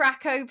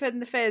 crack open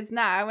the fizz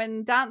now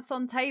and dance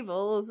on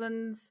tables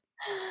and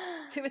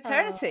to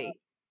eternity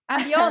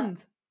and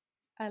beyond.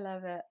 I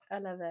love it. Well,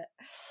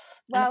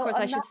 and of course,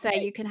 I should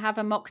say, you can have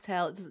a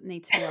mocktail. It doesn't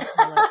need to be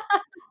alcoholic.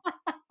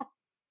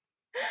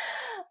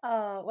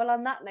 Oh, well,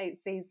 on that note,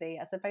 Susie,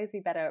 I suppose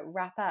we better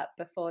wrap up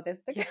before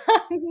this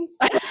becomes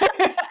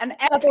an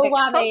epic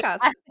podcast.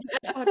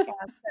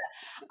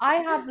 I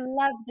have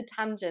loved the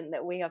tangent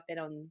that we have been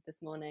on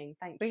this morning.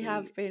 Thank you. We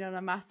have been on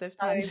a massive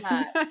tangent.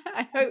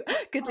 I hope.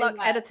 Good luck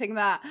editing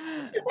that.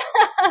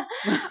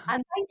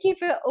 And thank you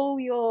for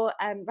all your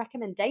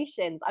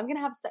recommendations. I'm going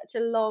to have such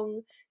a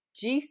long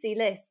juicy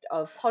list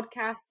of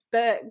podcasts,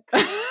 books.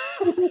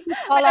 You're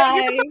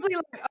probably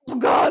like, oh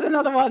God,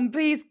 another one.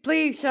 Please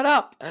shut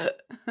up.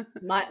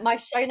 My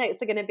show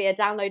notes are going to be a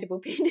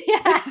downloadable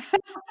PDF.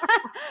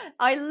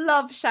 I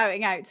love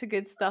shouting out to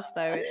good stuff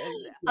though.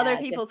 Other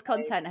people's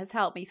content has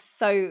helped me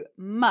so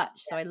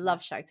much. So I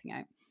love shouting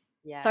out.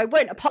 Yeah. So I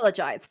won't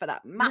apologise for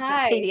that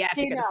massive PDF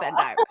you're going to send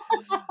out.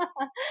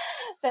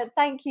 But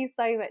thank you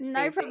so much.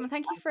 No Susie. problem.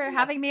 Thank you for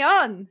having me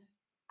on.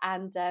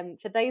 And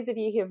for those of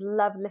you who have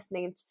loved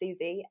listening to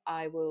Susie,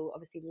 I will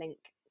obviously link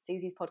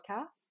Susie's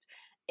podcast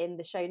in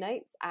the show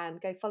notes,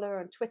 and go follow her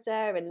on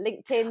Twitter and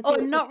LinkedIn. Oh,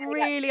 not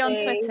really on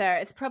Twitter.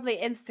 It's probably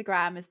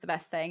Instagram is the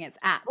best thing. It's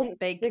at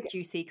Big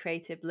Juicy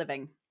Creative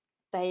Living.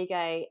 There you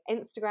go.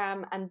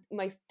 Instagram, and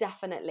most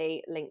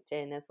definitely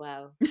LinkedIn as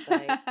well.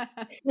 So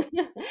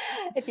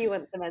if you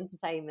want some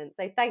entertainment.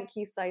 So thank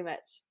you so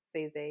much,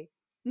 Susie.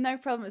 No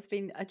problem. It's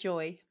been a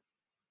joy.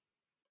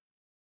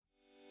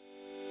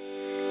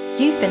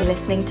 You've been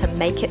listening to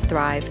Make It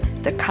Thrive,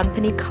 the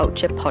Company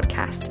Culture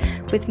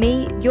Podcast, with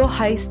me, your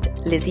host,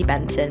 Lizzie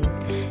Benton.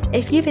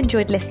 If you've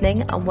enjoyed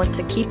listening and want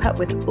to keep up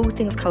with all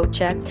things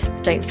culture,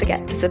 don't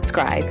forget to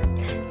subscribe.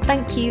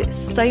 Thank you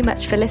so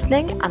much for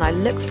listening, and I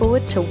look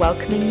forward to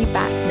welcoming you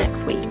back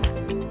next week.